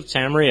province of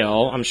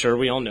Tamriel. I'm sure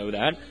we all know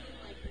that.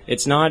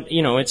 It's not,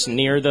 you know, it's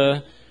near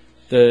the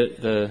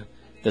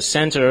the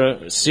center,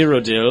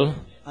 Cyrodiil.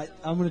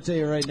 I'm going to tell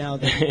you right now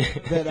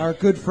that our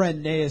good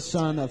friend Naeus,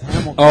 son of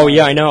Hamilton. Oh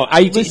yeah, I know.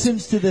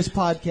 Listens to this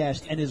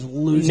podcast and is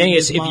losing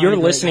his Naeus, if mind you're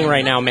listening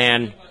right now,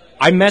 man,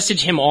 I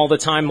message him all the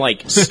time,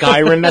 like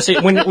Skyrim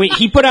message. When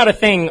he put out a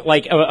thing,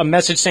 like a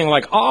message saying,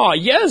 like, "Oh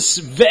yes,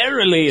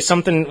 verily,"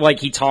 something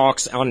like he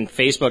talks on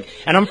Facebook,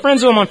 and I'm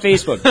friends with him on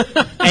Facebook,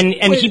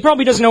 and he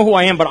probably doesn't know who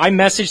I am, but I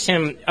messaged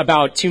him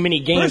about too many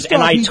games, First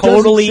and off, I he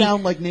totally doesn't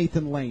sound like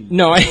Nathan Lane.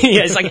 no,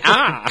 it's like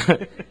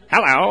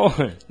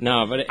hello,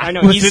 no, but I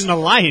know Was he's in the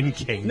Lion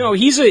King. no,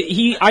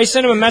 I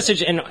sent him a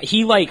message, and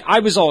I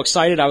was all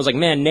excited. I was like,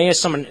 man,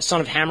 Naeus,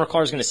 son of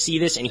Hammerclaw, is going to see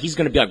this, and he's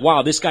going to be like,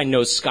 wow, this guy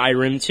knows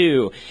Skyrim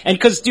too. And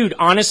because, dude,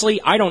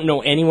 honestly, I don't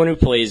know anyone who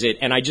plays it,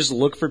 and I just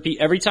look for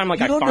people every time. Like,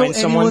 You I don't find know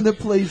someone anyone that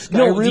plays Skyrim?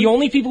 No, the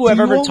only people who have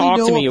Do you ever only talked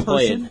know to me a who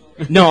play person?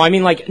 it. No, I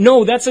mean, like,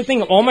 no, that's the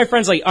thing. All my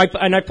friends, like, I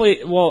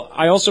play. Well,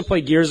 I also play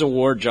Gears of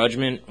War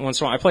Judgment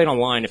once in a while. I play it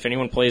online. If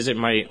anyone plays it,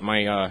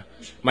 my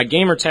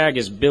gamer tag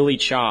is Billy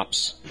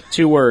Chops.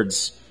 2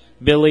 words.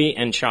 Billy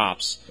and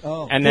Chops.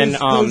 Oh, and then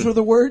those were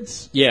the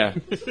words? yeah,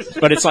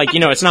 but it's like,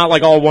 it's not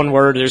like all one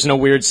word. There's no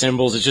weird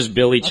symbols. It's just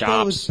Billy I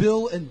thought it was Chops,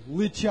 Bill and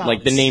Lit Chops.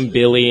 like the name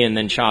Billy and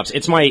then Chops.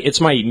 It's my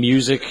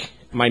music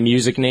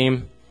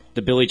name,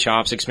 the Billy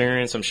Chops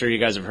Experience. I'm sure you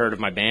guys have heard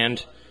of my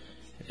band.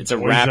 It's a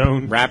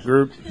Boyzone. rap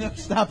group. No,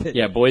 stop it.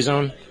 Yeah,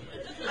 Boyzone.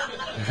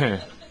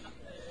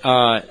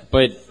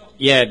 But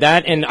yeah,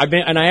 that and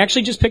I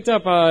actually just picked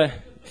up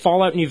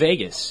Fallout New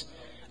Vegas.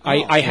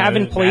 I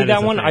haven't played that that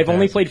is a one. I've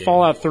only played fantastic game.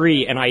 Fallout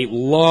 3, and I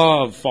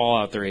love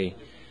Fallout 3.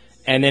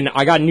 And then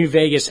I got New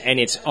Vegas, and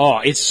it's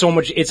so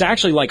much. It's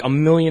actually like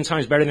 1,000,000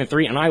 times better than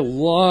 3, and I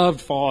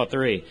loved Fallout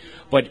 3.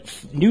 But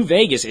New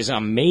Vegas is an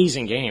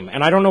amazing game,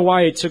 and I don't know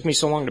why it took me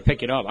so long to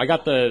pick it up. I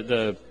got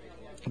the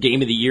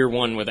Game of the Year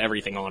one with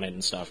everything on it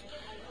and stuff.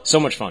 So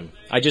much fun.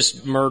 I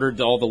just murdered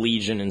all the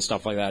Legion and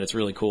stuff like that. It's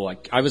really cool.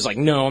 I was like,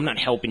 no, I'm not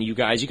helping you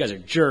guys. You guys are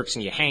jerks,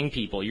 and you hang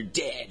people. You're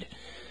dead.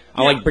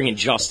 I like bringing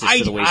justice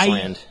to the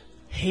wasteland.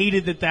 I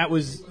hated that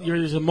was.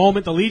 There's a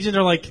moment. The Legion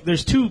are like.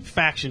 There's 2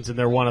 factions in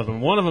there. One of them.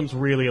 One of them's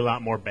really a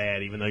lot more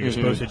bad, even though you're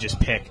supposed to just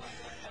pick.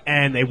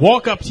 And they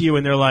walk up to you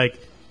and they're like,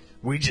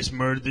 "We just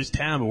murdered this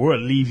town, but we're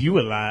gonna leave you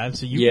alive,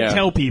 so you can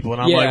tell people."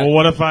 And I'm like, "Well,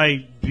 what if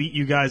I beat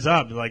you guys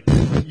up?" They're like,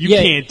 "You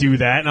can't do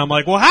that." And I'm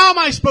like, "Well, how am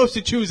I supposed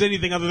to choose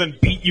anything other than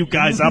beat you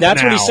guys up?"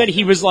 That's now? what he said.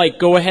 He was like,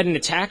 "Go ahead and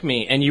attack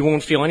me, and you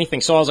won't feel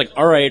anything." So I was like,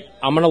 "All right,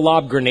 I'm gonna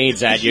lob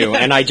grenades at you,"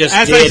 and I just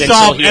As did I until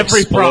solved he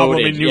every exploded. problem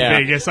in New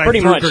Vegas, I pretty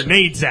threw much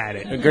grenades at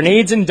it.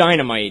 Grenades and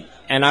dynamite,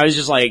 and I was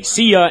just like,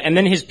 "See ya!" And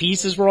then his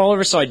pieces were all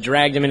over, so I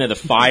dragged him into the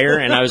fire,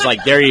 and I was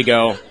like, "There you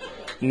go.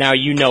 Now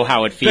you know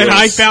how it feels." Then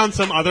I found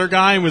some other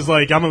guy and was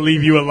like, "I'm gonna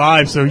leave you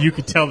alive so you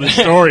could tell the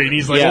story." And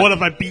he's like, Yeah. "What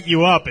if I beat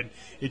you up?" And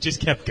it just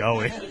kept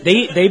going.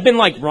 They've been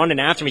like running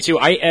after me too.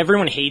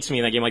 Everyone hates me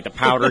in that game. Like the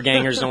Powder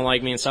Gangers don't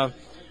like me and stuff.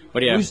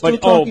 But yeah, Are we still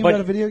talking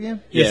about a video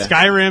game? Yeah,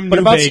 Skyrim, but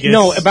New about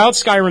Vegas. about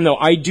Skyrim though,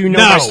 I do know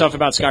my stuff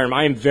about Skyrim.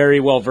 I am very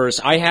well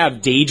versed. I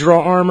have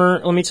Daedra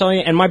armor, let me tell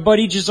you, and my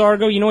buddy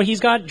Jizargo, you know what? He's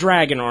got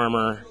dragon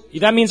armor.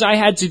 That means I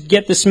had to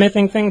get the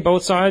smithing thing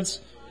both sides.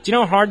 Do you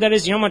know how hard that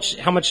is? Do you know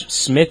how much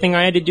smithing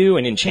I had to do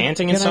and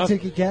enchanting and stuff? Can I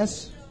take a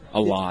guess?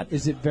 A lot.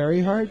 Is it very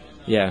hard?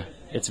 Yeah,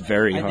 it's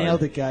very hard. I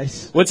nailed it,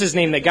 guys. What's his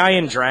name? The guy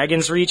in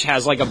Dragon's Reach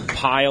has like a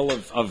pile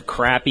of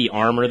crappy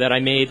armor that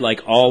I made,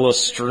 like all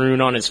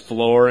strewn on his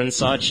floor and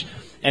such.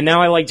 And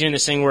now I like doing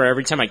this thing where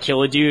every time I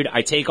kill a dude,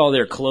 I take all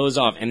their clothes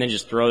off and then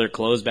just throw their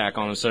clothes back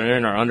on them so they're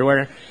in our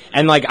underwear.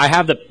 And like I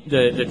have the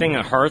thing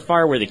at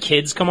Hearthfire where the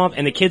kids come up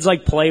and the kids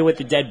like play with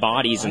the dead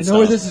bodies and I stuff. know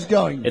where this is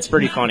going. It's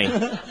pretty funny.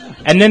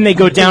 And then they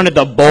go down to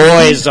the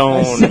boy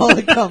zone. I saw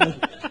it coming.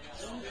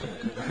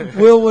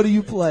 Will, what are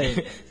you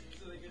playing?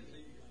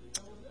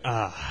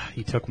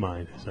 He took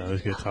mine, so I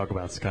was going to talk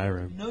about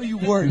Skyrim. No, you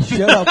weren't.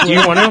 Shut up. Do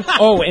you want to?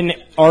 Oh, and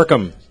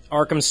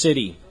Arkham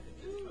City.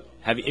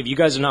 Have you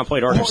guys have not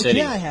played Arkham City?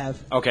 Yeah, I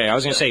have. Okay, I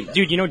was gonna say,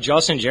 dude, you know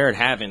Justin and Jared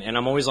haven't, and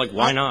I'm always like,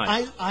 why not?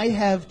 I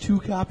have 2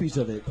 copies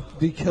of it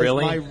because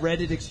Really? my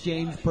Reddit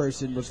exchange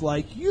person was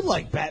like, "You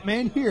like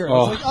Batman here?" I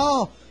was like,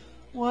 "Oh,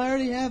 well, I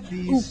already have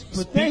these,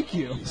 but thank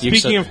you."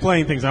 Speaking of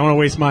playing things, I want to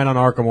waste mine on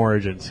Arkham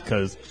Origins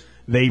because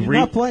they You're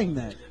not playing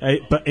that.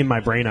 but in my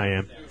brain I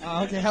am.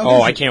 Okay.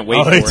 I can't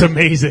wait. For It's it.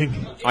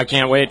 amazing. I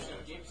can't wait.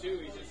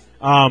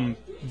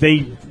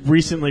 They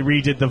recently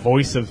redid the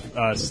voice of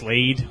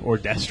Slade or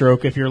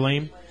Deathstroke if you're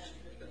lame,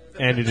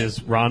 and it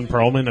is Ron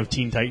Perlman of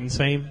Teen Titans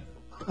fame.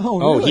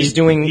 Oh, really? he's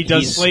doing. He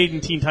does Slade in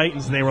Teen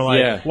Titans, and they were like,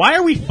 Yeah. "Why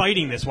are we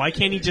fighting this? Why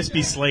can't he just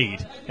be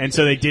Slade?" And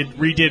so they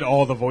redid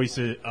all the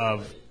voices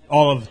of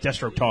all of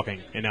Deathstroke talking,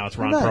 and now it's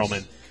Ron Nice.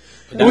 Perlman.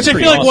 That's Which I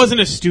pretty feel like awesome. wasn't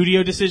a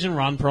studio decision.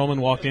 Ron Perlman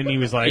walked in, he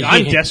was like,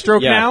 "I'm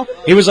Deathstroke Yeah. now."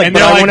 He was like, and "But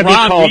they're I like, wanna be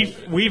 "Ron,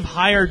 called-" we've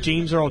hired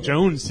James Earl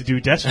Jones to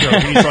do Deathstroke."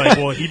 And he's like,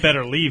 "Well, he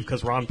better leave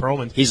because Ron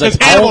Perlman." He's like,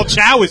 "'Cause Hannibal I'll-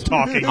 Chow is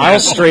talking." I'll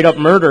straight up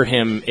murder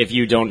him if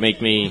you don't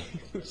make me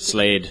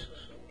Slade.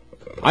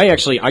 I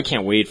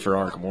can't wait for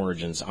Arkham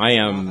Origins. I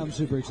am. I'm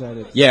super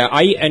excited. Yeah,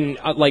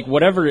 like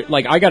whatever.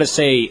 Like I gotta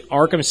say,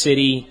 Arkham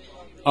City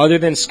other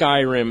than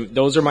Skyrim,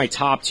 those are my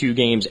top 2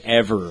 games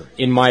ever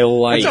in my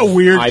life. That's a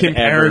weird I've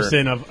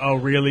comparison of a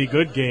really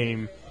good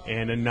game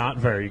and a not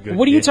very good game.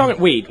 What are you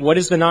talking? Wait, what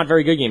is the not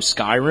very good game?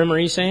 Skyrim? Are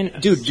you saying,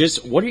 dude?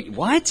 Just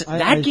what?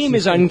 That game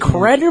is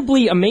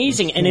incredibly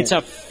amazing, and it's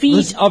a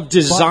feat of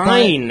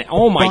design.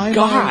 Oh my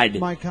god!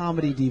 My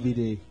comedy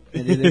DVD,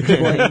 and it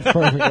explains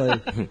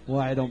perfectly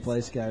why I don't play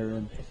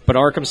Skyrim. But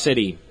Arkham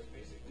City,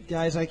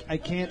 guys, I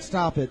can't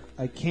stop it.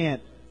 I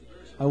can't.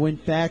 I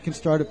went back and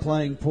started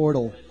playing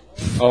Portal.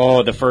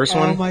 Oh, the first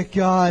one? Oh my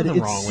god,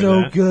 it's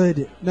so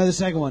good. No, the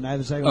second one. I have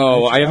the second one.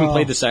 Oh, I haven't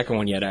played the second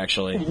one yet,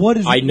 actually. What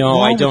is I know,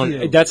 wrong I don't.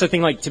 with you? That's the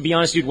thing, like, to be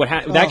honest, dude,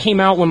 that came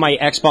out when my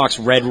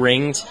Xbox red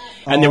ringed,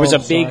 and there was a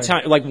big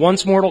time, like,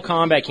 once Mortal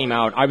Kombat came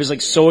out, I was,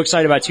 like, so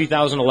excited about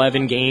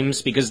 2011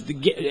 games, because,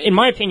 in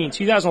my opinion,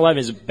 2011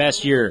 is the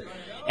best year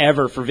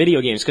ever for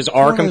video games, because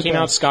Arkham came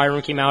out,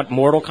 Skyrim came out,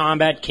 Mortal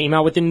Kombat came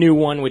out with the new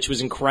one, which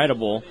was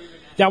incredible.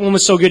 That one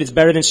was so good, it's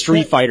better than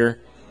Street Fighter.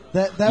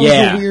 That was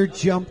a weird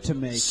jump to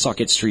make. Suck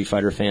it, Street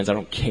Fighter fans. I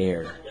don't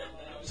care.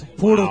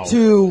 Portal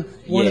 2,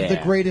 one of the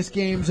greatest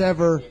games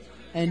ever,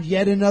 and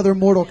yet another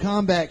Mortal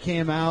Kombat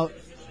came out,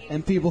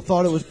 and people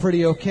thought it was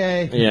pretty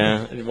okay.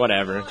 Yeah,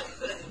 whatever.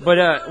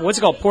 But what's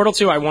it called? Portal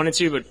 2, I wanted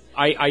to, but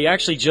I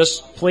actually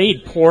just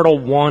played Portal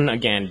 1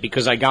 again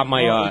because I got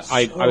my,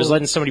 I was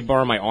letting somebody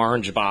borrow my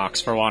orange box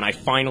for a while, and I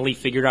finally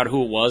figured out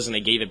who it was, and they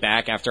gave it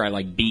back after I,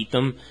 like, beat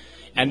them.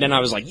 And then I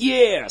was like,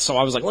 yeah! So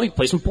I was like, let me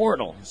play some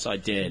Portal. So I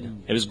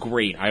did. It was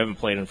great. I haven't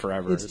played it in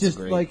forever. It's just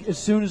great. like, as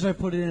soon as I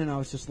put it in, I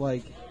was just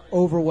like,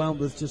 overwhelmed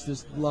with just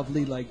this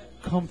lovely, like,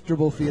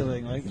 comfortable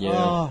feeling. Like,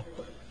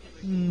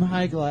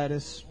 hi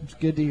Gladys. It's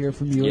good to hear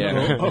from you.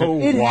 Yeah.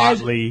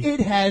 Watley. It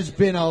has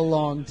been a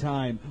long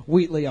time.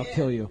 Wheatley, I'll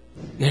kill you.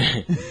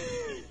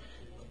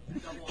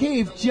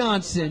 Cave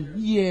Johnson,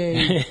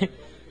 yay.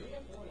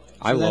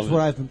 That's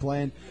what I've been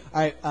playing.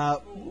 All right,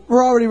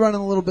 we're already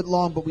running a little bit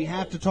long, but we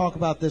have to talk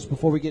about this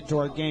before we get to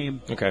our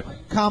game. Okay.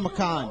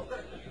 Comic-Con.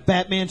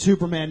 Batman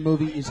Superman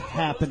movie is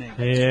happening.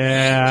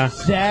 Yeah.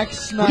 Zack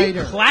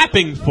Snyder.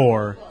 Clapping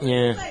for.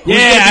 Yeah.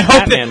 I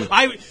hope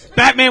that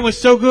Batman was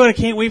so good. I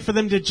can't wait for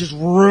them to just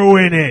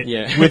ruin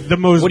it with the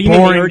most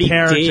boring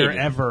character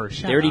ever.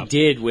 They already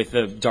did with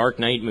the Dark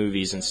Knight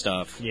movies and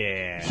stuff.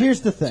 Yeah.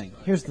 Here's the thing.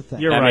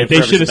 You're right.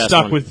 They should have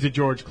stuck with the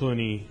George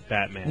Clooney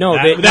Batman. No,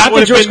 that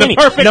would have been the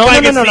perfect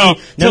legacy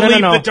to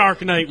leave the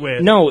Dark Knight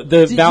with. No,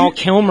 the Val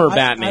Kilmer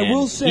Batman. I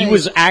will say, he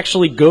was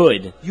actually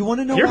good. You want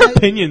to know Your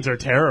opinions are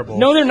terrible.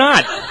 No, they're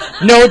not.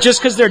 No, just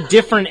because they're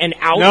different and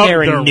out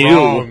there and new.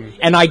 Wrong.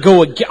 And I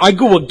go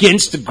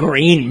against the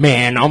grain,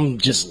 man. I'm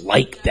just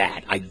like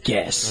that, I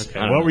guess. Okay.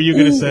 What were you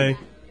going to say?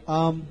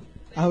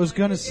 I was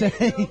going to say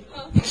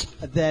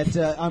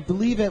that I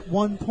believe at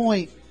one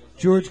point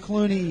George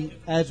Clooney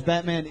as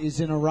Batman is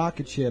in a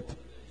rocket ship,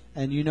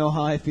 and you know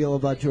how I feel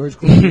about George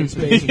Clooney in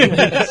space.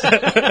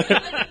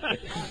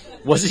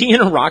 Was he in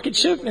a rocket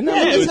ship? Yeah,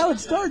 that's how it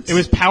starts. It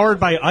was powered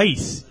by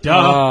ice.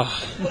 Duh.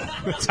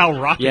 That's how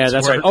rockets Yeah,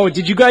 that's work. right. Oh,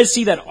 did you guys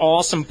see that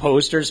awesome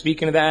poster,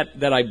 speaking of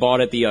that I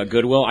bought at the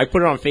Goodwill? I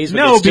put it on Facebook.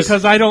 No,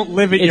 because I don't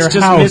live at your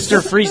house. It's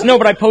just Mr. Freeze. No,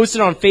 but I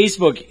posted on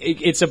Facebook.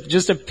 It's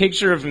just a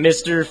picture of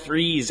Mr.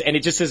 Freeze, and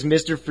it just says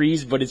Mr.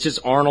 Freeze, but it's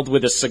just Arnold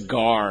with a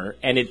cigar,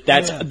 and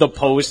that's the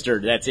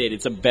poster. That's it.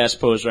 It's the best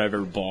poster I've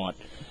ever bought.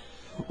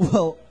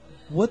 Well,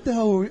 what the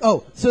hell were we...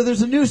 Oh, so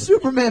there's a new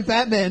Superman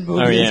Batman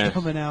movie that's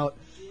coming out.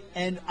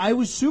 And I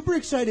was super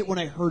excited when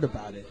I heard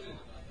about it.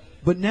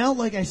 But now,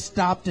 like, I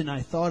stopped and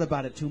I thought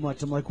about it too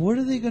much. I'm like, what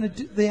are they going to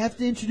do? They have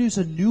to introduce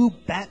a new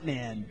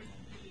Batman.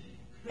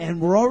 And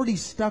we're already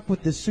stuck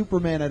with this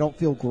Superman I don't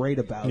feel great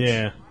about.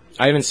 Yeah.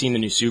 I haven't seen the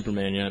new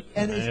Superman yet.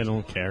 And I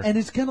don't care. And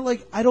it's kind of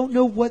like, I don't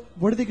know what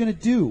are they going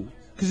to do?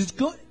 Because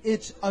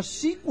it's a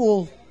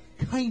sequel,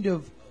 kind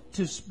of,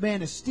 to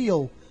Man of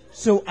Steel.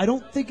 So I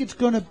don't think it's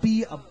going to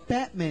be a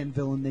Batman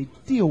villain they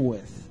deal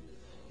with.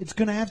 It's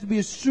going to have to be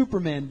a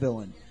Superman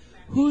villain.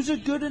 Who's a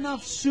good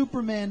enough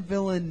Superman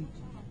villain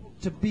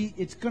to be?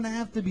 It's going to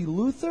have to be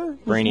Luthor?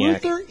 Was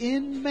Brainiac. Luthor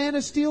in Man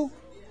of Steel?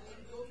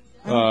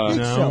 I don't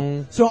think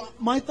no. so. So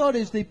my thought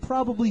is they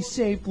probably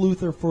saved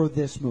Luthor for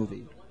this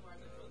movie.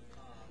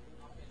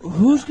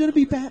 Who's going to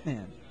be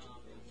Batman?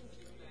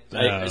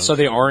 So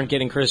they aren't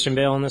getting Christian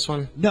Bale in this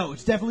one? No,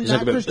 it's definitely Is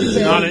not that Christian It's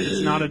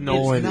Bale. not a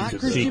Nolan It's not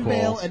Christian sequel.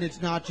 Bale, and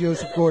it's not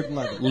Joseph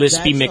Gordon-Levitt.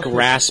 Lispy That's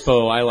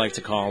McRaspo, I like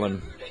to call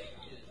him.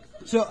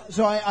 So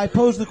I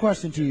pose the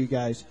question to you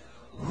guys.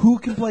 Who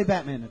can play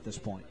Batman at this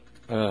point?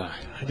 I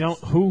don't...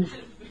 Who...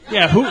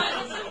 Yeah, who...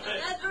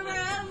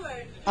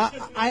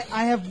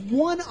 I have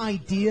one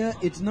idea.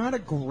 It's not a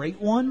great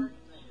one,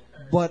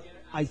 but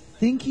I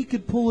think he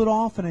could pull it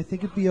off, and I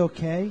think it'd be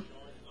okay.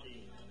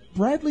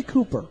 Bradley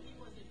Cooper.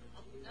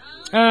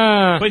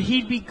 But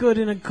he'd be good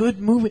in a good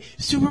movie.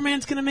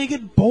 Superman's gonna make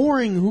it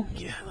boring. Who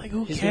He's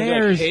cares?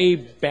 gonna be like, hey,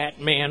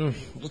 Batman,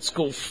 let's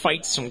go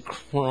fight some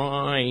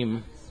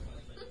crime.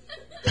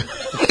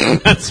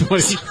 That's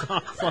what he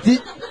sounds like.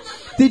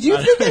 Did you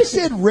think I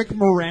said Rick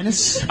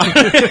Moranis?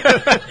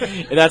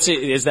 That's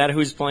it. Is that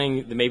who's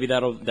playing? Maybe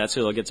that's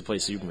who they'll get to play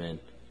Superman.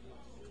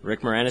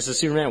 Rick Moranis is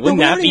Superman. No, Wouldn't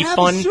we that already be have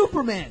fun? a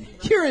Superman.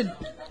 Kieran,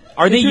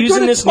 Are they if you're using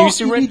gonna this talk, new you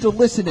Superman? need to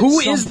listen at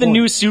Who some is the point.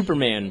 new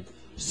Superman?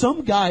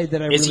 Some guy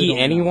that I Is really he don't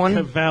know. anyone?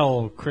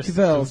 Cavell,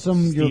 Cavell,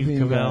 some Steve European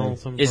Cavell. guy.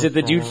 Some Is it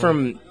the dude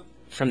from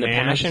The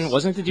Man. Passion?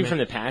 Wasn't it the dude from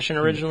The Passion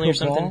originally or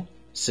Cavell? something?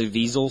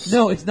 Caviezel?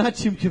 No, it's not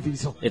Jim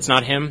Caviezel. It's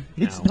not him?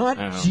 It's not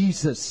Oh.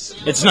 Jesus.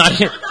 It's not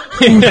him.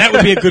 That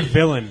would be a good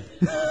villain.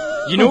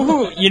 You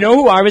know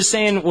who I was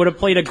saying would have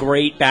played a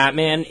great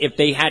Batman if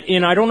they had,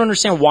 and I don't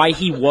understand why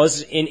he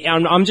was in,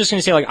 I'm just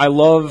gonna say, like, I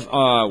love,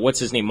 what's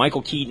his name?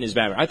 Michael Keaton as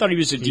Batman. I thought he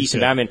was a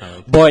decent good. Batman, I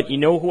like but you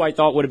know who I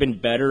thought would have been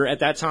better at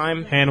that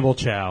time? Hannibal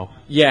Chow.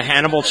 Yeah,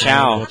 Hannibal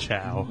Chow. Hannibal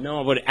Chow.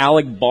 No, but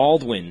Alec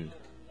Baldwin.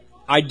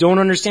 I don't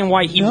understand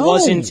why he No.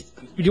 wasn't.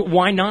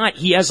 Why not?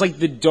 He has like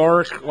the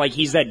dark, like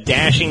he's that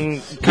dashing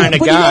kind of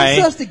but guy.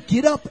 he also has to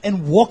get up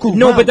and walk around.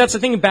 No, but that's the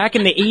thing. Back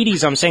in the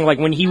 80s, I'm saying, like,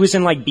 when he was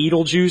in, like,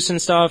 Beetlejuice and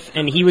stuff,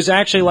 and he was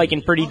actually, like,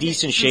 in pretty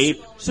decent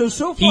shape. So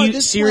far, He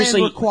this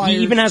seriously, plan requires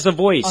he even has the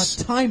voice.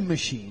 a time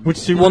machine. Which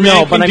Well, Superman no,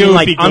 can but I do mean, if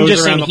like, he I'm goes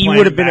just around saying the he planet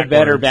would have been a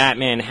better backwards.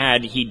 Batman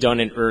had he done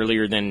it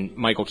earlier than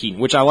Michael Keaton,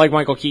 which I like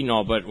Michael Keaton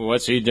all, but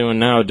what's he doing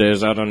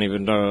nowadays? I don't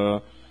even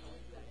know.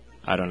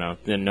 I don't know.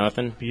 Then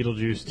nothing?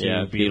 Beetlejuice 2.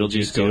 Yeah,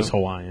 Beetlejuice 2. goes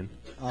Hawaiian.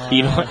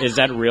 Is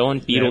that real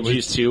in Yeah, it was-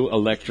 Beetlejuice 2?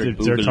 Electric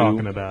They're Boogaloo?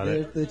 talking about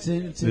it. It's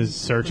in This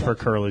search for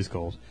Curly's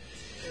gold.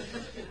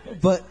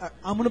 But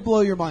I'm going to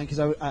blow your mind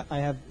because I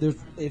have.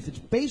 If it's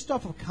based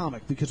off of a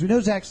comic, because we know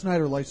Zack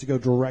Snyder likes to go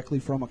directly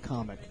from a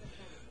comic.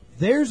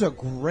 There's a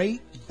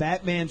great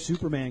Batman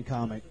Superman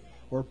comic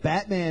where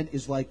Batman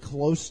is like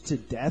close to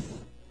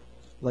death,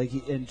 like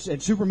and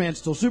Superman's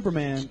still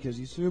Superman because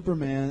he's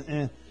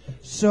Superman.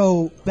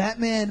 So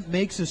Batman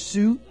makes a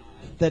suit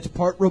that's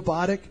part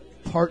robotic,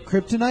 part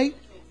kryptonite,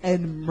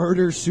 and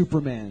murders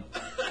Superman.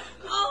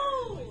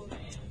 Oh,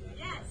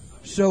 yes.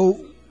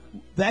 So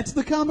that's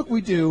the comic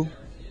we do.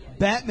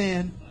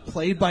 Batman,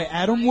 played by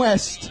Adam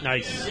West,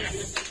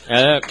 Nice.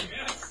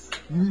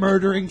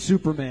 murdering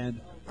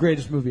Superman.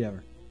 Greatest movie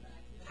ever.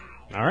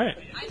 All right.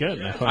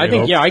 Good. I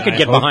think, yeah, I could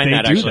get hope behind they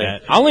that, do actually.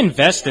 that. I'll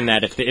invest in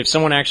that if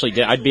someone actually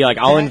did. I'd be like,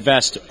 I'll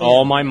invest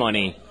all my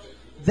money.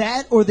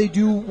 That, or they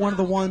do one of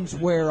the ones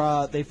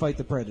where they fight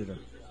the Predator.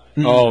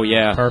 Oh,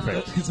 yeah.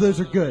 Perfect. Because those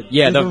are good.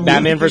 Yeah, Those the are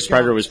Batman really vs. good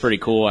Predator comics. was pretty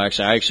cool,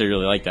 actually. I actually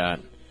really like that.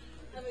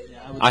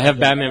 I have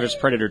Batman vs.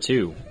 Predator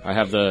too. I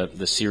have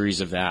the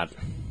series of that.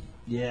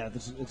 Yeah,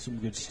 that's some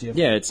good stuff.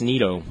 Yeah, it's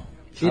neato.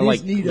 It I is like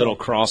neato. little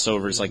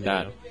crossovers like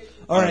that.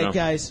 All I don't right, know.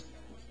 guys.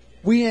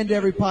 We end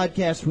every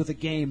podcast with a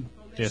game.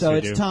 Yes, so we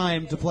it's do.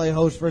 time to play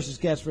host versus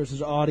guest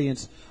versus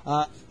audience.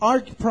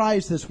 Our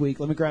prize this week,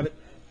 let me grab it.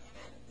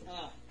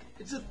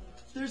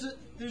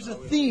 There's a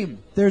theme.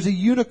 There's a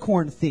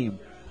unicorn theme.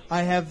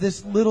 I have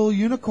this little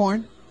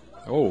unicorn.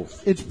 Oh,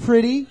 It's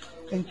pretty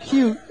and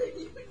cute.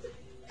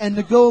 And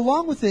to go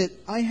along with it,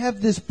 I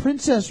have this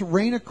Princess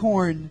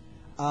Rainicorn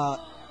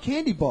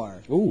candy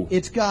bar. Ooh.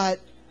 It's got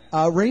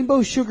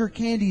rainbow sugar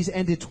candies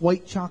and it's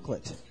white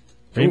chocolate.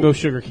 Rainbow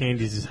sugar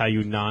candies is how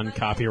you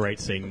non-copyright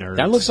say nerds.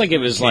 that looks like it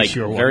was In case like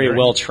you were very wondering.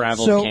 well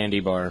traveled So-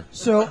 candy bar.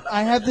 So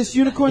I have this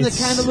unicorn that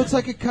It's- kind of looks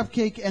like a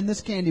cupcake and this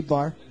candy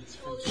bar.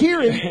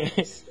 Kieran,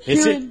 Is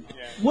Kieran, it?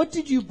 what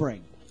did you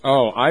bring?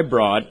 Oh, I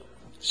brought.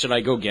 Should I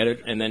go get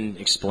it and then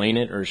explain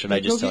it, or should I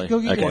just tell you? Go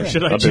get Okay. your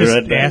Should I thing. I'll be just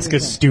right back. ask a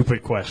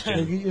stupid Go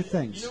question? get your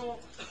things.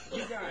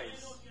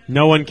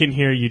 No one can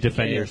hear you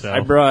defend Yes. yourself.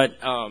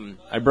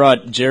 I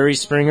brought Jerry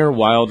Springer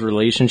Wild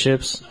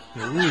Relationships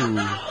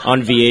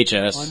on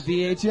VHS. On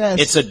VHS.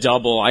 It's a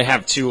double. I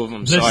have two of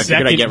them, the so I figured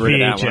second I'd get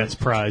rid of that one. VHS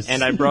prize.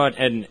 And I brought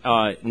an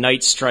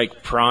Night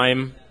Strike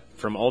Prime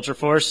from Ultra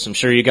Force. I'm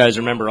sure you guys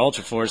remember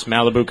Ultra Force,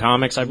 Malibu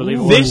Comics, I believe.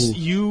 it was. This,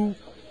 you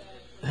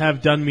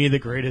have done me the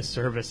greatest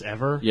service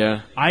ever.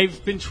 Yeah.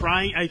 I've been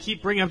trying, I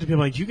keep bringing up to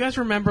people, like, do you guys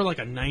remember like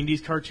a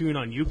 90s cartoon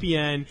on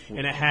UPN, and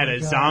it had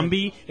a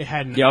zombie, it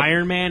had an Yep.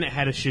 Iron Man, it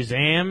had a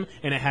Shazam,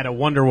 and it had a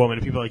Wonder Woman,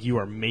 and people are like, you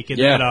are making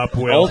Yeah. that up,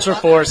 Will. Ultra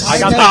Force. I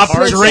got Stop the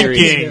card drinking.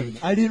 series.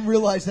 I didn't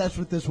realize that's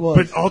what this was.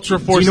 But Ultra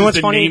Do Force you know is what's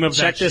the funny? name of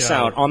Check that this show.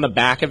 out. On the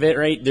back of it,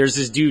 right, there's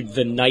this dude,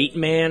 the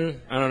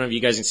Nightman. I don't know if you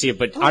guys can see it,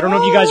 but I don't know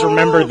if you guys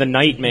remember the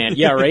Nightman.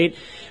 Yeah, right?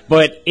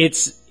 But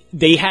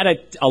they had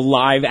a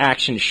live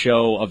action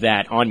show of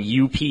that on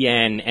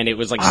UPN, and it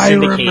was like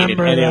syndicated,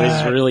 remember and it was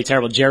that. really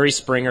terrible. Jerry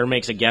Springer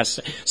makes a guest.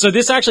 So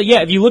this actually,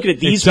 yeah, if you look at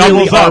it, these doubles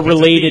really up. are It's a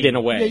related theme. in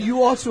a way. yeah,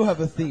 you also have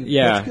a theme.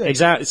 Yeah, That's good.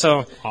 exactly.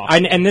 So,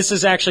 Awesome. and this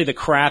is actually the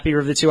crappier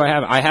of the two I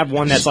have. I have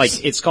one that's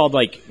like, it's called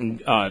like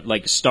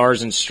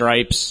Stars and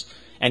Stripes,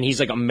 and he's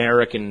like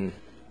American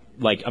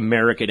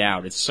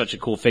out. It's such a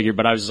cool figure,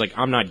 but I was just like,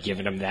 I'm not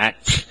giving him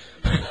that.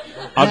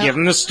 I'll Now- give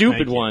him the stupid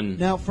Thank you. one.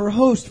 Now, for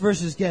host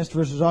versus guest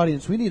versus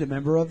audience, we need a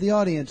member of the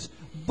audience.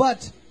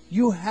 But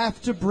you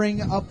have to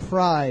bring a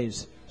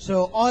prize.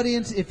 So,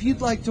 audience, if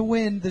you'd like to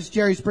win this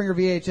Jerry Springer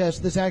VHS,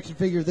 this action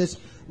figure, this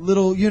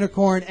little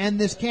unicorn, and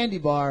this candy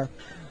bar,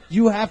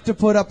 you have to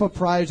put up a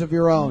prize of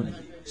your own.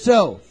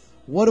 So,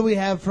 what do we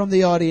have from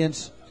the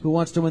audience who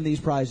wants to win these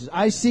prizes?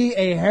 I see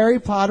a Harry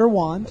Potter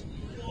wand.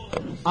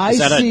 I Is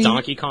that see a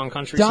Donkey Kong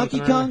Country? Donkey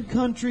something or Kong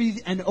Country,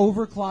 an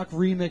overclock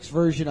remix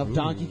version of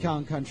Donkey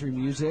Kong Country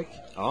music.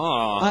 other?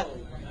 Oh.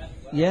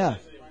 Yeah.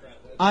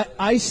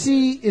 I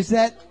see, is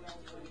that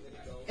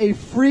a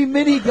free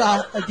mini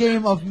golf, a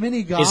game of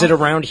mini golf? Is it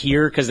around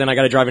here? Because then I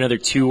got to drive another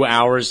 2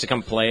 hours to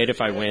come play it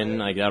if I win.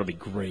 Like, that'll be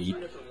great.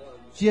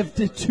 So you have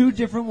the two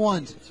different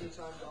ones.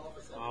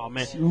 Oh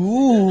man,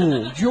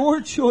 Ooh, your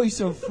choice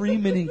of free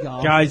mini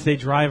golf. guys, they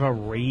drive a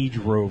Rage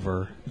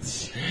Rover,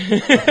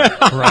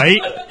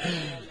 right?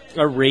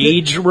 A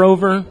Rage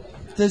Rover?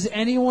 Does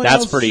anyone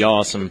That's else, pretty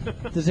awesome.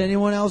 Does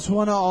anyone else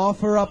want to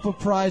offer up a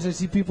prize? I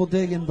see people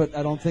digging, but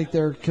I don't think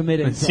they're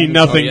committed. I see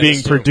nothing yeah, being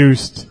that's true.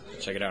 produced.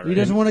 Check it out. He Right?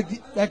 doesn't want to.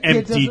 That kid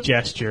Empty doesn't.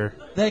 gesture.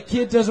 That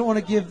kid doesn't want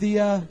to give the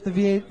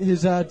V8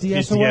 his DS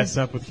His away. DS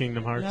up with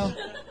Kingdom Hearts. No.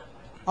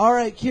 All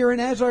right, Kieran,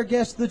 as our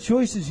guest, the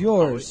choice is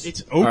yours.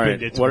 It's open. All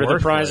right. It's What are the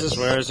worthless. prizes?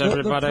 Where is The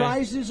everybody?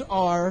 prizes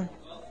are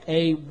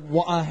a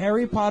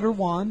Harry Potter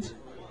wand,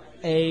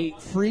 a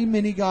free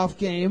mini golf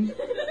game,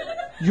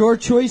 your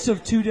choice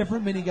of two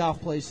different mini golf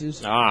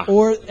places,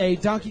 or a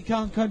Donkey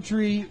Kong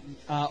Country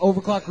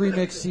Overclock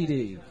Remix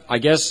CD. I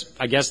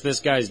guess this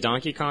guy's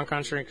Donkey Kong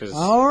Country because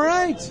All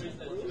right,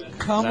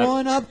 come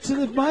on up to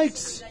the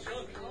mics.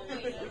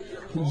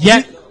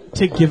 Yet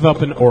to give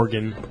up an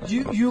organ.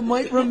 You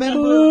might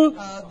remember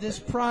this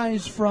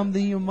prize from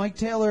the Mike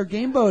Taylor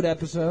Game Boat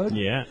episode.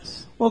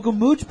 Yes. Welcome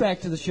Mooch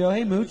back to the show.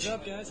 Hey Mooch. What's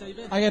up, guys? How you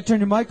been? I got to turn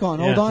your mic on.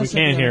 Hold Yeah, on a we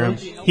second. can't hear him.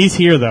 Mooch. He's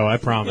here though, I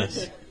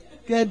promise.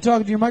 Go ahead and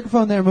talk to your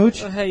microphone there,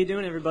 Mooch. How you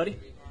doing, everybody?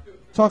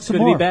 Talk some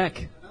Good more. to be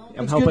back.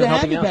 I'm It's helping good to have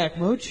helping you out. back,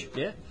 Mooch.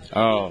 Yeah.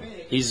 oh,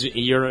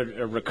 you're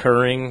a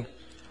recurring.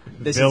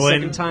 This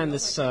Villain. is the second time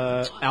this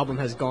album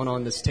has gone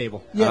on this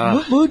table.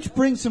 Yeah, Mooch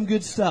brings some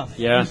good stuff.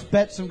 Yeah. He's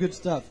bet some good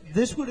stuff.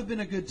 This would have been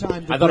a good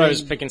time to I thought I bring-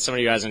 was picking some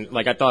of you guys, and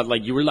like I thought,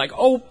 like you were like,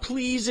 "Oh,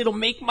 please, it'll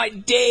make my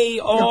day."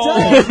 It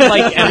Oh, does.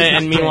 like,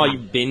 and meanwhile,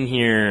 you've been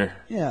here.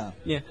 Yeah.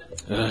 Yeah.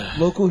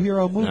 Local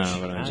hero Mooch. No,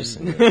 but I'm just.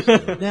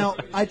 Now,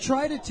 I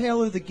try to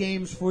tailor the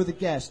games for the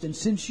guest, and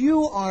since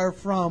you are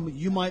from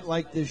You Might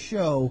Like This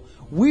Show,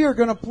 we are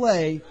going to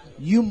play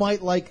You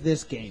Might Like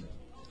This Game.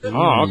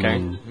 Oh,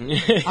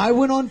 okay. I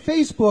went on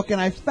Facebook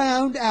and I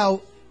found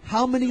out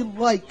how many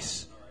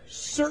likes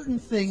certain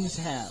things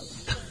have.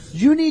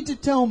 You need to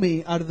tell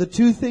me, out of the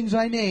two things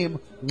I name,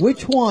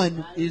 which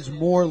one is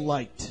more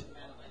liked.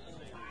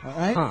 All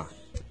right? Huh.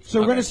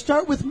 So we're going to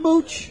start with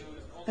Mooch,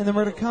 and then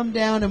we're going to come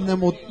down, and then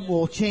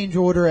we'll change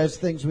order as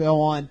things go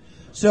on.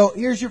 So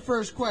here's your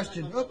first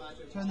question. Oop,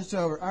 turn this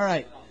over. All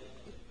right.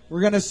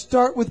 We're going to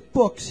start with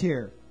books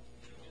here.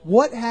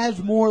 What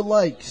has more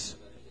likes?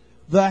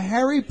 The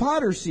Harry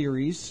Potter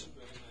series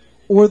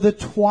or the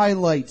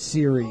Twilight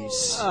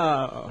series?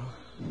 Oh.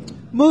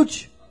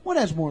 Mooch, what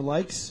has more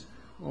likes?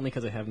 Only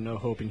because I have no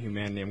hope in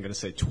humanity, I'm going to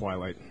say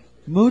Twilight.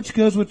 Mooch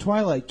goes with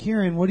Twilight.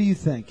 Kieran, what do you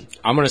think?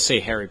 I'm gonna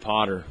say Harry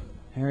Potter.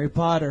 Harry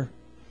Potter.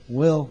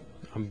 Will.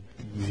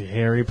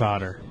 Harry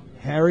Potter.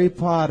 Harry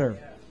Potter.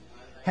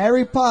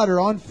 Harry Potter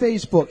on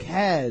Facebook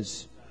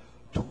has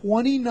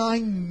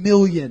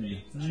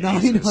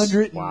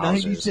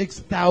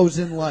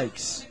 29,996,000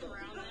 likes.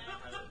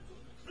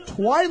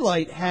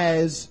 Twilight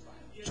has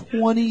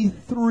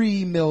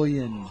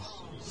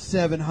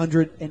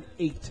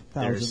 23,708,000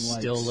 There's likes.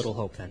 still a little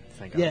hope then.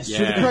 Thank God. Yes, so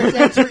the Yeah. correct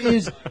answer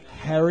is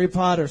Harry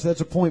Potter. So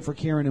that's a point for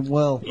Kieran and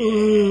Will.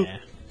 Yeah.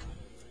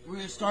 We're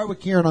going to start with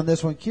Kieran on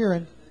this one.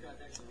 Kieran,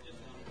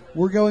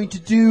 we're going to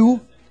do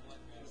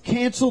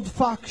canceled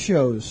Fox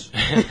shows.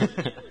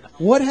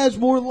 What has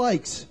more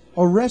likes,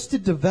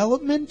 Arrested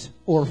Development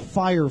or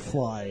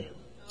Firefly?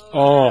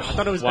 Oh, I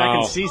thought it was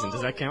back in season.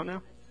 Does that count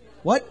now?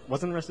 What?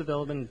 Wasn't Arrested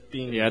Development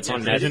being... Yeah, it's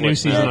on There's a Netflix. new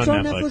season Yeah, now. it's on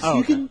on Netflix. Netflix. Oh, You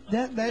okay. can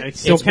that It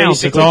still It's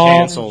counts. It's basically all.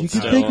 canceled. you can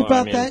still, think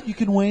about I mean. that. You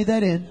can weigh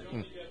that in.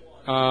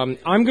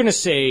 I'm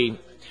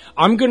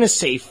gonna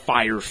say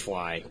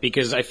Firefly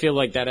because I feel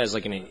like that has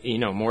like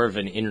more of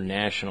an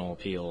international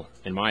appeal,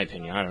 in my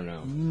opinion. I don't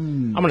know.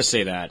 I'm gonna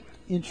say that.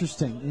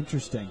 Interesting.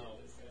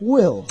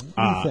 Will, what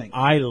do you think?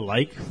 I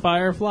like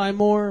Firefly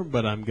more,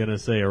 but I'm gonna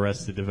say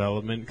Arrested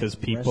Development because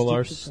people are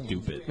Arrested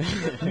stupid.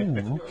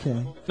 Oh,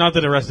 okay. Not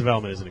that Arrested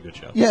Development isn't a good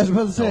show. Yeah, I was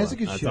about to say, it's a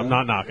good show. I'm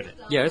not knocking it.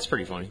 Yeah, it's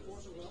pretty funny.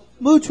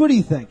 Mooch, what do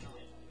you think?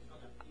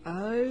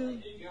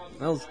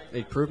 Well,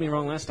 they proved me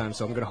wrong last time,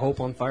 so I'm going to hope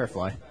on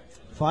Firefly.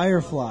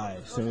 Firefly.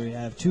 So we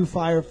have two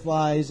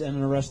Fireflies and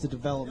an Arrested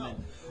Development.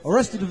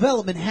 Arrested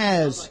Development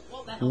has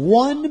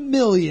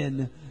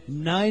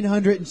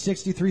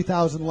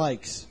 1,963,000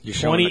 likes. You're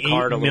showing the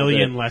card a 28 little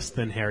million bit. less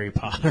than Harry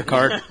Potter.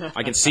 Card.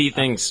 I can see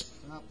things.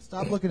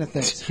 Stop looking at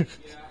things.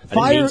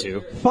 I didn't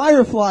mean to.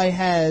 Firefly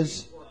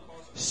has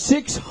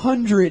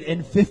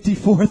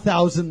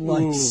 654,000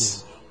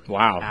 likes.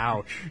 Wow.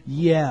 Ouch.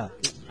 Yeah.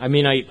 I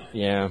mean, all right.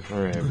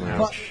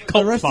 Wow.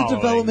 Cult Arrested following.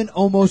 Development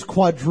almost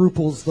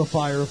quadruples the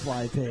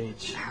Firefly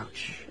page.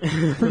 Ouch.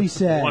 Pretty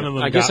sad. One of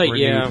them I guess got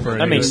renewed for a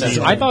that new makes sense.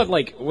 season. I thought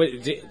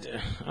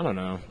I don't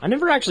know. I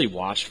never actually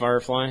watched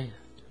Firefly.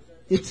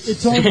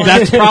 It's on my...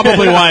 That's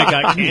probably why it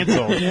got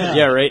canceled.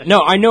 Yeah, right.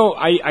 No, I know.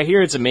 I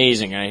hear it's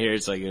amazing. I hear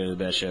it's like the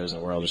best shows in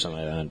the world or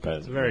something like that. But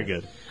It's very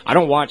good. I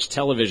don't watch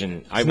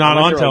television. It's not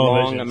on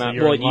television, so Amount,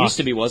 you're well, in it luck. used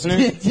to be, wasn't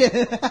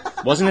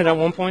it? Wasn't it at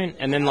one point?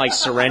 And then like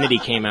Serenity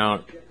came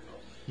out.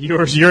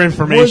 Your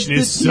information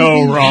Was is the so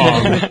TV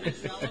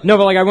wrong. No,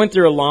 but like I went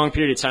through a long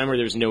period of time where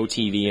there was no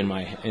TV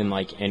in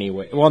like any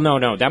way. Well,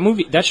 no,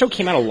 that show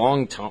came out a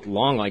long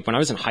like when I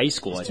was in high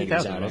school. I think it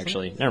was 2000, out wasn't it?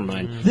 actually. Never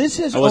mind. This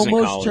has I wasn't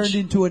in almost college. turned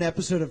into an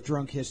episode of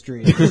Drunk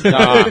History.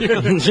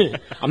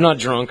 I'm not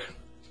drunk.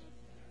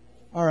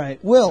 All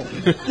right, Will,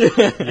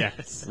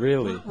 Yes.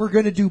 Really? we're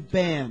going to do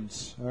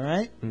bands, all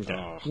right?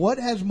 Oh. What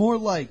has more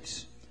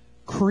likes,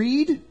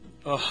 Creed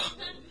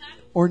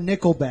or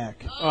Nickelback?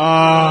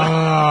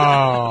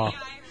 Oh.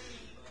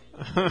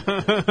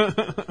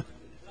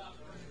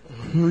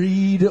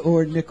 Creed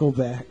or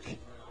Nickelback?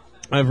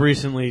 I've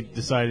recently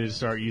decided to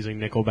start using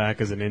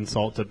Nickelback as an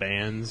insult to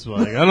bands.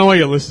 Like, I don't know why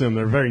you listen to them.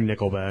 They're very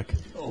Nickelback.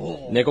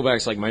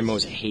 Nickelback's like my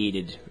most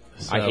hated.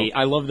 So-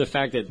 I love the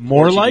fact that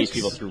More Portuguese likes?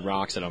 people threw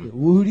rocks at them.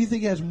 Who do you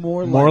think has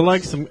more likes? More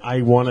like some.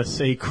 I want to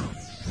say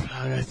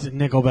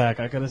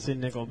Nickelback. I gotta say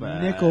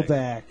Nickelback.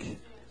 Nickelback.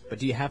 But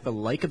do you have to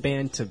like a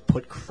band to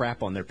put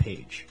crap on their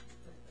page?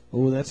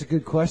 Oh, that's a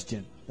good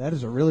question. That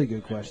is a really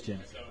good question.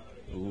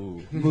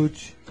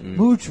 Mooch.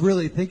 Mooch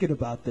really thinking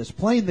about this.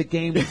 Playing the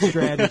game with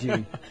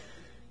strategy.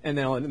 And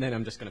then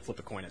I'm just going to flip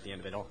a coin at the end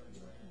of it all.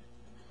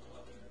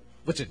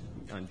 What's it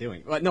I'm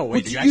doing? No, wait.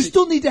 But Did you, you actually...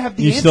 still need to have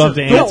the You answer. still have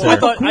to Don't answer. I flip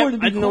a thought coin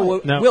and be no,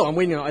 quiet. No. Will, I'm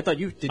waiting. I thought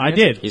you did. I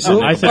did. He said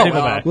I said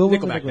Nickelback. Will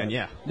went Nickelback with then,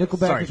 yeah.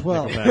 Nickelback Sorry, as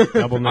well. Nickelback.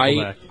 Double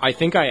Nickelback. I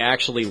think I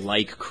actually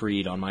like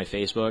Creed on my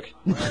Facebook.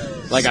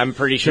 Like I'm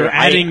pretty sure. You're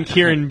adding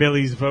Kieran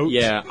Billy's vote.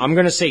 Yeah, I'm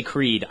gonna say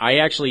Creed. I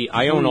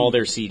own all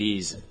their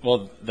CDs.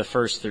 Well, the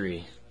first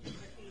 3.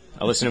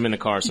 I listen to them in the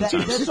car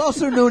sometimes. That's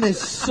also known as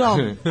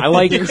some. I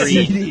like Their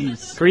Creed.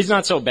 CDs. Creed's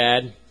not so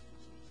bad.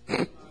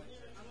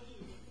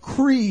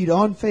 Creed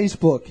on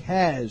Facebook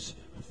has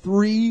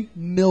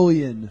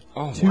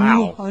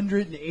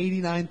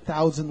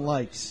 3,289,000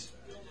 likes.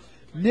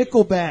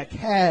 Nickelback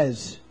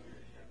has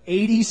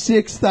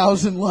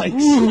 86,000 likes.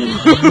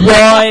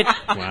 What?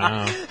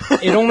 Wow.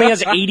 It only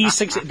has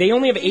 86. They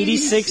only have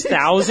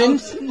 86,000.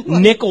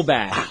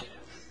 Nickelback.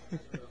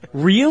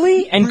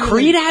 Really? And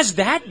Creed has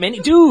that many?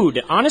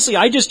 Dude, honestly,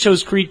 I just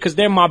chose Creed because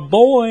they're my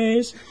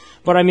boys.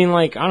 But I mean,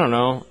 like, I don't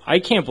know. I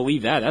can't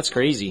believe that. That's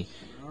crazy.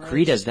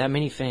 Creed has that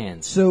many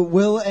fans. So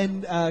Will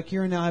and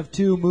Kieran now have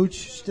 2.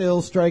 Mooch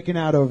still striking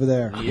out over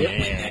there.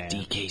 Yeah. That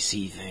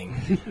DKC thing.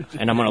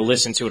 And I'm going to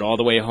listen to it all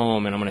the way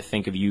home, and I'm going to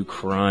think of you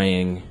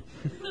crying.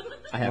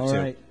 I have All to.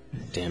 right.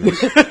 Damn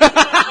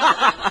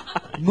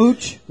it.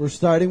 Mooch, we're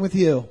starting with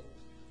you.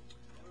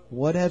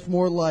 What has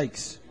more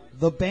likes?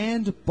 The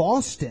band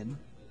Boston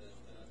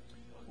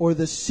or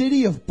the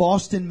city of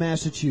Boston,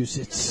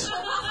 Massachusetts?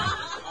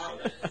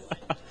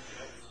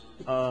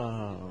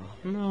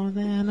 More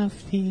than a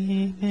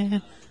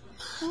feeling.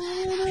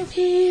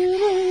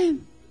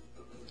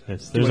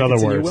 There's wanna other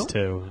continue, words Will?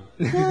 too.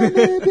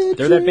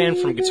 They're that band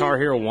from Guitar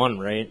Hero 1,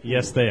 right?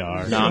 Yes, they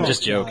are. No, I'm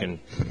just joking.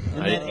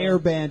 And that Air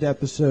Band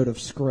episode of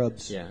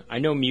Scrubs. Yeah, I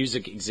know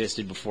music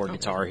existed before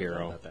Guitar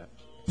Hero.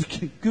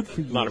 Good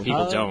for you. A lot of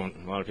people don't.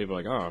 A lot of people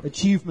are like, oh.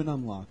 Achievement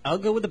unlocked. I'll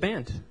go with the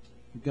band.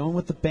 You're going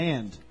with the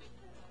band.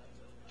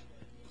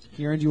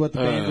 Kieran, do you want the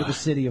band or the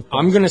city of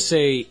Boston? I'm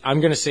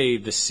gonna say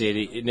the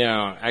city.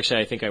 No,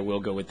 actually, I think I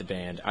will go with the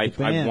band. I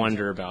band.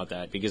 wonder about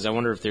that because I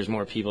wonder if there's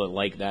more people that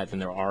like that than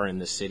there are in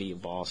the city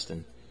of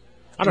Boston.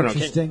 I don't know.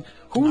 Interesting.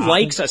 Who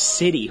likes a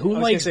city? Who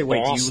likes say, wait,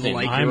 do you Boston?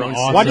 like I'm your own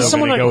also Why does gonna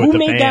someone- go who with the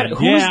made that- band.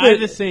 who's Yeah, I the- had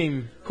the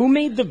same. Who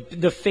made the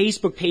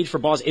Facebook page for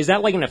Boston? Is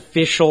that like an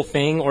official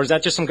thing, or is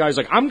that just some guy who's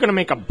like, I'm going to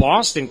make a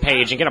Boston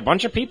page and get a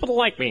bunch of people to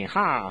like me?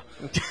 Ha!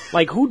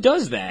 Like, who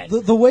does that?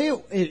 The way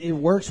it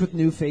works with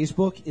new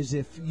Facebook is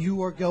if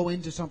you are go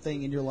into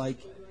something and you're like,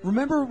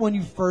 remember when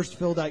you first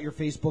filled out your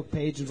Facebook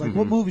page? It was like,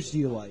 what movies do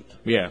you like?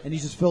 Yeah. And you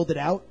just filled it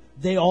out.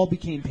 They all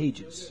became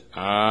pages.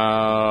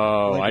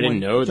 Oh, Like I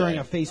didn't know during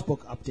that. a Facebook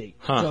update.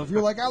 Huh. So if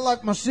you're like, I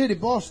like my city,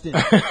 Boston.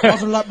 I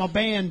also like my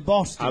band,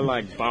 Boston. I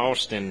like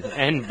Boston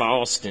and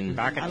Boston.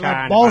 I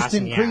like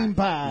Boston cream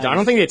pie. I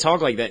don't think they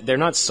talk like that. They're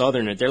not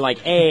Southern. They're like,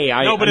 hey,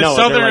 I No, but a no,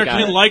 Southerner they're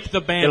like, can like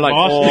the band they're like,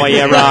 Boston. oh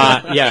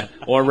yeah, yeah,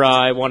 or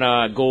I want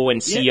to go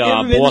and see You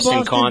ever been to Boston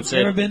Boston? concert.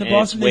 You ever been to It's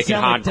Boston? They wicked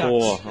sound like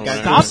hardcore. ducks.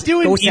 Stop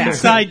doing Go South.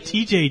 inside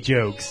TJ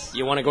jokes.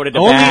 You want to go to the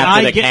Only bath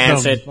I to the get them.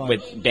 concert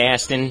with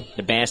Boston,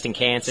 the Boston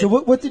concert. So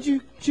what did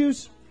you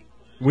choose?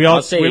 We all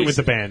I'll say went with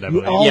the band, I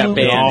believe. all Yeah, went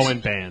band. We all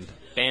went band.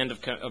 Band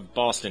of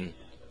Boston.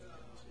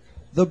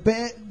 The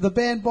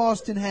band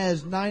Boston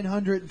has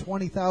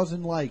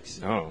 920,000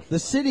 likes. Oh. The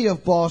city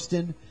of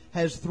Boston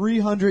has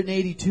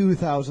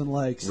 382,000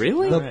 likes.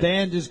 Really? The Right.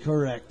 band is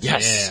correct.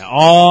 Yes. Yeah,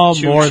 all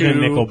Choo more choo. than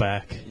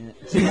Nickelback.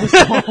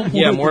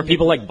 Yeah, more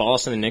people like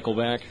Boston than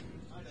Nickelback.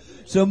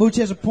 So Mooch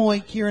has a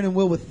point. Kieran and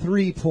Will with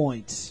 3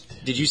 points.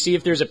 Did you see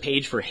if there's a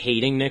page for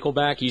hating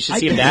Nickelback? You should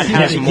see I- if that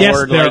has Yes,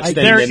 more there- likes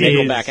than there the is.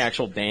 Nickelback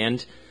actual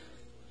band.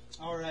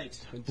 All right.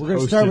 We're going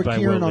to start Hosted with by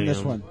Kieran Will on this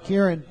Liam. one.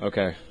 Kieran,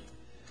 Okay.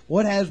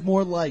 What has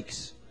more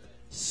likes?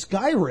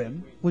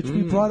 Skyrim, which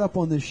we brought up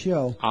on this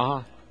show,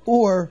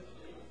 or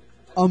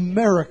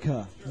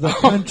America, the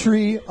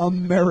country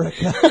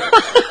America?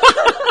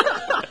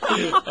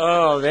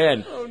 Oh,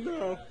 man. Oh,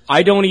 no.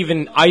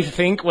 I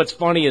think what's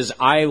funny is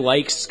I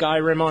like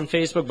Skyrim on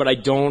Facebook, but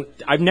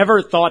I've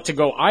never thought to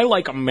go, I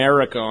like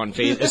America on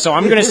Facebook. So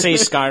I'm going to say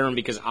Skyrim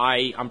because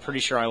I'm pretty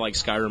sure I like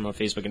Skyrim on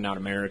Facebook and not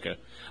America.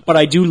 But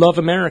I do love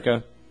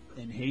America.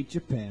 And hate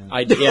Japan.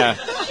 Yeah.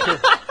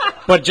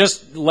 But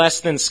just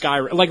less than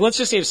Skyrim. Like, let's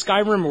just say if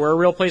Skyrim were a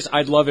real place,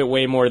 I'd love it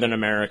way more than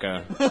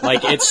America.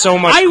 Like, it's so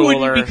much I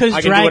cooler. wouldn't because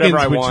I can do dragons whatever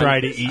I would want.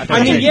 try to eat.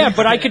 I mean, yeah,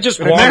 but I could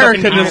just walk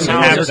America up and doesn't eat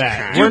have houses.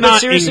 that. Dude, We're but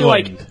not seriously,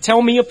 England. like,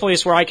 tell me a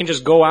place where I can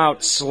just go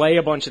out, slay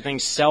a bunch of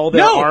things, sell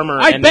their No, armor,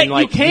 I and bet then,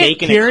 like, you can't,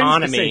 make an Kieran.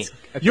 economy.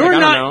 You're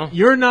like, not.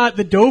 You're not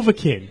the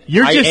Dovahkiin.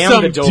 You're I just am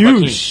some the Dovahkiin.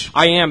 douche.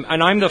 I am,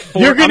 and I'm the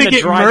You're going to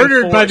get driving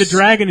murdered by the force.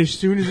 dragon as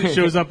soon as it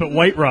shows up at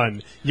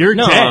Whiterun. You're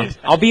No, dead.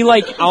 I'll be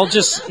like, I'll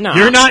just no.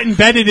 You're not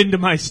embedded into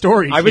my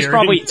story. I was Kieran.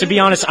 probably, to be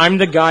honest, I'm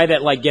the guy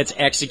that like gets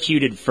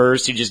executed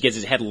first, who just gets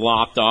his head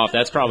lopped off.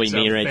 That's probably That's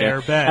me a right fair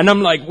there. bet. And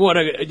I'm like,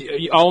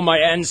 all my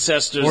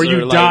ancestors Or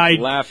you are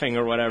died like laughing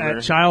or whatever.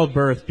 at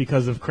childbirth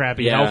because of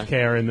crappy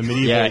healthcare in the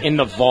medieval. Yeah, in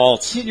the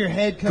vault. Get your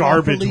head cut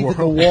Garbage off to leave at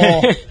the world.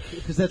 wall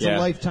because that's Yeah. a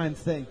lifetime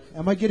thing.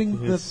 Am I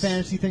getting the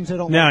fantasy things I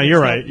don't No, like? you're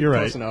right. You're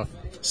right. Close enough.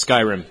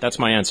 Skyrim. That's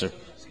my answer.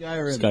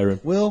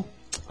 Skyrim. Will?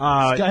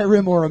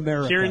 Skyrim or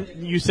America?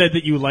 Kieran, you said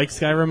that you like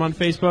Skyrim on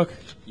Facebook?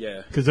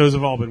 Yeah. Because those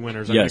have all been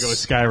winners. I'm going to go with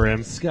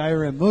Skyrim.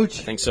 Skyrim. Mooch?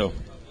 I think so.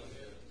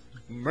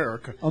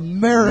 America.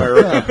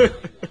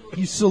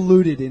 You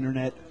saluted,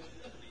 Internet.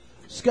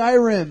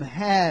 Skyrim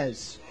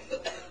has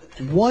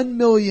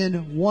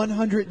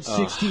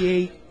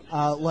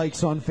 1,168,000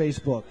 likes on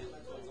Facebook.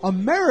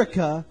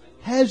 America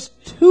has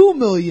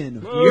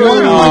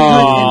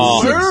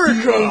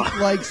 2,168,000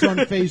 likes on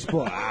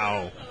Facebook.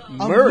 Wow.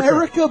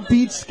 America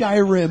beats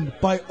Skyrim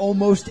by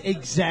almost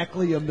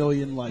exactly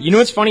 1,000,000 likes. You know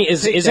what's funny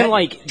is isn't that,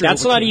 like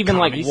that's not even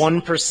commies.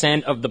 like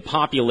 1% of the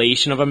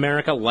population of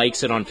America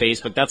likes it on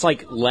Facebook. That's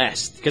like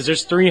less because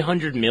there's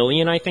 300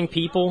 million I think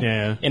people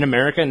in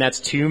America, and that's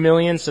 2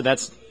 million. So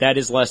that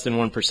is less than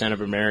 1%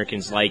 of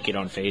Americans like it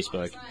on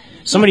Facebook.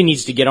 Somebody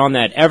needs to get on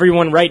that.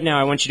 Everyone, right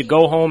now, I want you to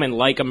go home and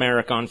like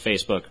America on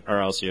Facebook,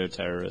 or else you're a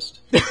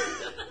terrorist.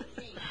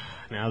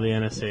 Now the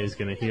NSA is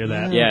going to hear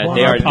that. Yeah, on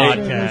they our are.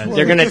 podcast.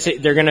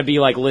 They're gonna be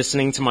like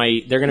listening to my.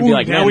 They're gonna be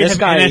like, now man, we this have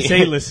guy.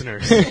 NSA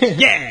listeners.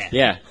 Yeah.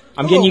 Yeah,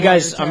 I'm getting you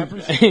guys.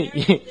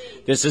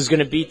 This is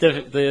gonna beat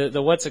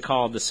the what's it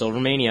called, the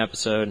Silvermania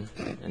episode.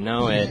 I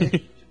know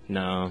it.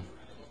 No.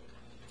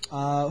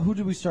 Who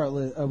did we start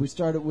with? We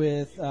started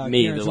with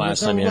Me, Kieran, the so last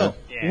let's time, start with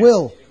yeah.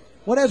 Will,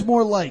 what has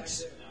more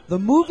likes? The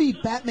movie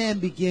Batman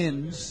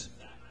Begins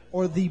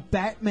or the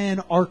Batman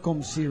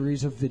Arkham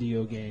series of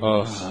video games?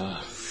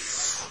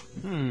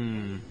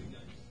 I'm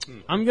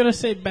going to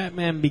say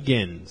Batman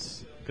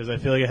Begins because I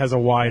feel like it has a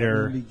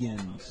wider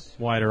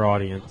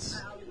audience.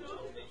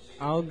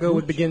 I'll go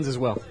with Begins as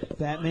well.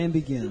 Batman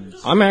Begins.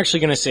 I'm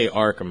actually gonna say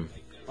Arkham.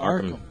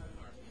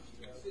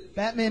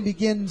 Batman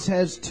Begins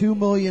has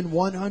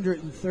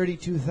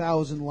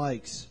 2,132,000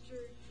 likes.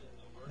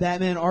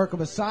 Batman Arkham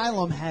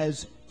Asylum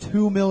has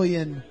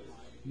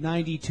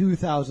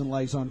 2,092,000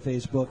 likes on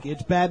Facebook.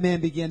 It's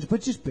Batman Begins,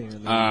 but just barely.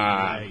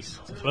 Nice.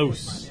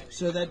 Close.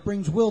 So that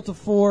brings Will to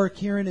 4,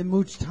 Kieran and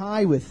Mooch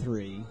tie with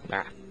 3.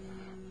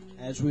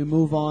 As we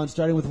move on,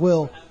 starting with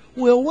Will.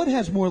 Will, what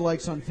has more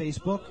likes on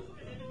Facebook?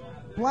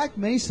 Black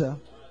Mesa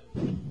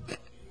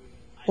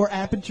or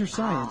Aperture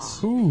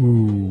Science?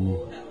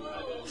 Ooh.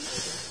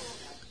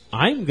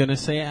 I'm going to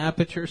say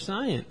Aperture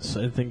Science.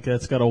 I think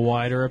that's got a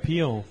wider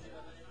appeal.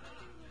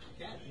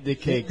 The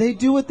cake. They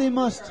do what they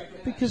must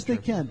because they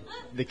can.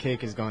 The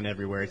cake has gone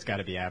everywhere. It's got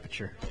to be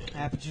Aperture.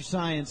 Aperture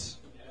Science.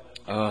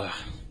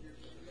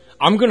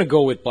 I'm gonna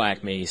go with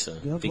Black Mesa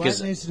You want because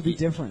Black Mesa to be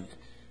different.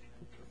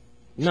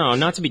 no,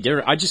 not to be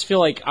different. I just feel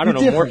like I don't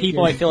You're know more different,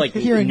 people. Kieran. I feel like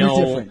Kieran, you're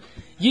know. different.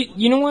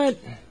 You know what?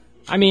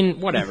 I mean,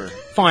 whatever.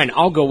 Fine,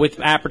 I'll go with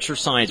Aperture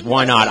Science.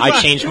 Why not? I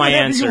changed my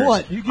whatever answer. you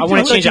want. You can I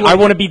want do to change it. whatever I you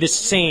want to be the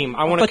same.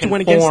 I want to But you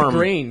went against the conform.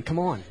 grain. Come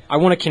on. I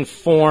want to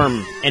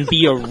conform and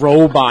be a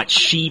robot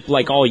sheep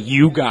like all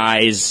you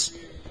guys.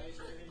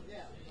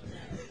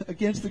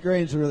 Against the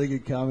Grain is a really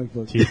good comic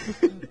book.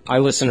 I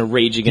listen to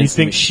Rage Do you Against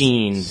the think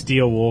Machine.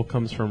 Steel Wool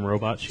comes from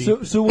Robot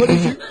Sheep? So what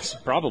is your...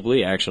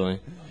 Probably, actually.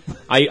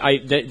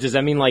 Does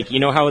that mean like, you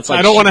know how it's like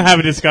I don't want to have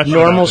a discussion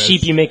normal about this.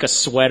 sheep you make a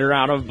sweater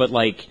out of, but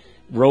like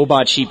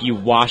robot sheep you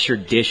wash your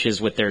dishes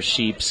with their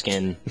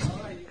sheepskin.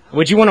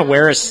 Would you want to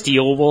wear a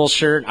steel wool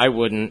shirt? I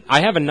wouldn't.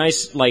 I have a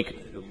nice like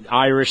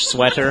Irish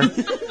sweater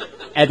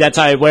and that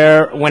I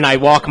wear when I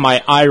walk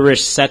my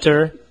Irish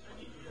setter.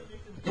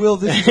 Will,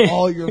 this is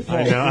all your fault.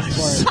 I know, I'm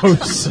This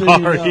so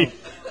part. sorry.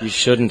 You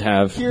shouldn't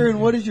have. Kieran,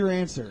 what is your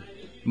answer?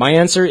 My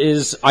answer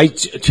is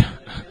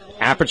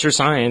Aperture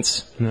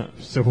Science. No,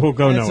 so we'll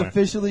go That's nowhere.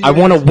 officially I your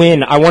want to answer.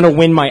 win. I want to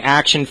win my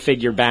action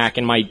figure back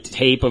and my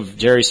tape of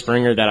Jerry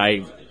Springer that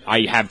I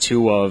have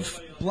 2 of.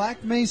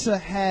 Black Mesa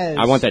has...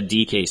 I want that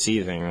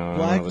DKC thing. I don't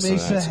Black wanna listen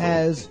to Mesa that, so-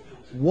 has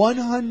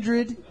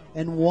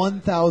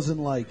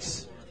 101,000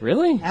 likes.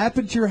 Really?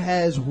 Aperture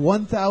has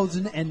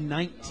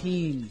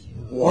 1,019.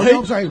 What? Oh, no,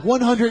 I'm sorry,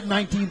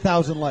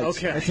 119,000 likes.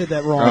 Okay. I said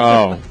that wrong.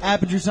 Oh.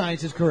 Aperture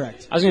Science is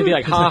correct. I was going to be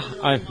like,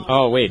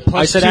 oh, wait.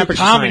 I said Two Aperture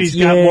Comedy's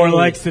Science. got Yay. more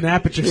likes than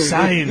Aperture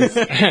Science.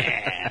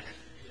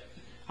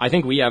 I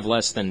think we have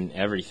less than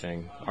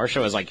everything. Our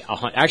show is like,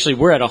 actually,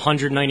 we're at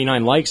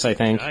 199 likes, I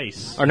think.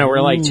 Nice. Or no, we're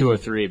like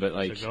 203, but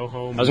like, So go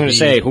home I was going to and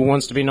say, be- who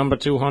wants to be number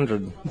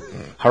 200?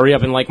 Hurry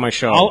up and like my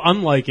show. I'll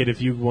unlike it if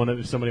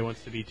somebody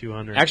wants to be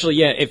 200. Actually,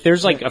 yeah, if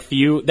there's like a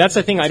few, that's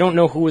the thing, I don't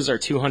know who is our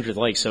 200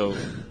 likes, so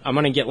I'm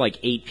going to get like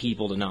 8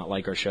 people to not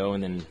like our show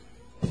and then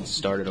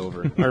start it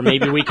over. Or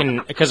maybe we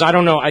can, because I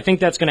don't know, I think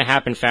that's going to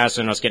happen faster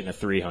than us getting to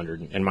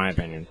 300, in my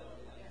opinion.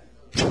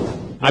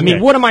 I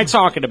mean, what am I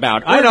talking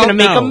about? I We're going to don't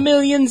make know. a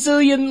million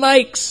zillion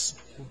likes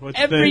What's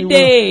every the-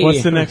 day.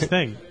 What's the next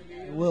thing?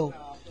 Will,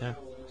 Yeah.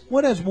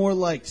 what has more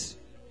likes?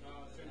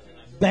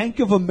 Bank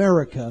of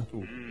America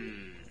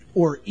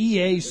or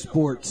EA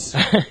Sports?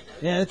 Yeah,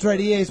 that's right,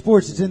 EA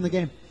Sports. It's in the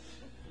game.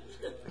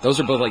 Those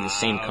are both like the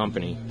same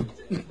company.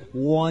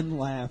 One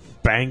laugh.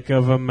 Bank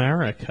of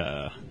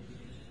America.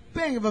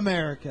 Bank of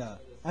America.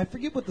 I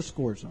forget what the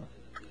scores are.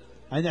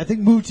 I think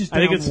Mooch is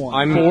down I think it's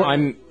one.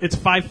 I'm It's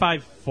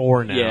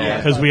 5-5-4 now Yeah.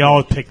 because we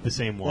all picked the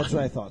same one. That's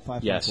what I thought.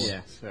 5. Yes. 4.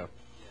 Yeah. So.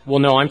 well,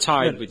 no, I'm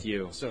tied with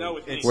you. So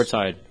it's, We're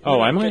tied.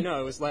 Oh, am I?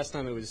 No, it was last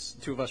time. It was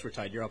 2 of us were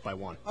tied. You're up by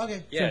 1.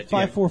 Okay. Yeah, So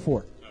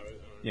 5-4-4.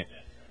 Yeah.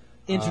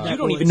 Internet You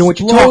don't will even know what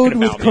you're explode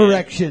talking about, with man.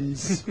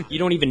 corrections. You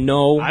don't even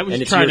know, I was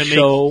and it's trying your to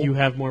show. make you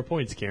have more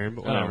points, Kieran,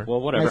 but whatever. Oh,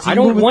 well, whatever. Right, so I you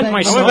don't move with want Bank my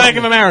of I'm stuff. with Bank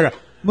of America.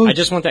 Mooch, I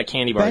just want that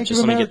candy bar. Bank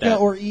Just of let me get America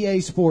that. or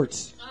EA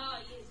Sports?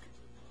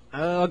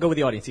 I'll go with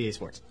the audience. EA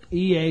Sports.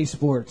 EA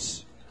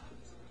Sports.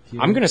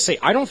 I'm gonna say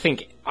I don't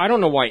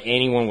know why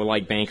anyone would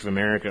like Bank of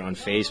America on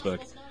Facebook.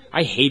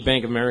 I hate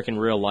Bank of America in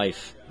real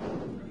life,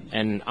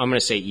 and I'm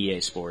gonna say EA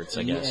Sports.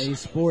 I guess. EA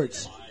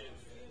Sports.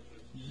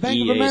 Bank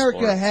EA of America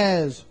Sports.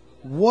 has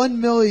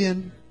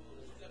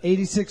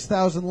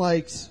 1,086,000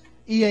 likes.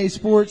 EA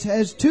Sports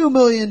has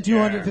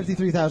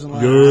 2,253,000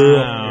 likes.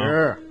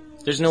 Wow.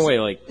 There's no way.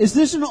 Like, Is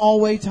this an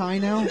all-way tie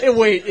now? Hey,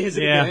 wait, is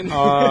it Yeah.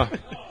 again?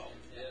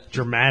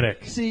 Dramatic.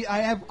 See,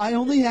 I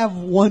only have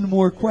one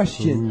more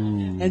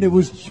question, and it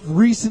was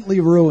recently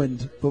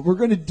ruined, but we're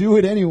going to do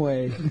it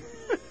anyway.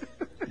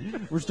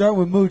 We're starting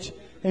with Mooch.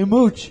 Hey,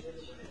 Mooch,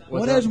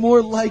 what has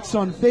more likes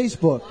on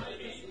Facebook?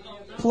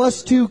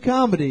 +2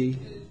 Comedy,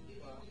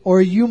 or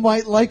You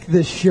Might Like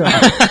This Show?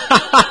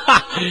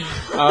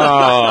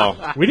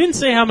 oh, We didn't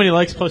say how many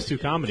likes +2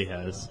 Comedy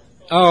has.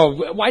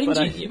 oh, why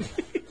didn't you?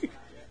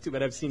 Too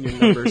bad I've seen your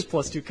numbers.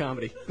 +2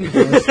 comedy.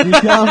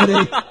 +2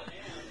 Comedy.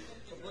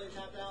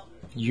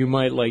 You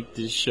might like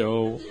this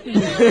show.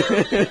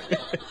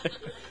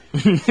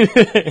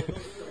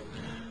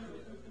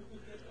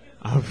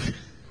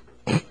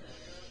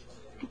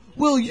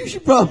 Will, you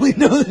should probably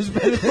know this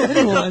better than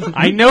anyone.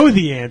 I know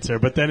the answer,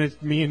 but then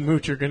it's me and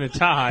Mooch are going to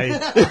tie,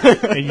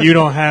 and you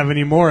don't have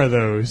any more of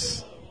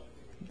those.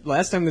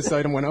 Last time this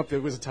item went up, it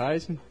was a tie.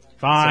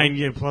 Fine,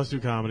 yeah,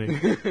 +2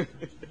 Comedy.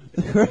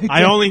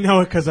 I only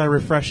know it because I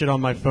refresh it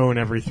on my phone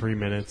every 3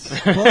 minutes.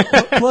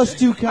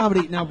 +2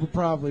 Comedy. Now,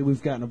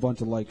 we've gotten a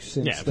bunch of likes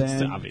since Yeah,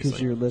 then obviously.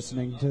 because you're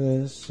listening to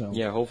this. So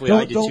Yeah, hopefully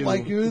don't, I did don't too.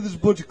 like you. This is a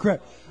bunch of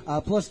crap.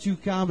 +2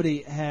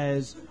 Comedy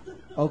has.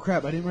 Oh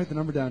crap! I didn't write the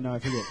number down. Now I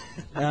forget.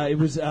 It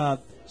was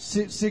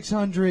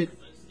 600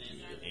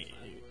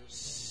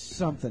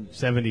 something.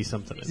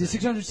 70-something.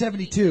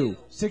 672.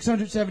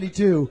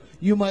 672.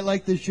 You might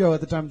like this show at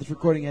the time of this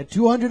recording at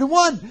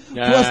 201.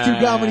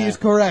 +2 Comedy is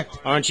correct.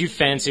 Aren't you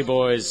fancy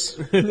boys?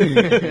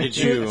 Did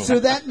you?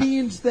 So that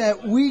means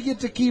that we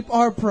get to keep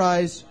our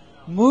prize.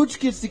 Mooch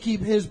gets to keep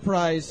his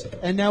prize,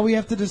 and now we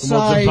have to We'll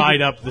decide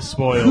divide up the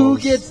spoils. who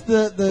gets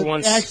the Who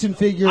wants- action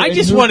figure. I and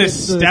just who want to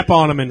gets the- step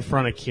on him in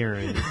front of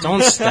Kieran.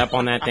 Don't step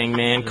on that thing,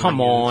 man. Come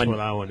That's on. what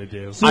I want to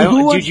do. So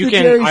who wants Dude, you the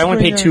can. Jerry I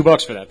only paid Springer?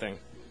 $2 for that thing.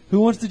 Who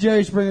wants the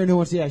Jerry Springer and who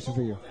wants the action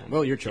figure?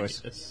 Well, your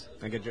choice.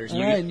 I get Jersey.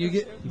 All right, and you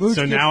get. Mooch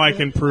So gets now I the-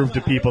 can prove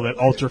to people that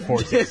Ultra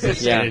Force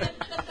existed. Yeah.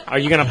 Are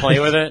you gonna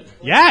play with it?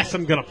 Yes,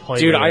 I'm gonna play.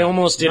 Dude, with I it.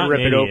 almost did Not rip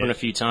an it open a idiot.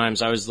 few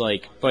times. I was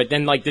like, but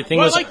then like the thing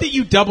Well, I was, like that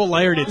you double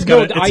layered it. It's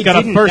No, got, I it's got a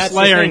didn't. first That's the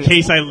layer in thing.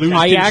 case I lose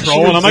I control,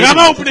 actually and I'm like, didn't.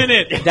 I'm opening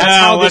it. That's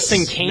how let's this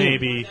thing came.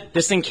 Maybe.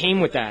 This thing came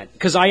with that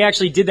because I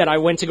actually did that. I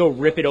went to go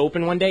rip it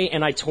open one day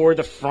and I tore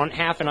the front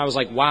half and I was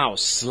like, wow,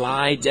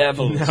 sly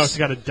devils. Now it's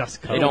got a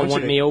dust coat. They don't bunch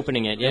want of me it.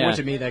 opening it. Yeah. bunch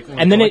of me that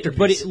and then collector it,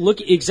 but piece. it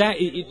look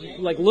exactly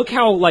like look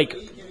how like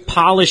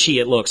polishy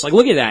it looks. Like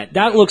look at that.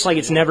 That looks like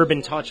it's never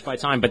been touched by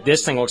time. But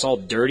this thing looks all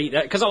dirty.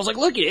 Because I was like,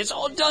 look, it's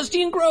all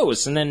dusty and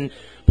gross. And then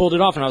pulled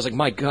it off and I was like,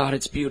 my God,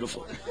 it's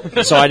beautiful.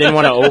 So I didn't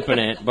want to open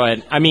it.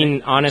 But I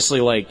mean,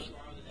 honestly, like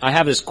I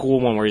have this cool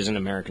one where he's an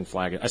American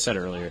flag. I said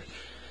earlier.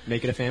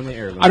 Make it a family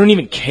heirloom. I don't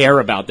even care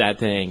about that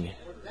thing.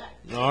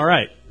 All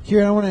right.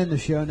 Kieran, I want to end the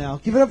show now.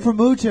 Give it up for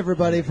Mooch,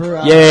 everybody,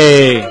 for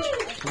Yay!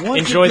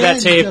 once Enjoy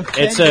that again tape.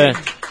 defending-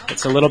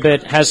 It's a little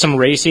bit has some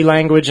racy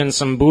language and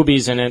some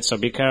boobies in it, so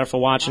be careful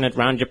watching it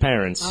around your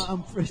parents.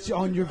 it's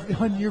on your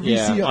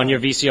VCR. Yeah, on your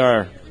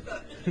VCR.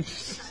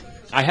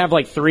 I have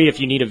like 3 if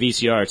you need a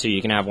VCR too.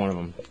 You can have one of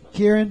them.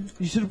 Kieran,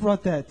 you should have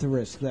brought that to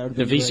Risk. That would have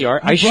The been VCR?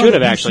 great. I You should brought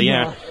have a actually, VCR.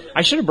 yeah.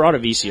 I should have brought a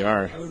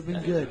VCR. That would have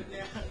been good.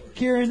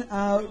 Kieran,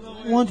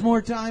 once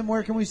more time,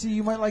 where can we see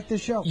You Might Like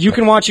This Show? You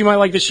can watch You Might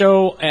Like the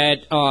Show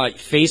at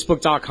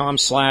facebook.com/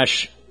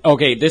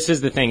 okay, this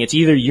is the thing. It's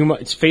either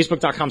it's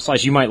facebook.com/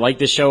 You Might Like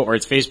This Show, or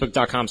it's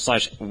facebook.com/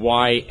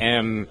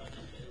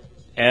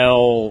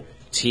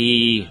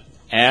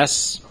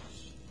 YMLTS,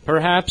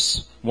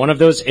 perhaps. One of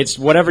those. It's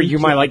whatever You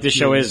Might Like This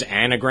Show is,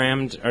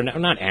 anagrammed, or no,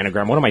 not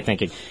anagram. What am I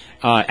thinking?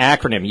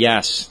 Acronym,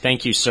 yes.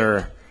 Thank you,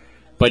 sir.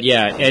 But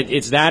yeah,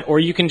 it's that, or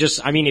you can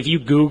just, I mean, if you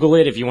Google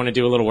it, if you want to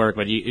do a little work,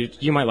 but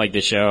you might like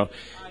this show.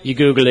 You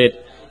Google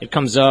it, it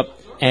comes up,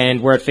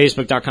 and we're at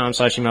facebook.com/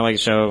 You Might Like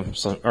the Show,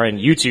 or in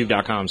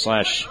youtube.com/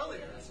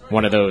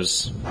 one of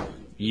those.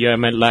 You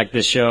might like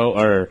this show,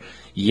 or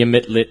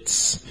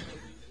Yimitlits.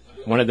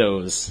 One of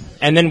those.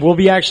 And then we'll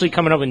be actually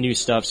coming up with new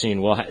stuff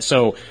soon.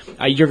 So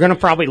you're going to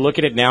probably look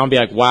at it now and be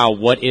like, wow,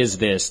 what is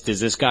this? Does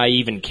this guy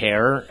even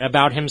care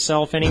about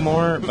himself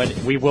anymore? But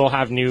we will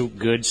have new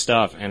good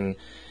stuff. And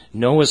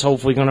Noah's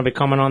hopefully going to be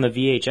coming on the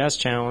VHS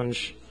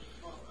challenge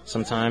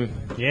sometime.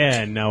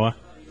 Yeah, Noah.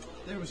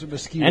 There was a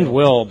mosquito. And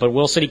Will, but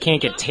Will said he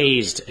can't get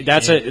tased.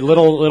 That's a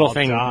little I'll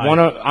thing.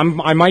 die.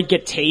 I might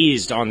get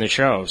tased on the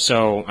show.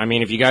 So, I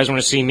mean, if you guys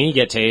want to see me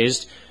get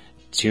tased,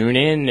 tune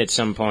in at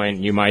some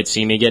point. You might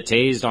see me get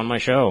tased on my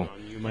show.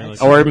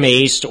 Or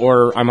maced,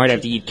 or I might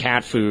have to eat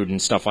cat food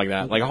and stuff like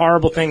that. Like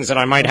horrible things that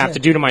I might have to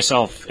do to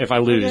myself if I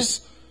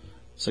lose.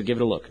 So give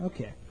it a look.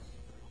 Okay.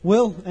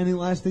 Will, any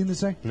last thing to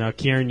say? No,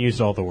 Kieran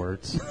used all the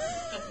words.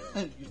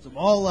 Use them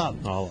all up.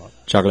 All up.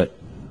 Chocolate.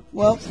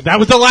 Well, That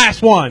was the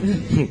last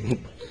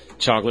one.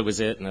 Chocolate was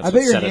it, and that's I what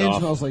bet your set it hand off.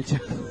 smells like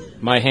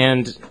chocolate. My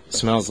hand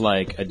smells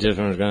like a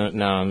different...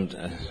 No, I'm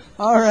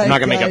All right, not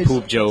going to make a guys.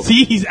 poop joke.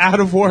 See, he's out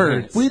of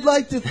words. We'd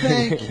like to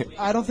thank,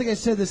 I don't think I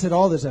said this at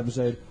all this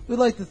episode, we'd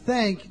like to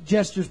thank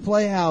Jester's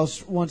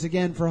Playhouse once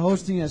again for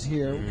hosting us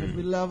here, because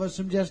we love us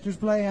some Jester's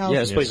Playhouse.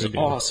 Yeah, this place we is do.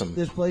 awesome.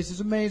 This place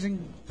is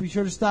amazing. Be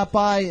sure to stop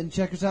by and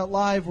check us out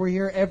live. We're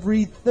here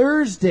every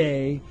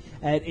Thursday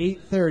at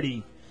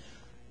 8:30.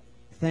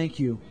 Thank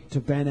you to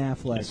Ben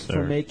Affleck Yes, for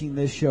sir. making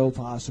this show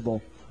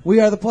possible. We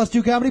are the Plus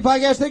 2 Comedy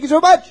Podcast. Thank you so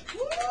much.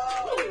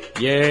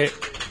 Yeah.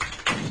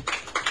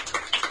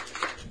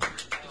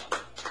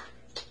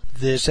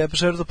 This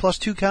episode of the Plus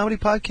 2 Comedy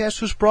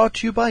Podcast was brought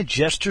to you by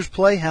Jester's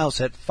Playhouse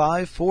at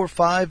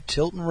 545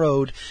 Tilton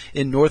Road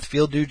in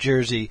Northfield, New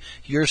Jersey.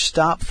 Your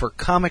stop for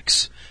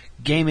comics,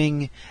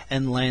 gaming,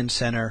 and land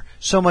center.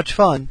 So much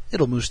fun,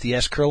 it'll mousse the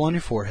S-curl on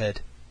your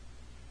forehead.